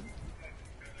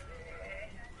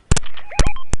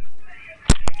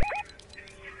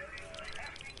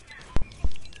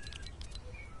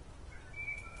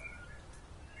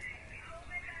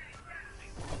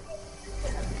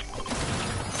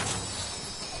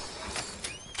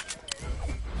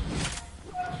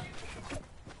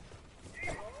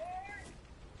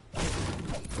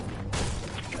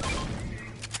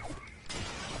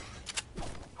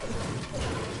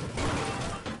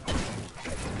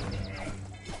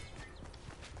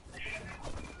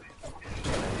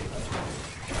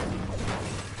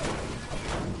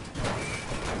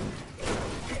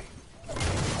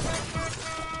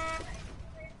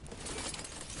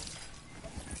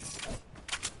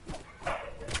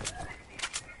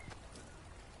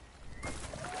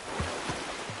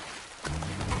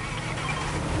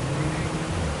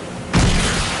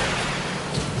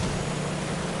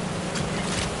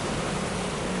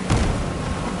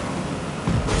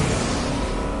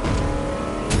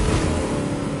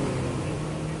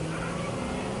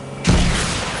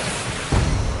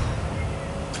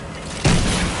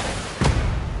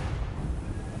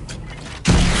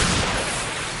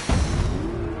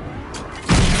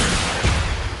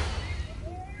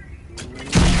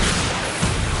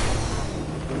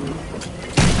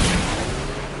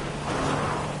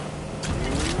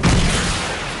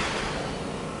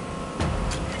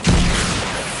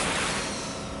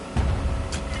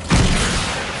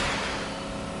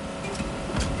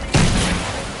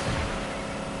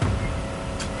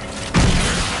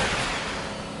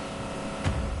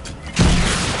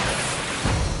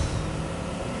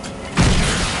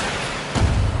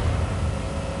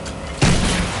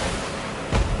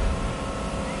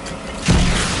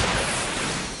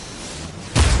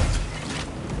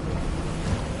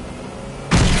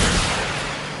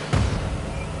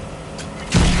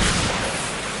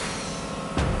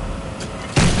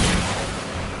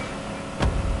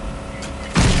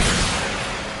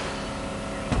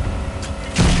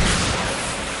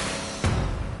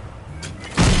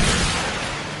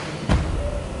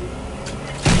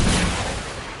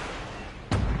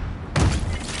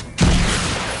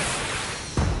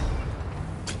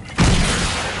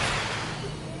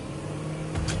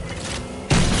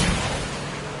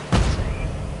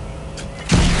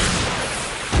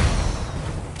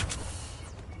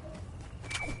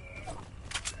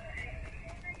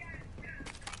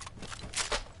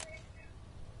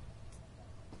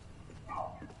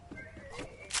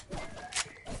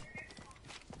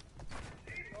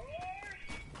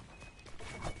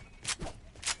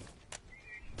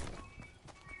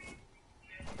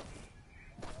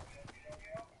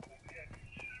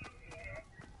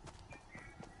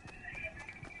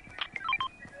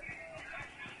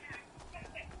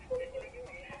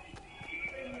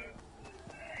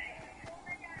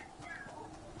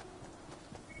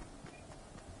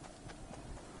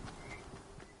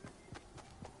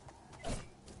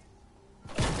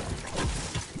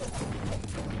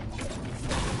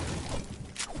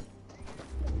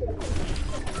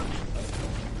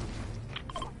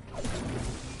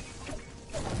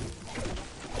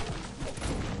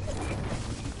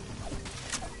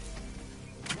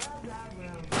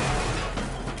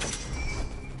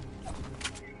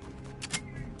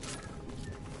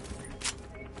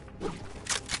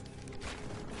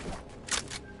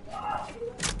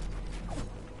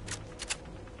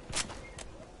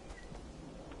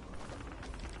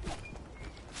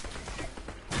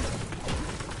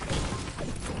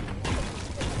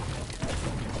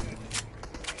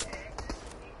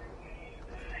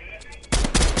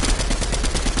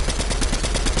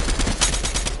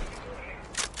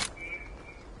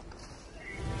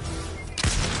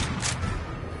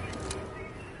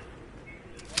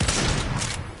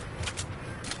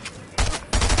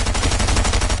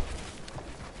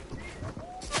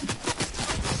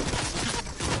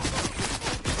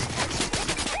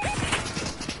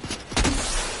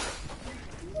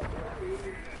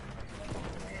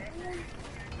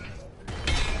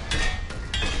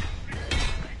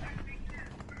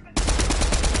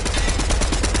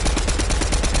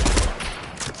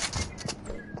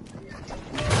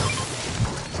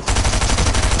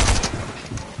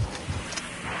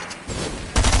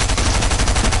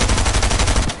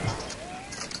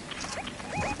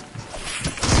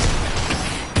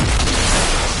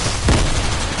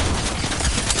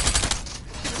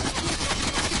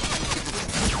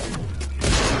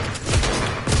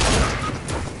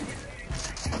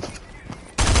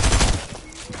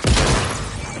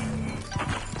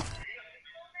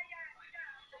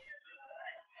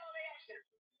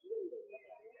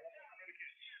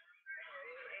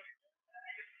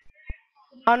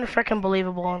 Unfreaking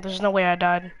believable. There's no way I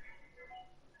died.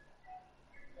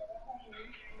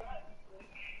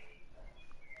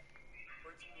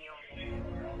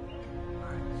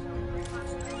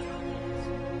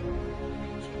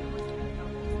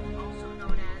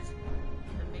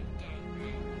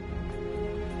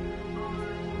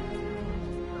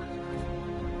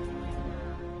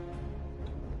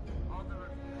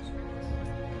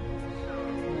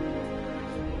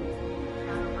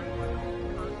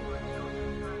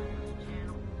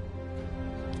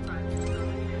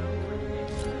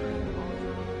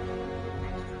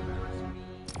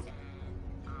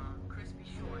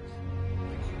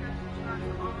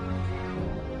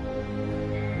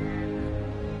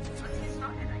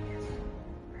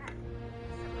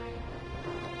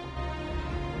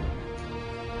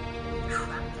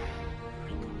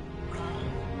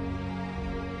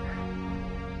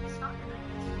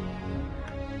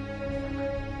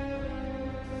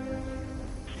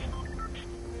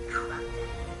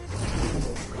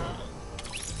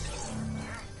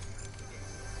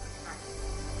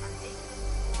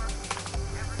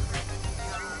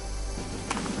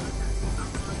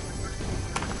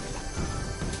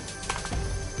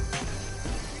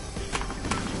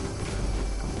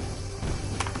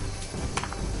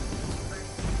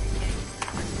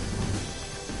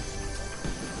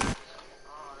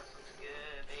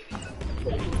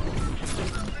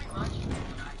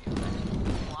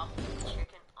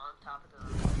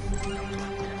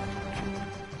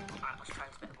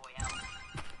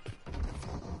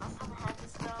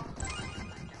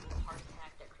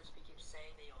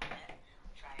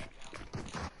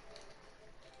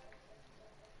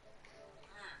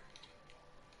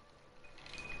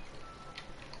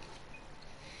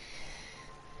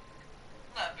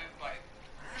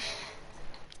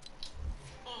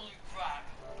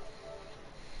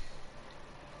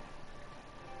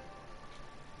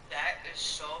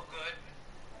 So good.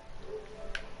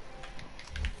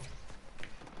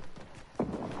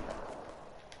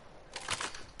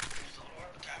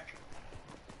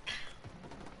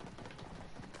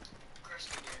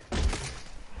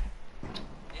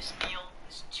 This meal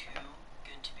is too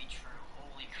good to be true.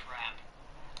 Holy crap.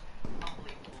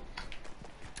 Unbelievable.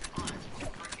 Oh, it's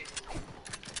freaking cool.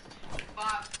 5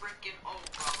 freaking O,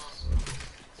 brothers.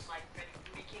 It's like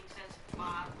Freddie King says 5-0.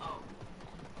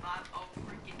 5-0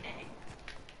 freaking A.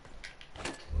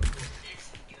 This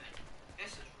is good.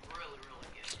 This is really, really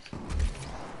good.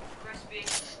 Crispy.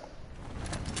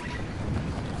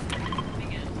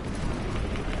 Begin.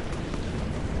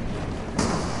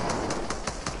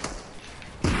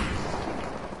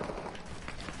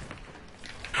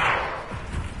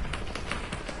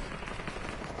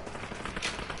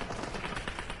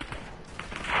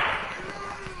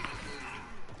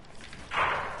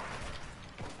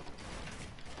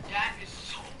 That is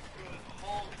so good.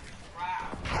 Holy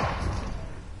crap.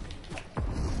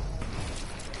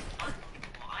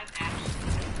 Unbelievable. I'm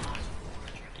absolutely lost for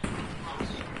words right now. I'm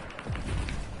lost.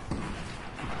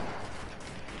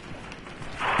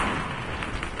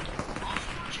 Also,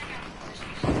 go check out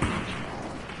Crispy Sandwich.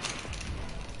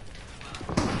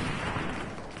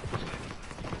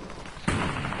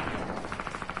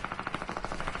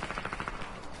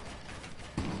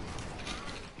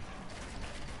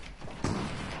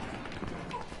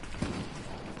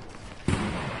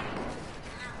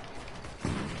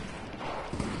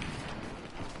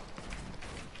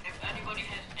 If anybody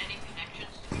has any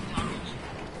connections to McDonald's,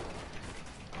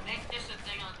 make this a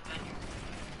thing on the menu.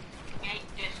 Make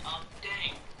this a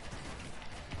thing.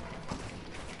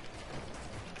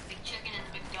 Big chicken and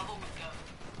the McDouble with the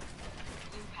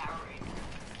blue Powerade.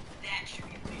 That should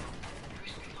be real.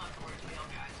 Crispy Concords meal,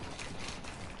 guys.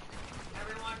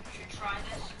 Everyone should try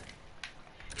this.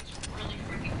 It's really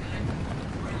freaking good.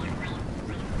 Really, really,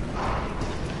 really, really good.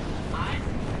 I'm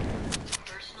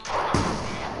personally not a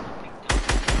fan of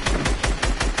McDonald's.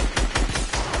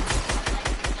 I like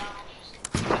McDonald's just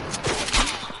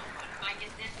but if I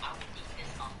get this, I would eat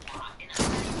this a lot. And I'm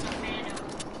not a fan of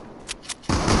this.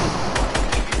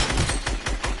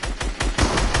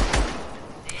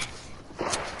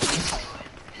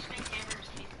 This makes hamburgers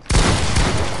taste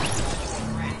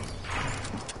grass.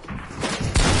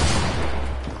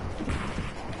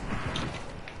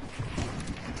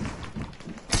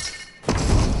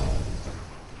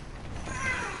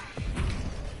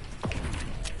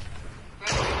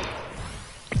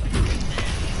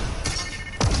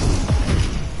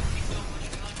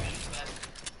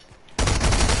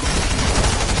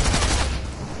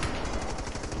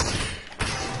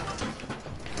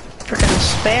 Freaking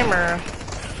spammer.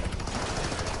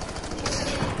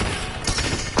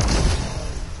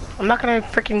 I'm not gonna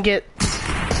freaking get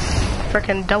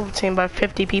freaking double teamed by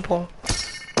 50 people.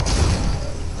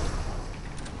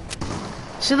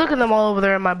 See, look at them all over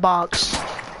there in my box.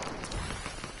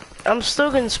 I'm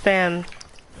still getting spammed.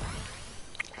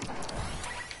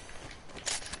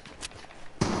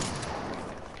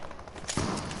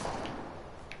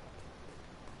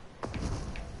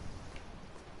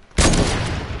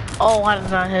 Oh, I did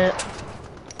not hit.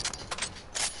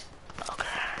 Okay.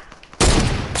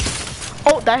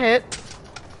 Oh, that hit.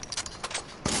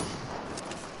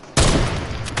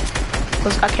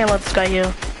 I can't let this guy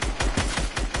heal.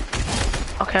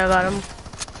 Okay, I got him.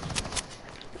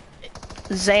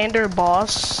 Xander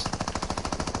boss.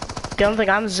 The only thing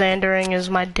I'm Xandering is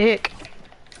my dick.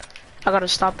 I gotta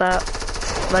stop that.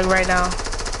 Like right now.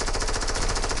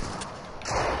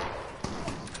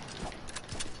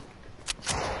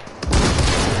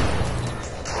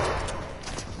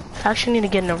 I actually need to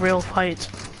get in a real fight.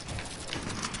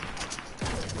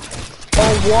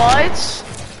 Oh, what?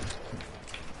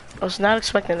 I was not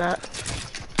expecting that.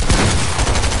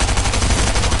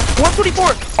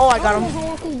 124! Oh, I got him.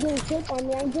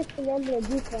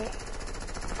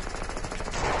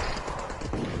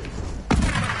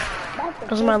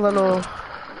 That's my little...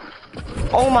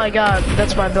 Oh my god,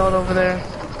 that's my build over there.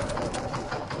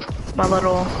 My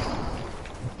little...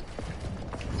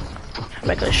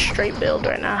 Make a straight build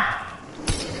right now.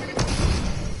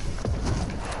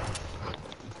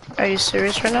 Are you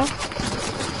serious right now?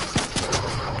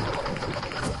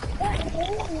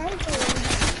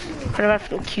 What about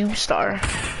from Cube Star?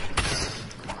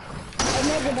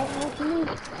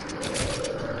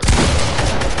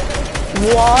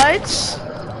 What?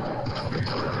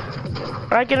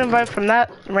 I get invited from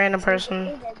that random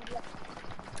person.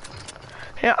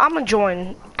 Yeah, I'm gonna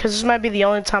join, cause this might be the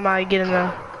only time I get in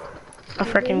a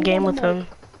freaking game with him.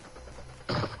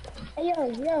 Hey,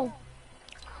 yo.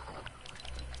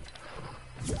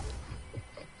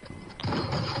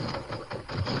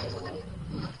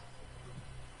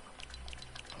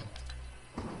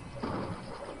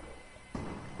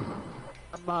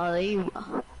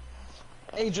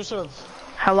 Hey, Joseph.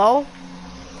 Hello?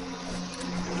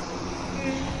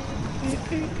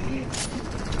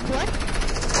 What?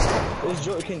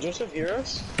 Can Joseph hear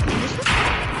us?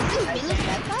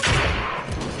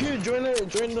 Here, join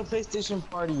the PlayStation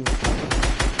party.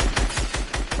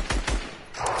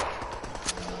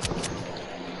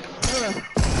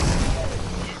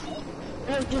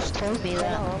 You just told me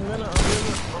that.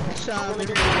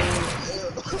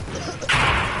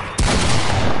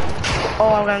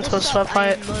 Oh, I'm going to a sweat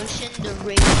fight.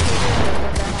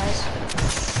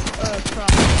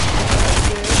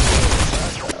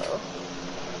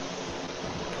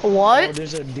 What? Oh,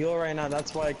 there's a deal right now.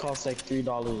 That's why it costs like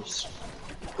 $3.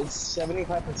 It's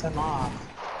 75% off.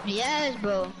 Yes,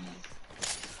 bro.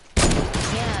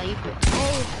 Yeah, you.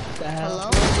 Oh, hello.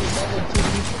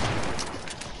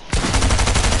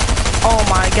 Oh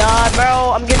my god,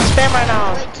 bro. I'm getting spammed right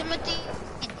now. Wait,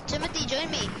 Timothy, join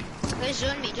me. Guys,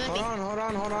 join me. Hold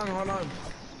on.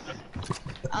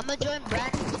 I'ma join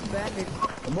Brandon.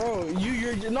 Bro,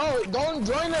 no, don't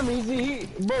join him.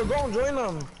 Bro, don't join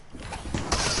him.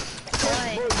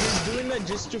 Why? Bro, you're doing that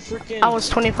just to freaking. I was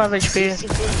 25 HP.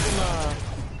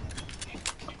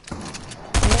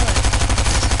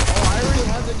 Oh, I already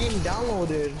have the game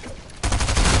downloaded.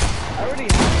 I already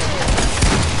have it.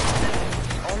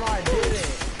 Oh no, I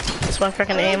didn't. It's my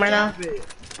freaking aim right now.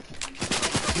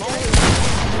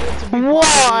 No,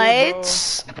 what?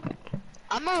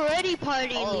 I'm already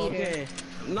party leader. Okay.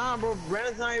 Nah, bro,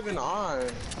 Brandon's not even on.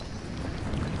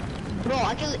 Bro,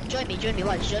 I can join me.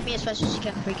 Watch, join me as fast as you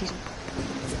can. Freakies.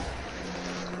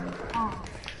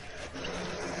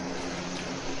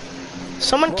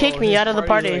 Someone kicked me out of the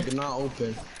party. Like, not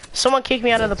open. Someone kicked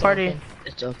me out of the party.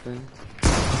 It's open.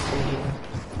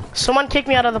 Someone kicked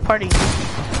me out of the party.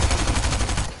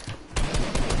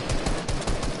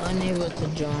 Unable to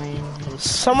join.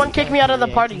 Someone kicked me out of the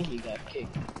party.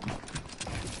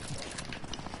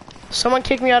 Someone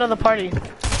kicked me out of the party.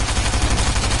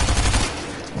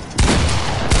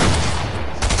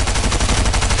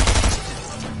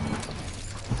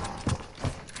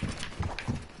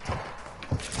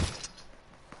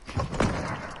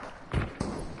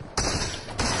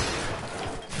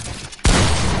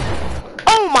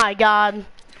 Oh my god.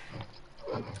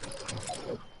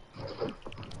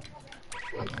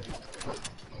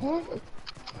 Huh?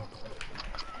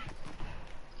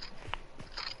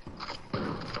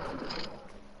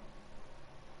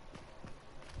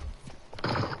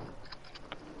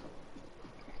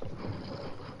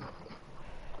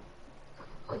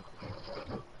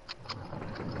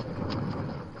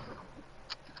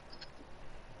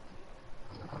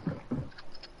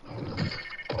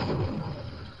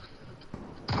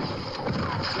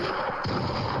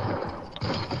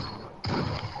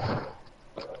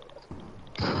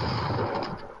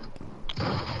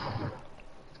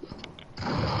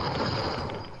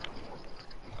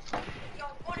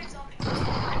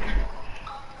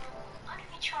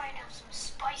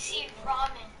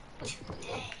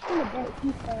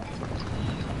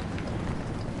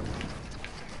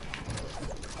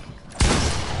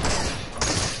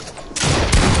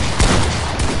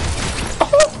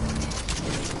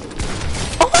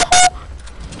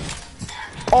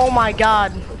 my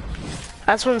god.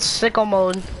 That's when sicko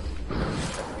mode.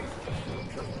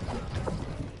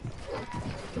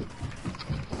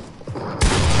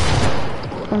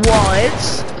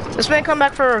 What? This man come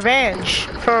back for revenge.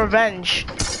 For revenge.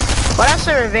 Why did I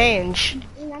say revenge?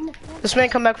 This man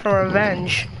come back for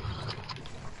revenge.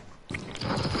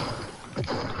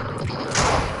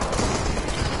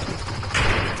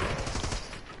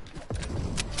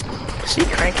 Is he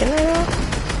cranking right now?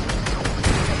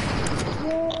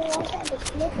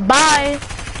 Bye.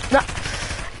 No.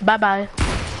 Bye bye.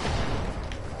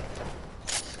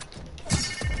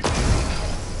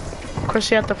 Of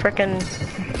course you have to frickin'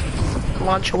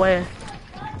 launch away.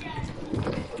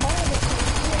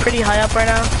 Pretty high up right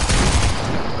now.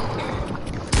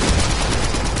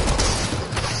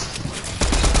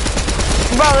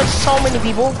 Bro, there's so many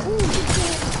people.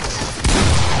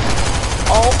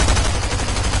 Oh.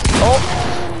 Oh!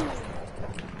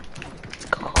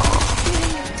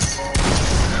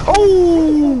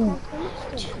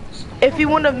 If he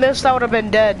wouldn't have missed, I would have been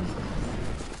dead.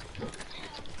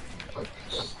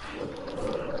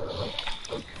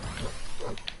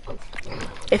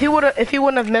 If he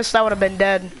wouldn't have missed, I would have been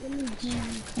dead.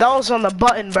 That was on the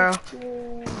button, bro.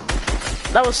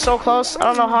 That was so close. I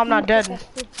don't know how I'm not dead.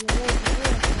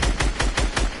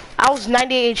 I was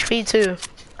 98 HP too.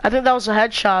 I think that was a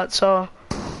headshot, so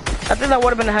I think that would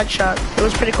have been a headshot. It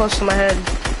was pretty close to my head.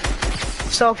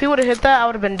 So if he would have hit that, I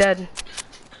would have been dead.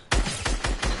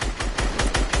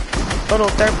 A little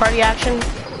third-party action.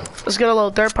 Let's get a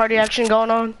little third-party action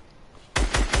going on.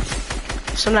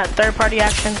 Some of that third-party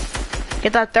action.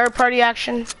 Get that third-party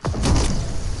action.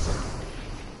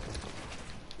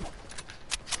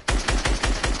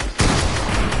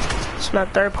 Some of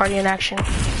that third-party in action.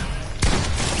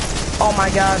 Oh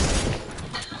my god.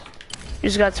 You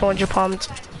just got 200 pumped.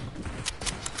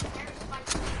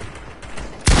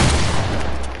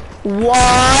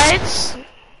 What?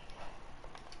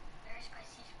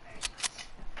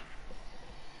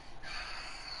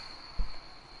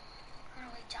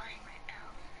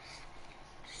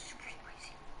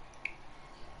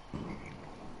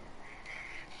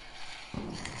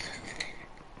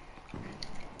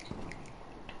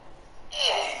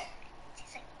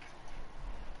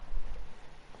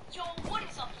 Yo, what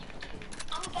is up, YouTube?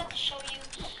 I'm about to show you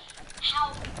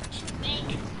how to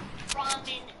make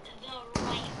ramen the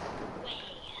right way.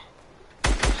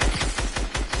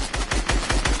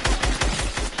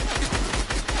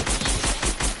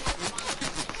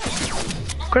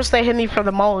 Of course they hit me for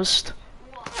the most.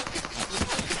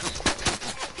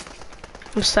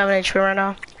 I'm 7 HP right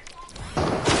now.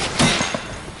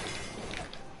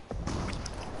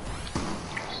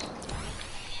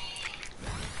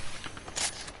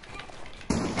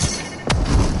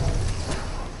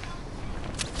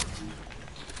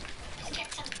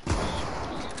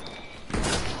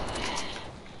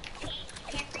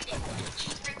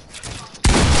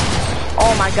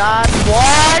 Oh my god,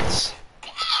 what?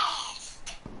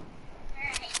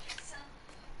 Alright, so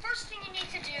first thing you need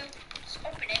to do is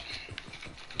open it.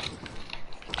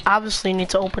 Obviously need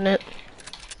to open it.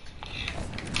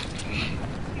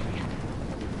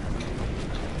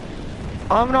 I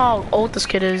don't know how old this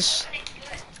kid is.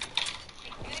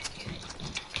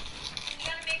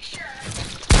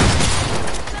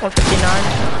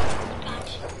 159.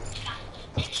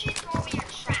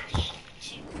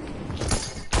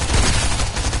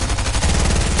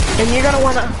 And you're gonna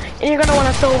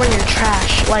wanna throw away your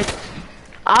trash, like,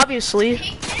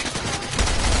 obviously.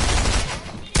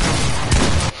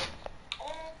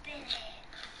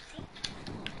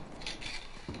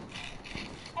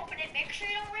 Open it, make sure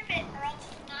you don't rip it, or else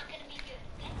it's not gonna be good,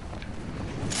 okay?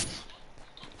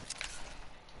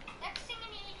 Next thing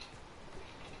you need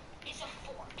is a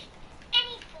fork.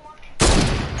 Any fork.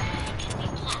 It can be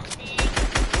plastic.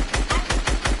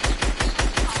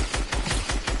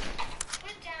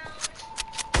 Put it down.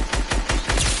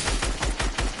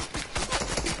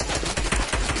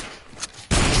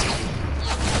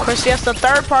 Of course, yes, the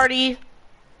third party.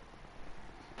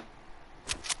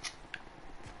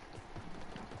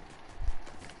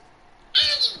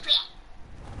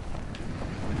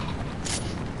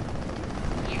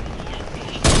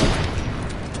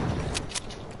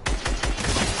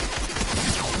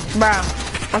 Bruh,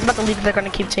 I was about to leave, they're gonna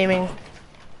keep teaming.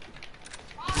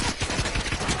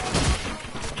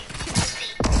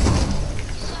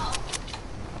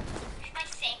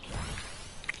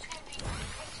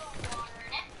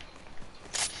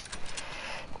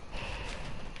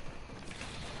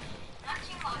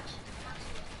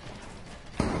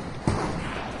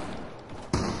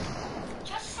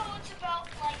 Just so it's about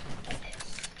like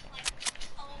this. Like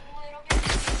a little bit,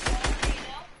 you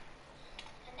know?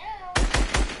 And then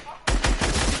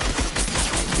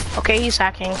Okay, he's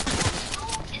hacking.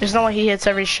 There's no way he hits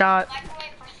every shot.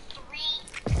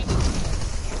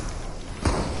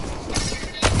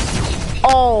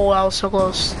 Oh, that was so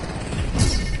close.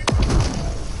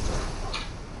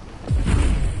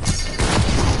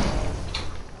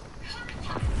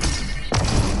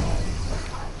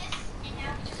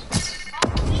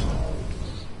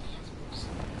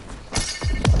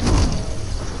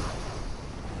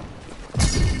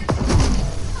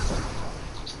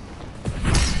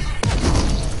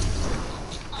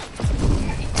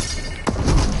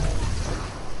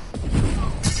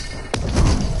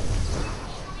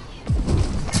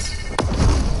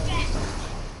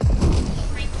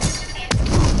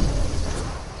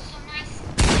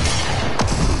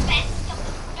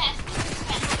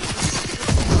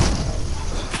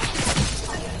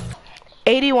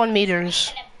 "81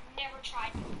 meters.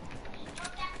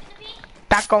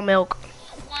 Taco milk.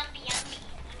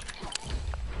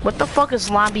 What the fuck is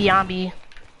Lambi Yambi?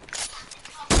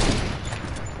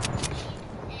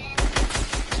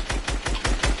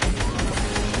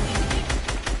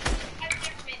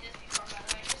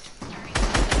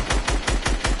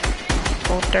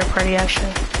 Low third party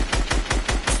action.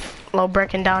 Low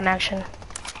breaking down action.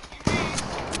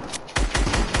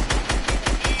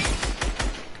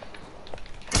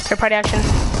 Third party action.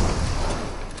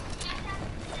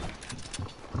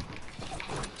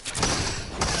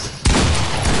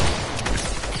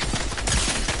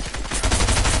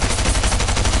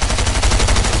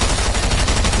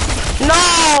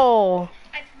 No!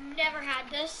 I've never had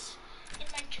this in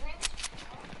my drink.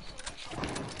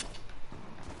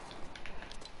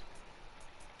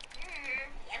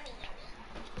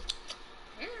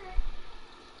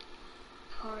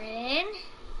 Corin.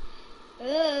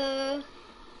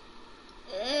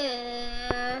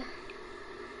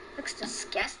 Looks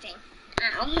disgusting.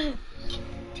 Ow.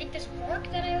 Take this fork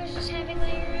that I was just having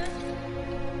laying around.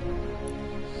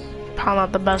 Probably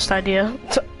not the best idea.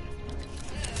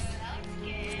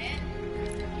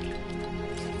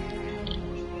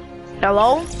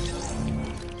 Hello?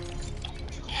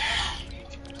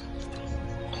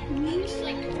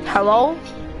 Hello?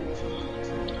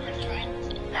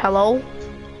 Hello?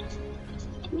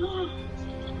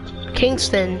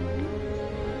 Kingston.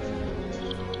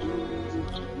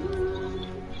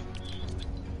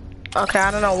 Okay,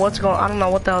 I don't know what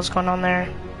the hell's going on there.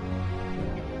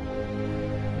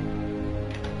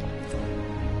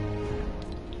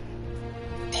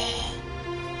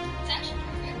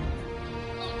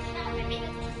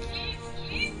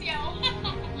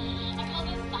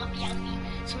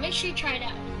 So make sure you try it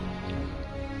out.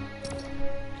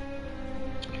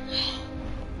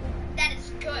 That is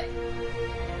good.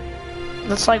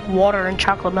 That's like water and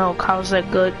chocolate milk. How is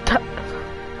that good?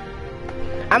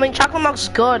 I mean, chocolate milk's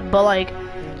good, but like,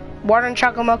 water and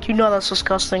chocolate milk, you know that's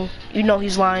disgusting. You know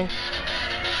he's lying.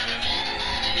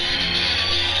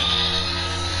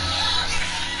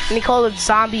 And he called it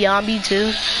Zombie Yambi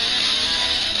too.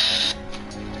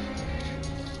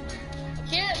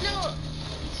 Yeah, no.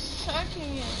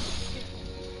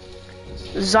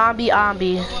 Zombie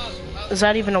Ambi. Is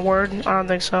that even a word? I don't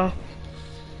think so.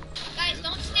 Guys,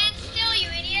 don't stand still, you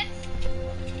idiots.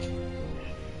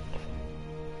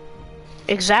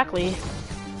 Exactly.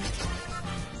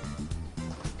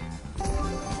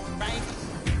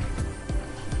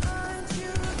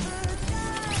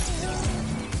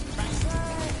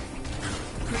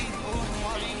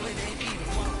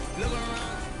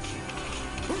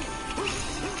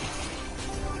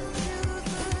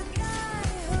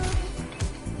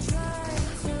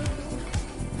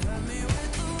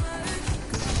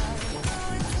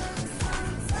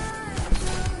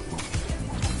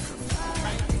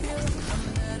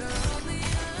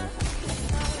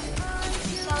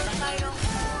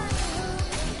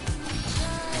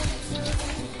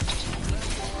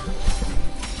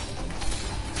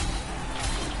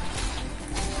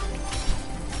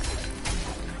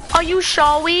 Are you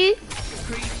showy?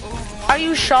 Are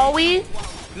you showy?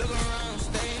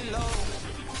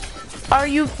 Are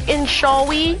you in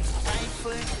showy?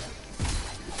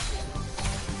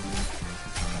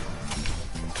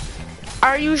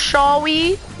 Are you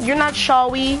showy? You're not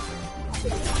showy.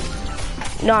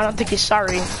 No, I don't think he's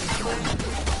sorry.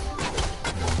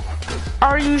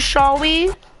 Are you showy?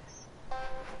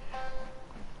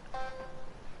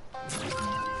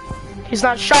 He's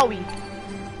not showy.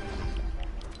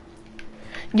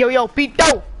 Yo,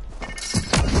 Pito!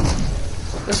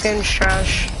 This game's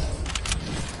trash.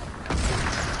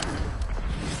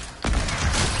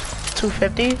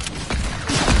 250.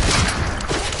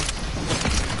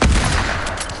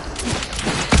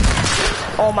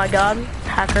 Oh my god,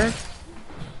 hacker.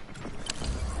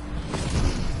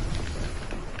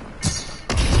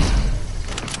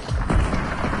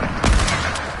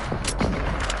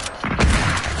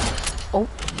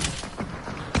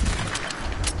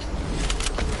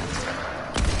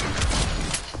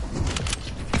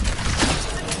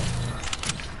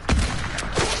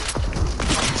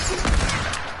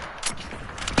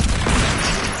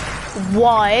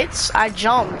 What? I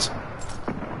jumped.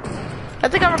 I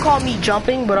think I recall me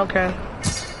jumping, but okay.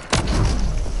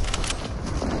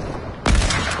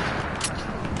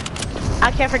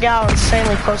 I can't forget how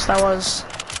insanely close that was.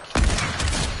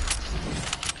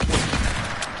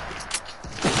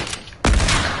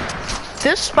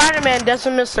 This Spider-Man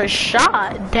doesn't miss a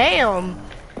shot. Damn.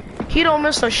 He don't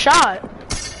miss a shot.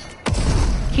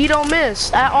 He don't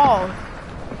miss at all.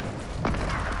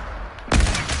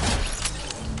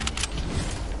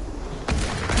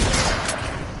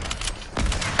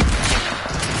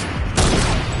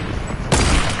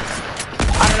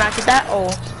 I did not get that. Oh.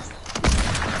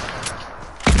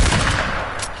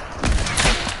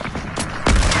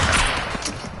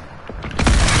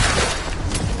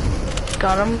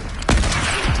 Got him.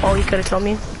 Oh, he could have killed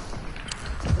me.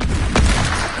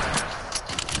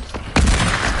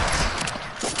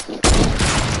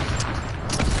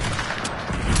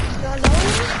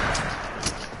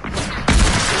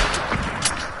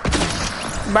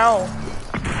 Bro.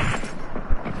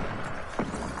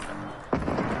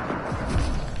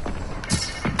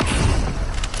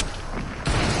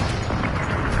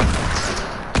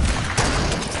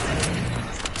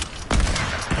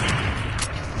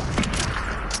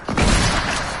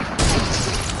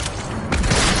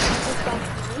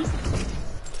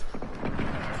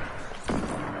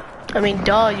 I mean,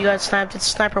 duh, you got sniped. It's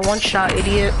sniper one shot,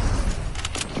 idiot.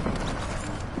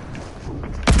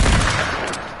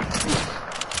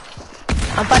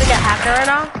 I'm fighting a hacker right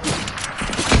now.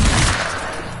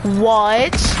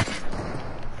 What?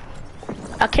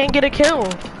 I can't get a kill.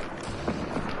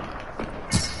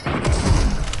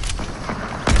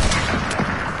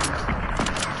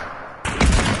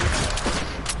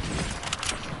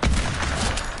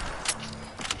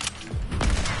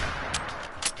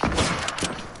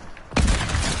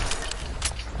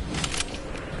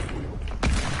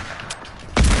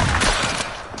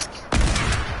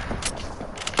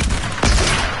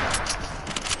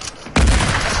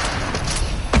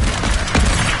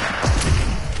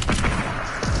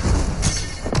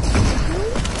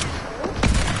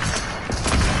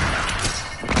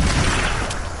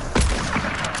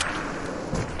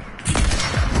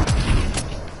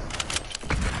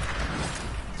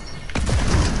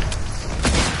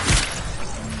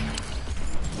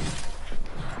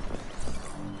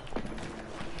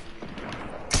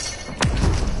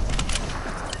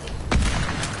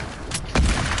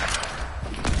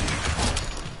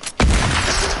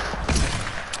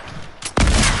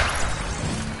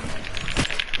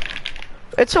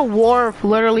 It's a war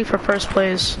literally for first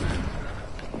place.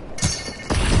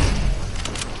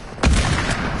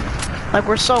 Like,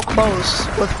 we're so close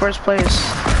with first place.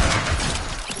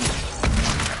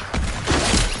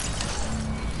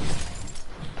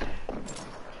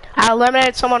 I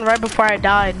eliminated someone right before I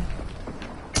died.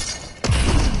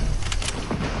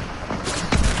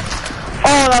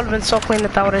 Oh, that would have been so clean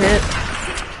if that would have hit.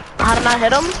 How did I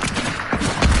hit him?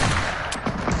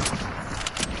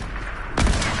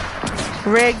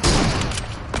 Rigged.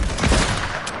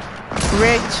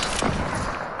 Rigged.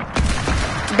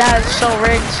 That is so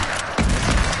rigged.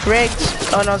 Rigged.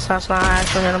 Oh no, it's not. I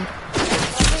actually hit him.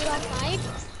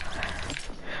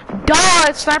 Duh,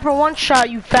 it's sniper one shot,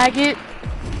 you faggot.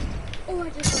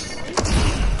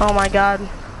 Oh my god.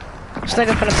 This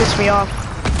nigga finna piss me off.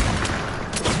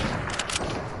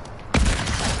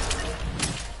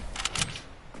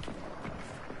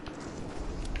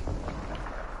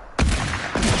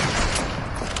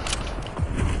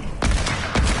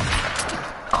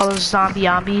 Call us zombie.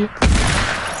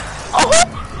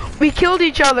 Oh! We killed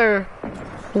each other!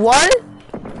 What?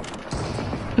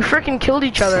 We freaking killed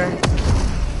each other.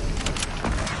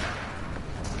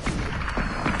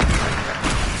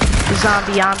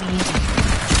 Zombie.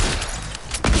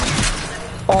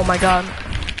 Oh my god.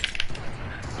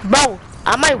 Bro,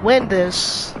 I might win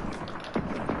this.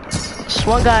 This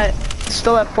one guy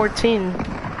still at 14.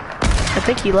 I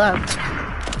think he left.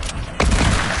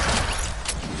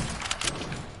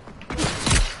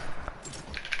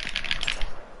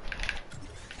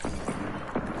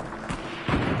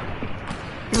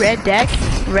 Red deck,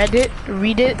 read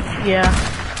it, yeah.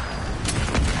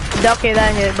 Okay,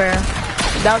 that hit, bro.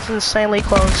 That was insanely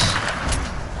close.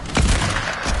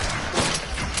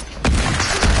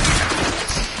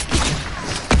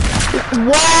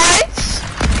 What?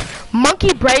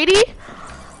 Monkey Brady?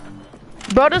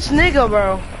 Bro, this nigga,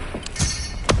 bro.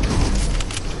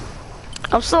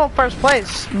 I'm still in first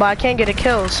place, but I can't get a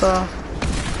kill, so.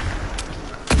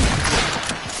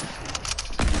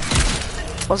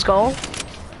 Let's go.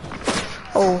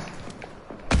 Oh.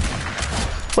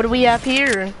 What do we have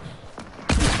here?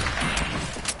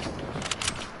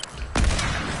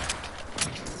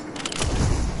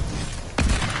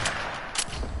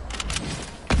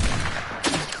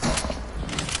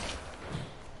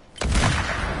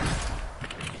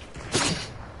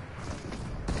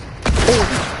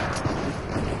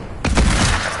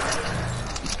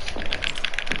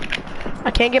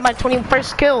 Can't get my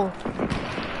 21st kill.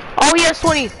 Oh, he has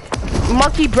 20.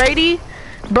 Monkey Brady?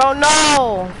 Bro,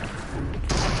 no.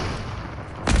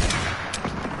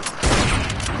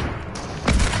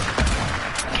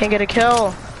 Can't get a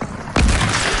kill.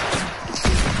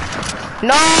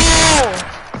 No!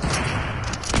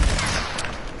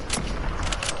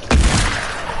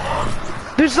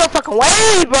 There's no fucking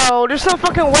way, bro. There's no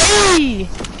fucking way.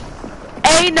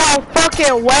 Ain't no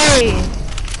fucking way.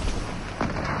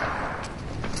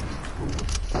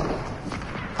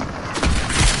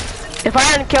 If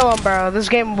I didn't kill him, bro, this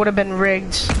game would have been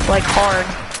rigged, like hard.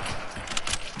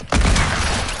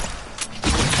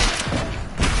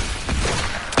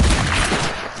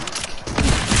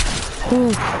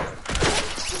 Ooh.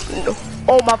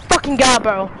 Oh my fucking god,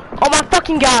 bro. Oh my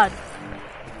fucking god.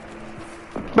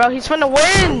 Bro, he's finna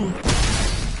win.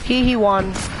 He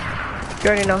won. You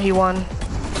already know he won.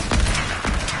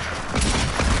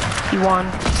 He won.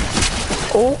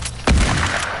 Oh.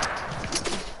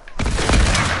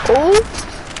 Oh.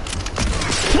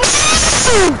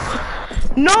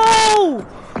 No!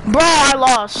 Bro, I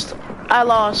lost. I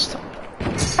lost.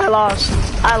 I lost.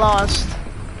 I lost.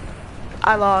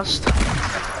 I lost.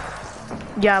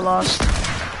 Yeah, I lost.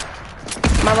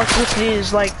 My electricity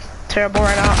is like terrible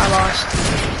right now. I lost.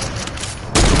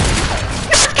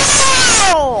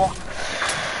 No!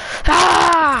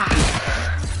 Ah!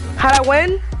 How'd I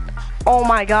win? Oh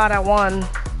my god, I won.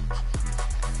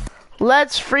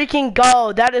 Let's freaking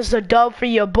go. That is the dub for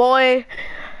your boy.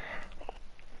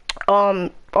 Oh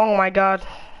my god.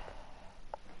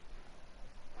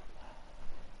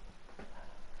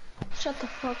 Shut the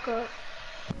fuck up.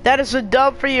 That is a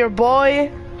dub for your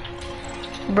boy.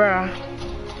 Bruh.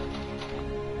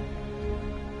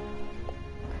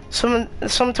 Someone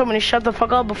told me to shut the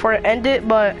fuck up before I end it,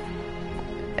 but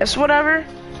it's whatever.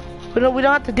 We don't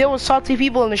have to deal with salty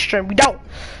people in the stream. We don't.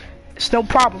 It's no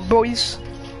problem, boys.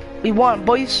 We won,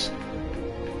 boys.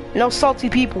 No salty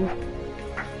people.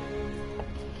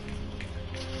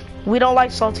 We don't like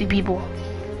salty people.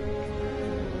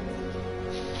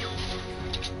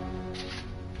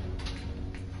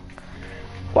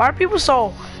 Why are people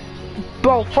so...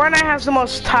 Bro, Fortnite has the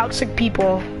most toxic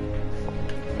people.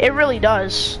 It really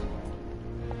does.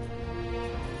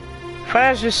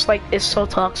 Fortnite's just like, it's so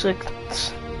toxic.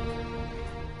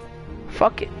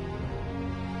 Fuck it.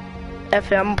 F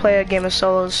it, I'm gonna play a game of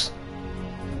solos.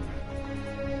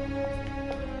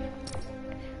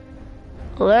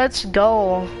 Let's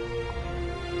go.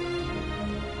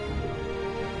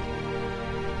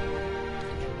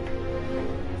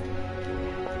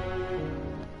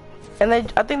 And I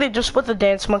think they just put the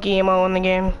Dance Monkey emo in the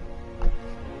game.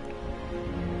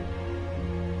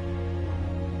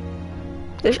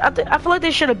 I feel like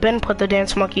they should have been put the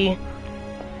Dance Monkey in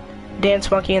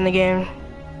the game.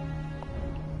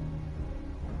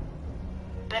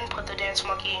 Ben put the Dance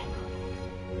Monkey in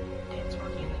the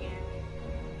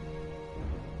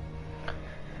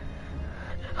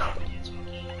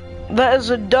game. That is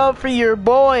a dub for your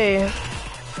boy.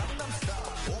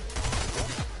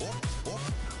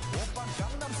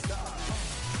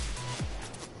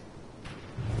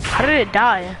 How did it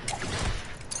die?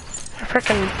 My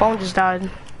freaking phone just died.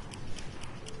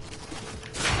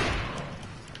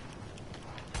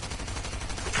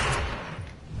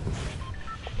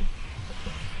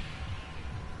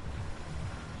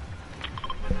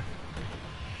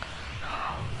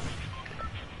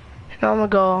 Now I'm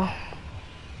gonna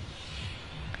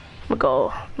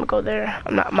go there.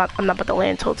 I'm not about to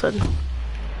land tilted.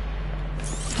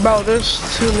 Bro, there's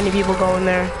too many people going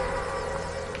there.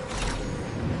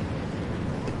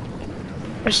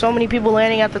 There's so many people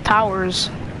landing at the towers.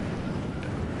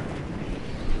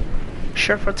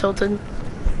 Sure for tilted.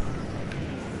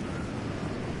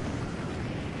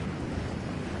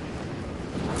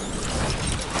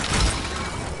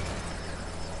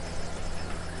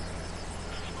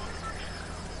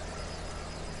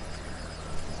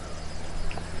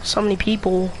 So many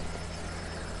people.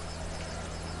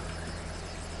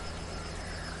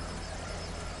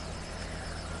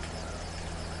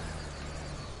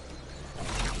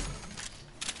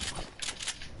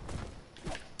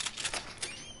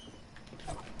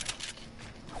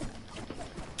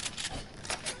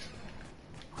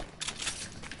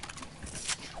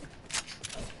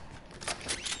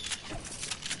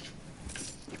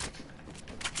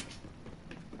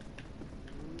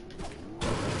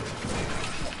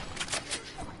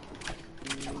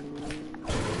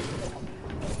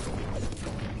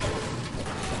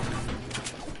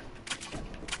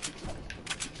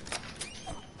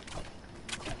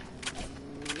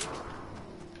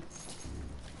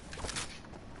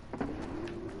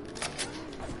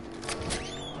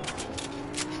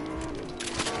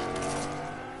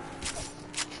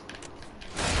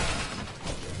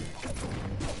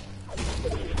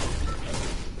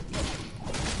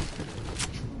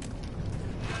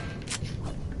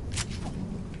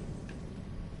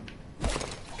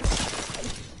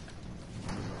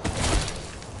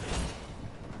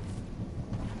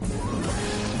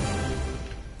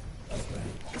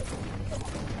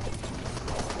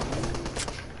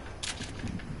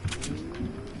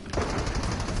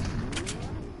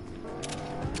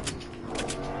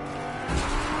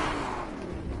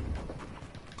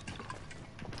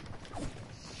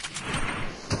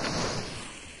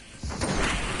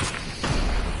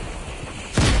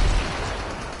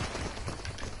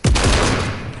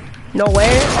 No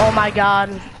way. Oh my god.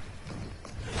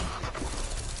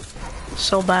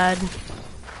 So bad.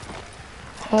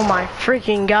 Oh my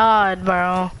freaking god,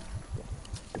 bro.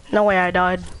 No way I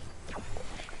died.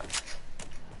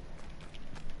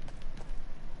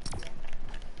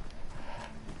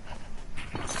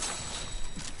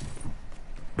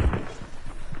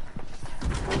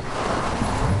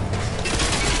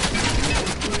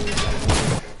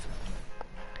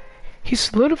 He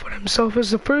solidified himself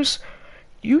as the first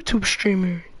YouTube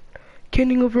streamer,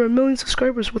 gaining over 1 million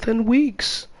subscribers within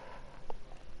weeks.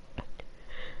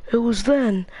 It was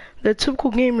then that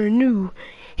typical gamer knew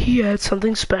he had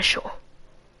something special.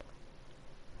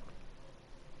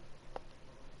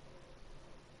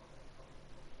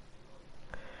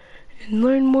 And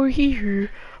learn more here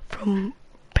from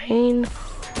Payne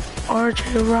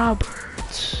RJ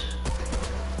Roberts.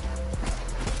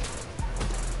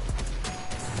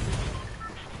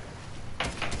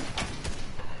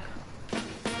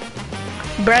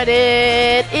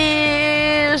 Reddit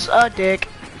is a dick.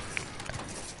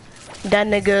 That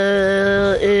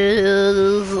nigga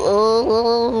is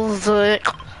sick.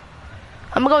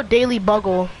 I'm gonna go Daily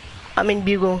Bugle. I mean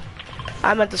Bugle.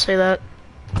 I meant to say that.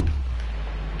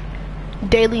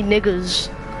 Daily niggas.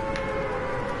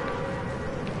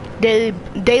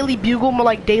 Daily Bugle, more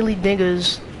like Daily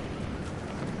niggas.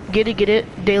 Get it?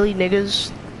 Daily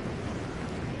niggas.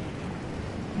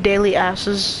 Daily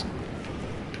asses.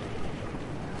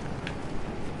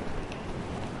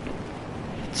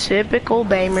 Typical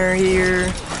gamer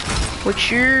here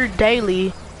with your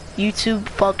daily YouTube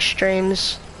fuck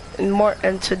streams and more.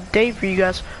 And today for you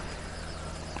guys,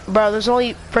 bro, there's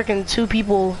only freaking 2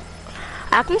 people.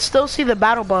 I can still see the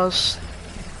battle bus.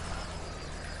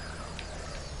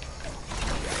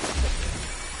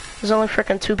 There's only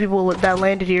freaking 2 people that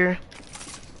landed here.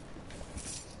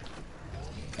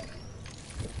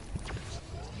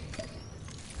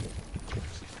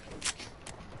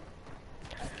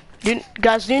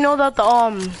 Guys, do you know that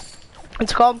the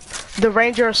it's called the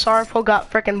Ranger of Sorrowful got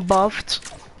freaking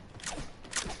buffed?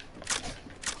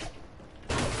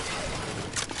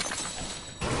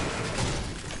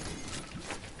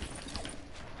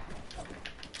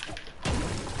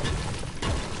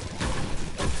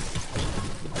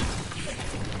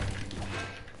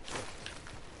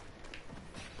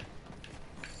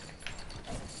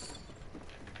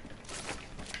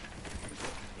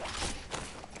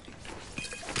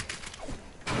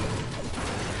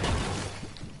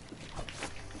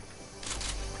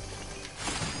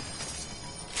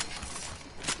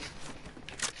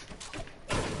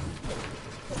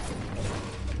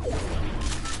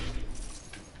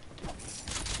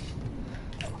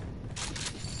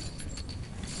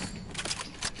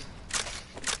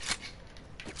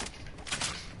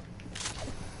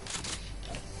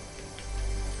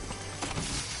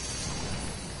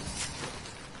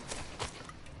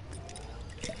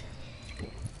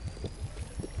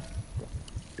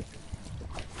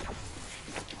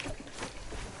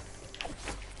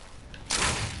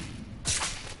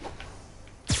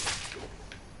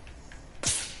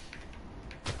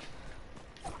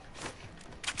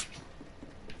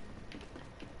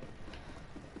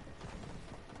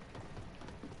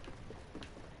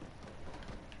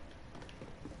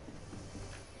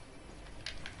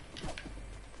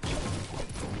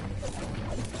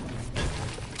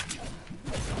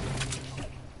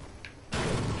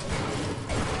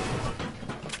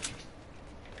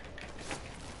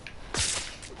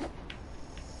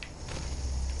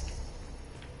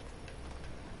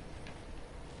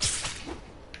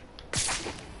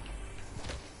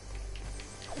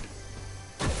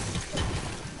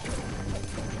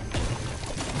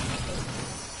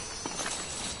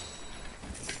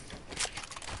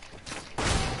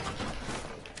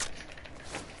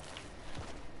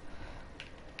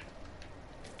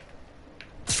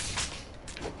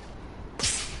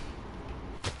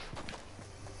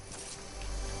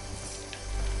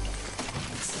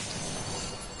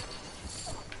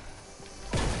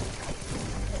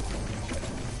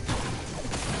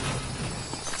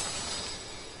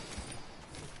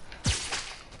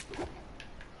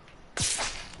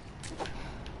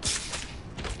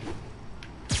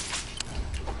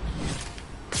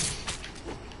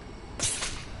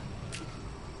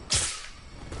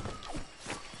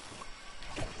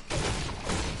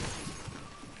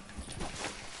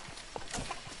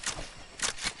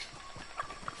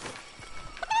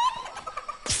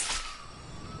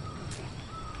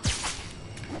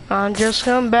 I'm just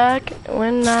come back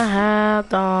when I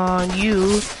have on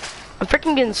you. I'm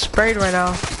freaking getting sprayed right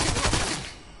now.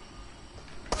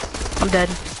 I'm dead.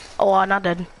 Oh, I'm not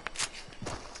dead.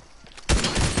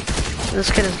 This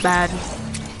kid is bad.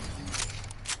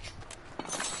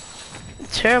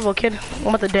 terrible, kid. I'm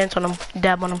about to dance on him,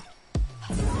 dab on him.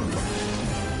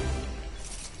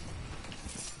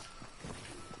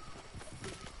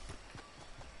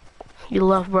 You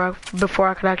left, bro, before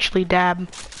I could actually dab.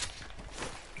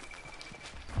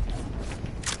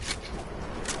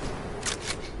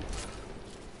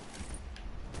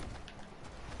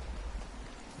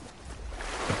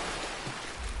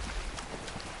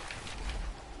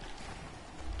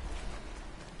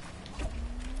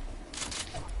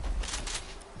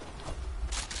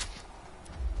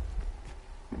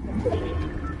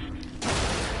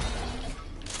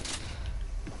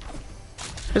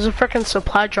 There's a freaking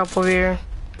supply drop over here.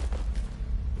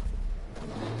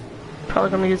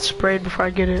 Probably gonna get sprayed before I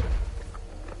get it.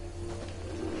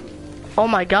 Oh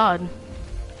my god.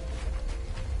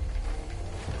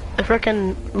 The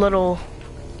freaking little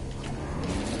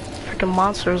freaking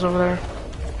monsters over there.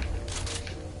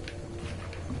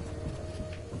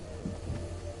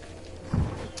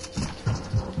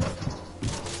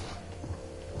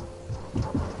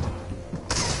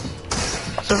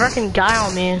 There's a freaking guy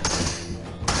on me.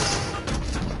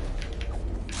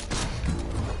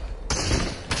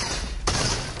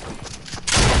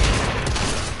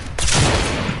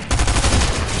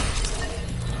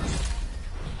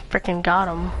 Freaking got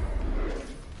him.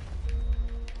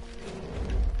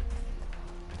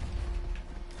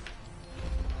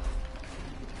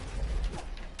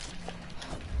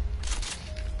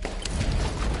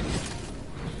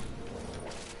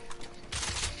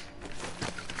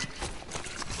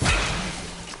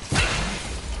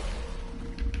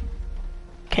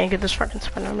 Can't get this freaking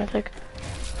spinner mythic.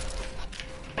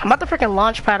 I'm about to freaking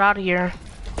launch pad out of here.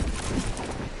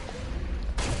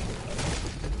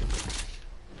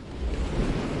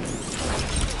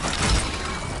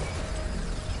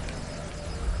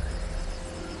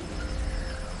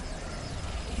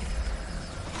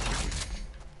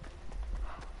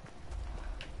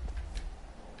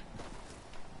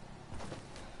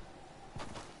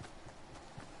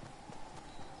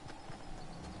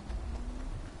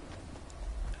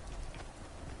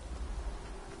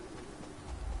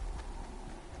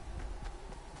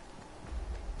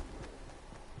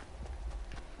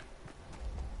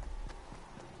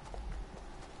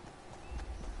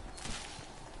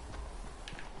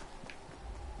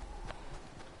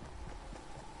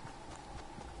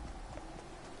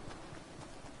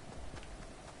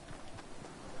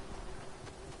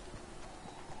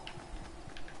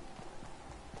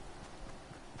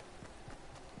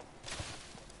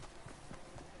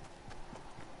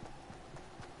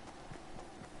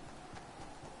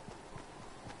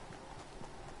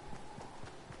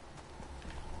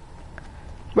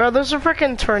 Bro, there's a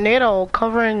freaking tornado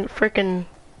covering freaking...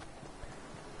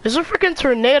 There's a freaking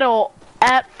tornado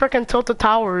at freaking Tilted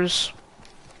Towers.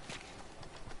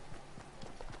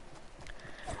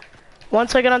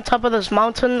 Once I get on top of this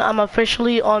mountain, I'm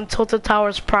officially on Tilted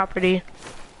Towers property.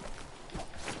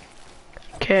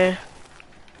 Okay.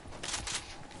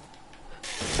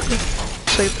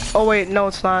 Oh wait, no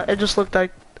it's not. It just looked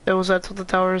like it was at Tilted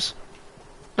Towers.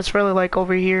 It's really like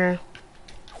over here.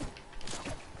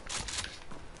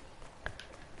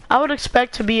 I would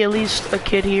expect to be at least a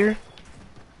kid here.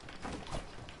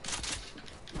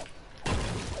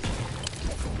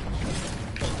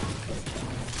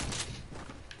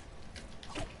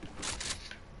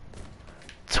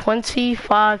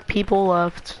 "25 people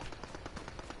left.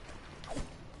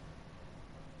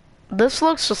 This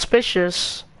looks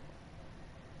suspicious.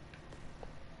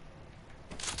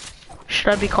 Should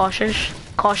I be cautious?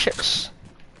 Cautious.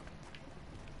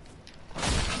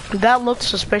 That looks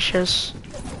suspicious.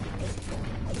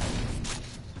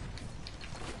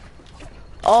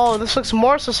 Oh, this looks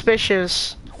more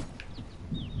suspicious.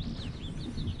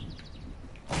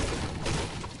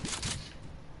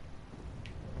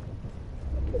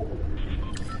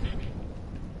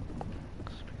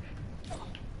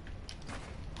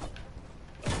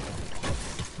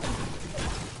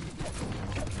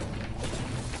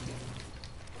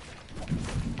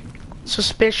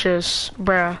 Suspicious,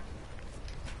 bruh.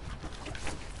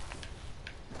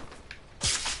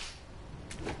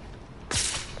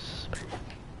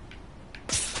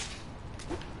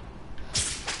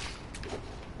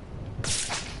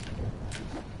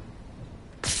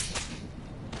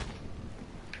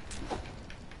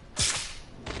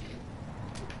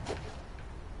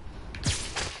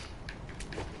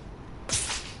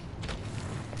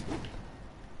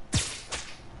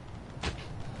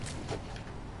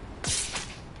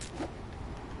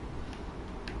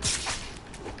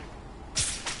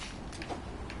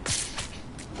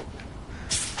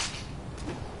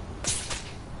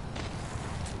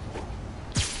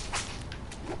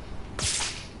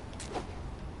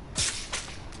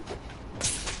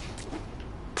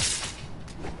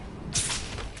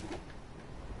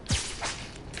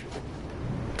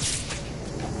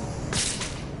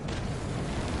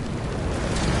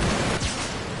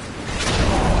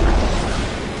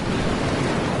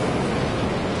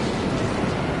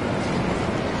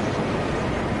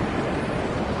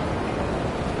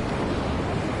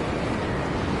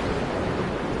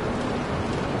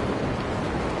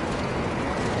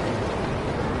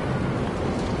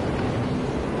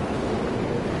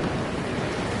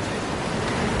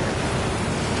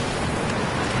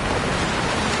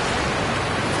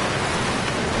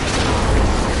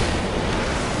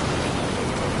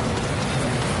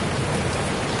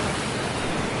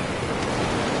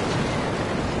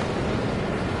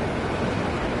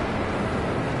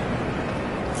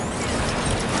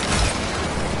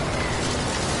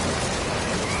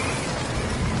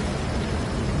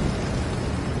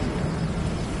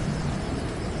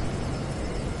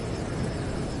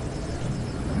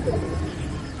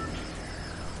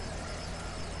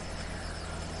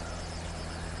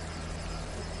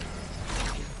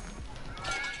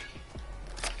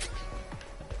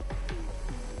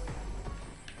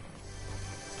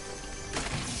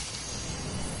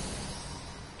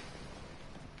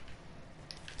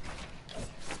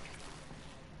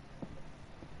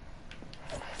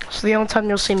 That's the only time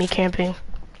you'll see me camping.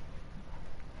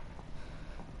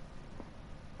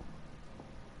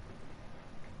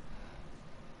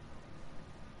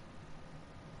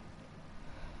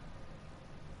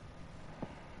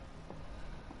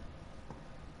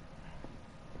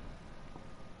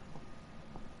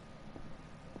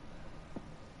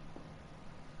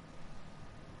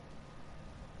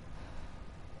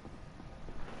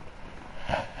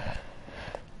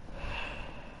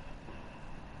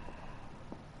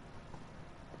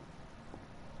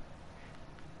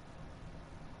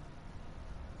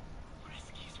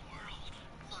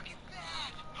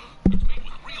 It's made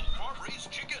with real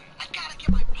farm-raised chicken. I gotta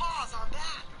get my paws on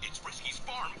that. It's Frisky's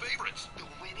Farm Favorites, the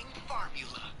winning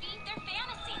formula. Feed their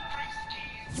fantasy.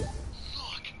 Friskies.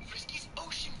 Look, Frisky's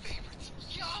Ocean Favorites.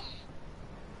 Yum.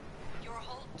 Your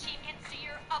whole chicken to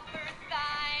your upper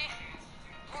thigh.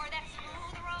 Pour that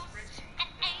smooth roast and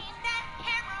aim that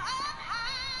camera up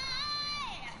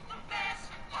high. The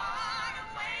best part of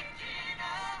waking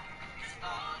up is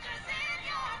Folgers in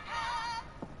your cup.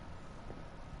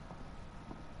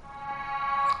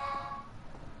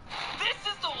 This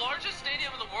is the largest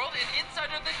stadium in the world, and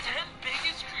inside are the 10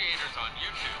 biggest creators on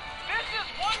YouTube. This is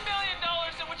 $1 million,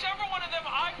 and whichever one of them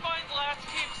I find last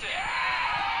keeps it.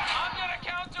 I'm gonna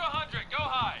count to 100. Go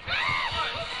high.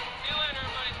 One. See you later,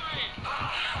 everybody. 3.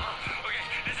 Okay,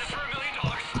 this is for $1 million.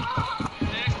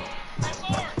 6.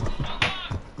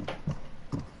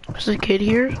 4. There's a kid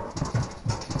here.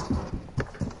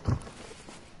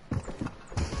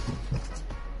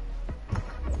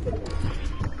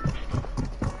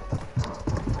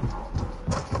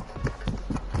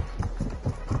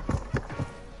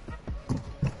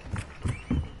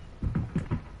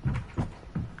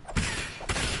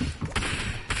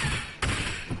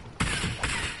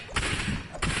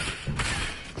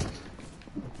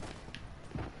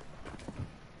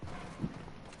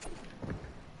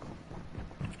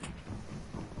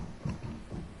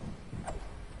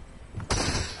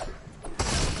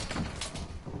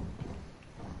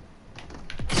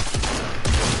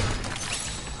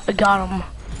 I got him.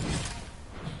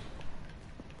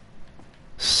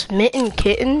 Smitten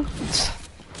kittens?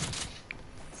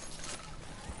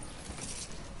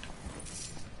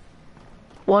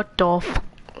 What the f—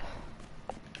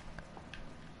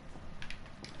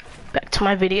 Back to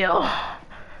my video.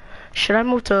 Should I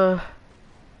move to—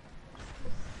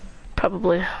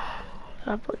 Probably. I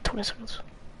have like 20 seconds.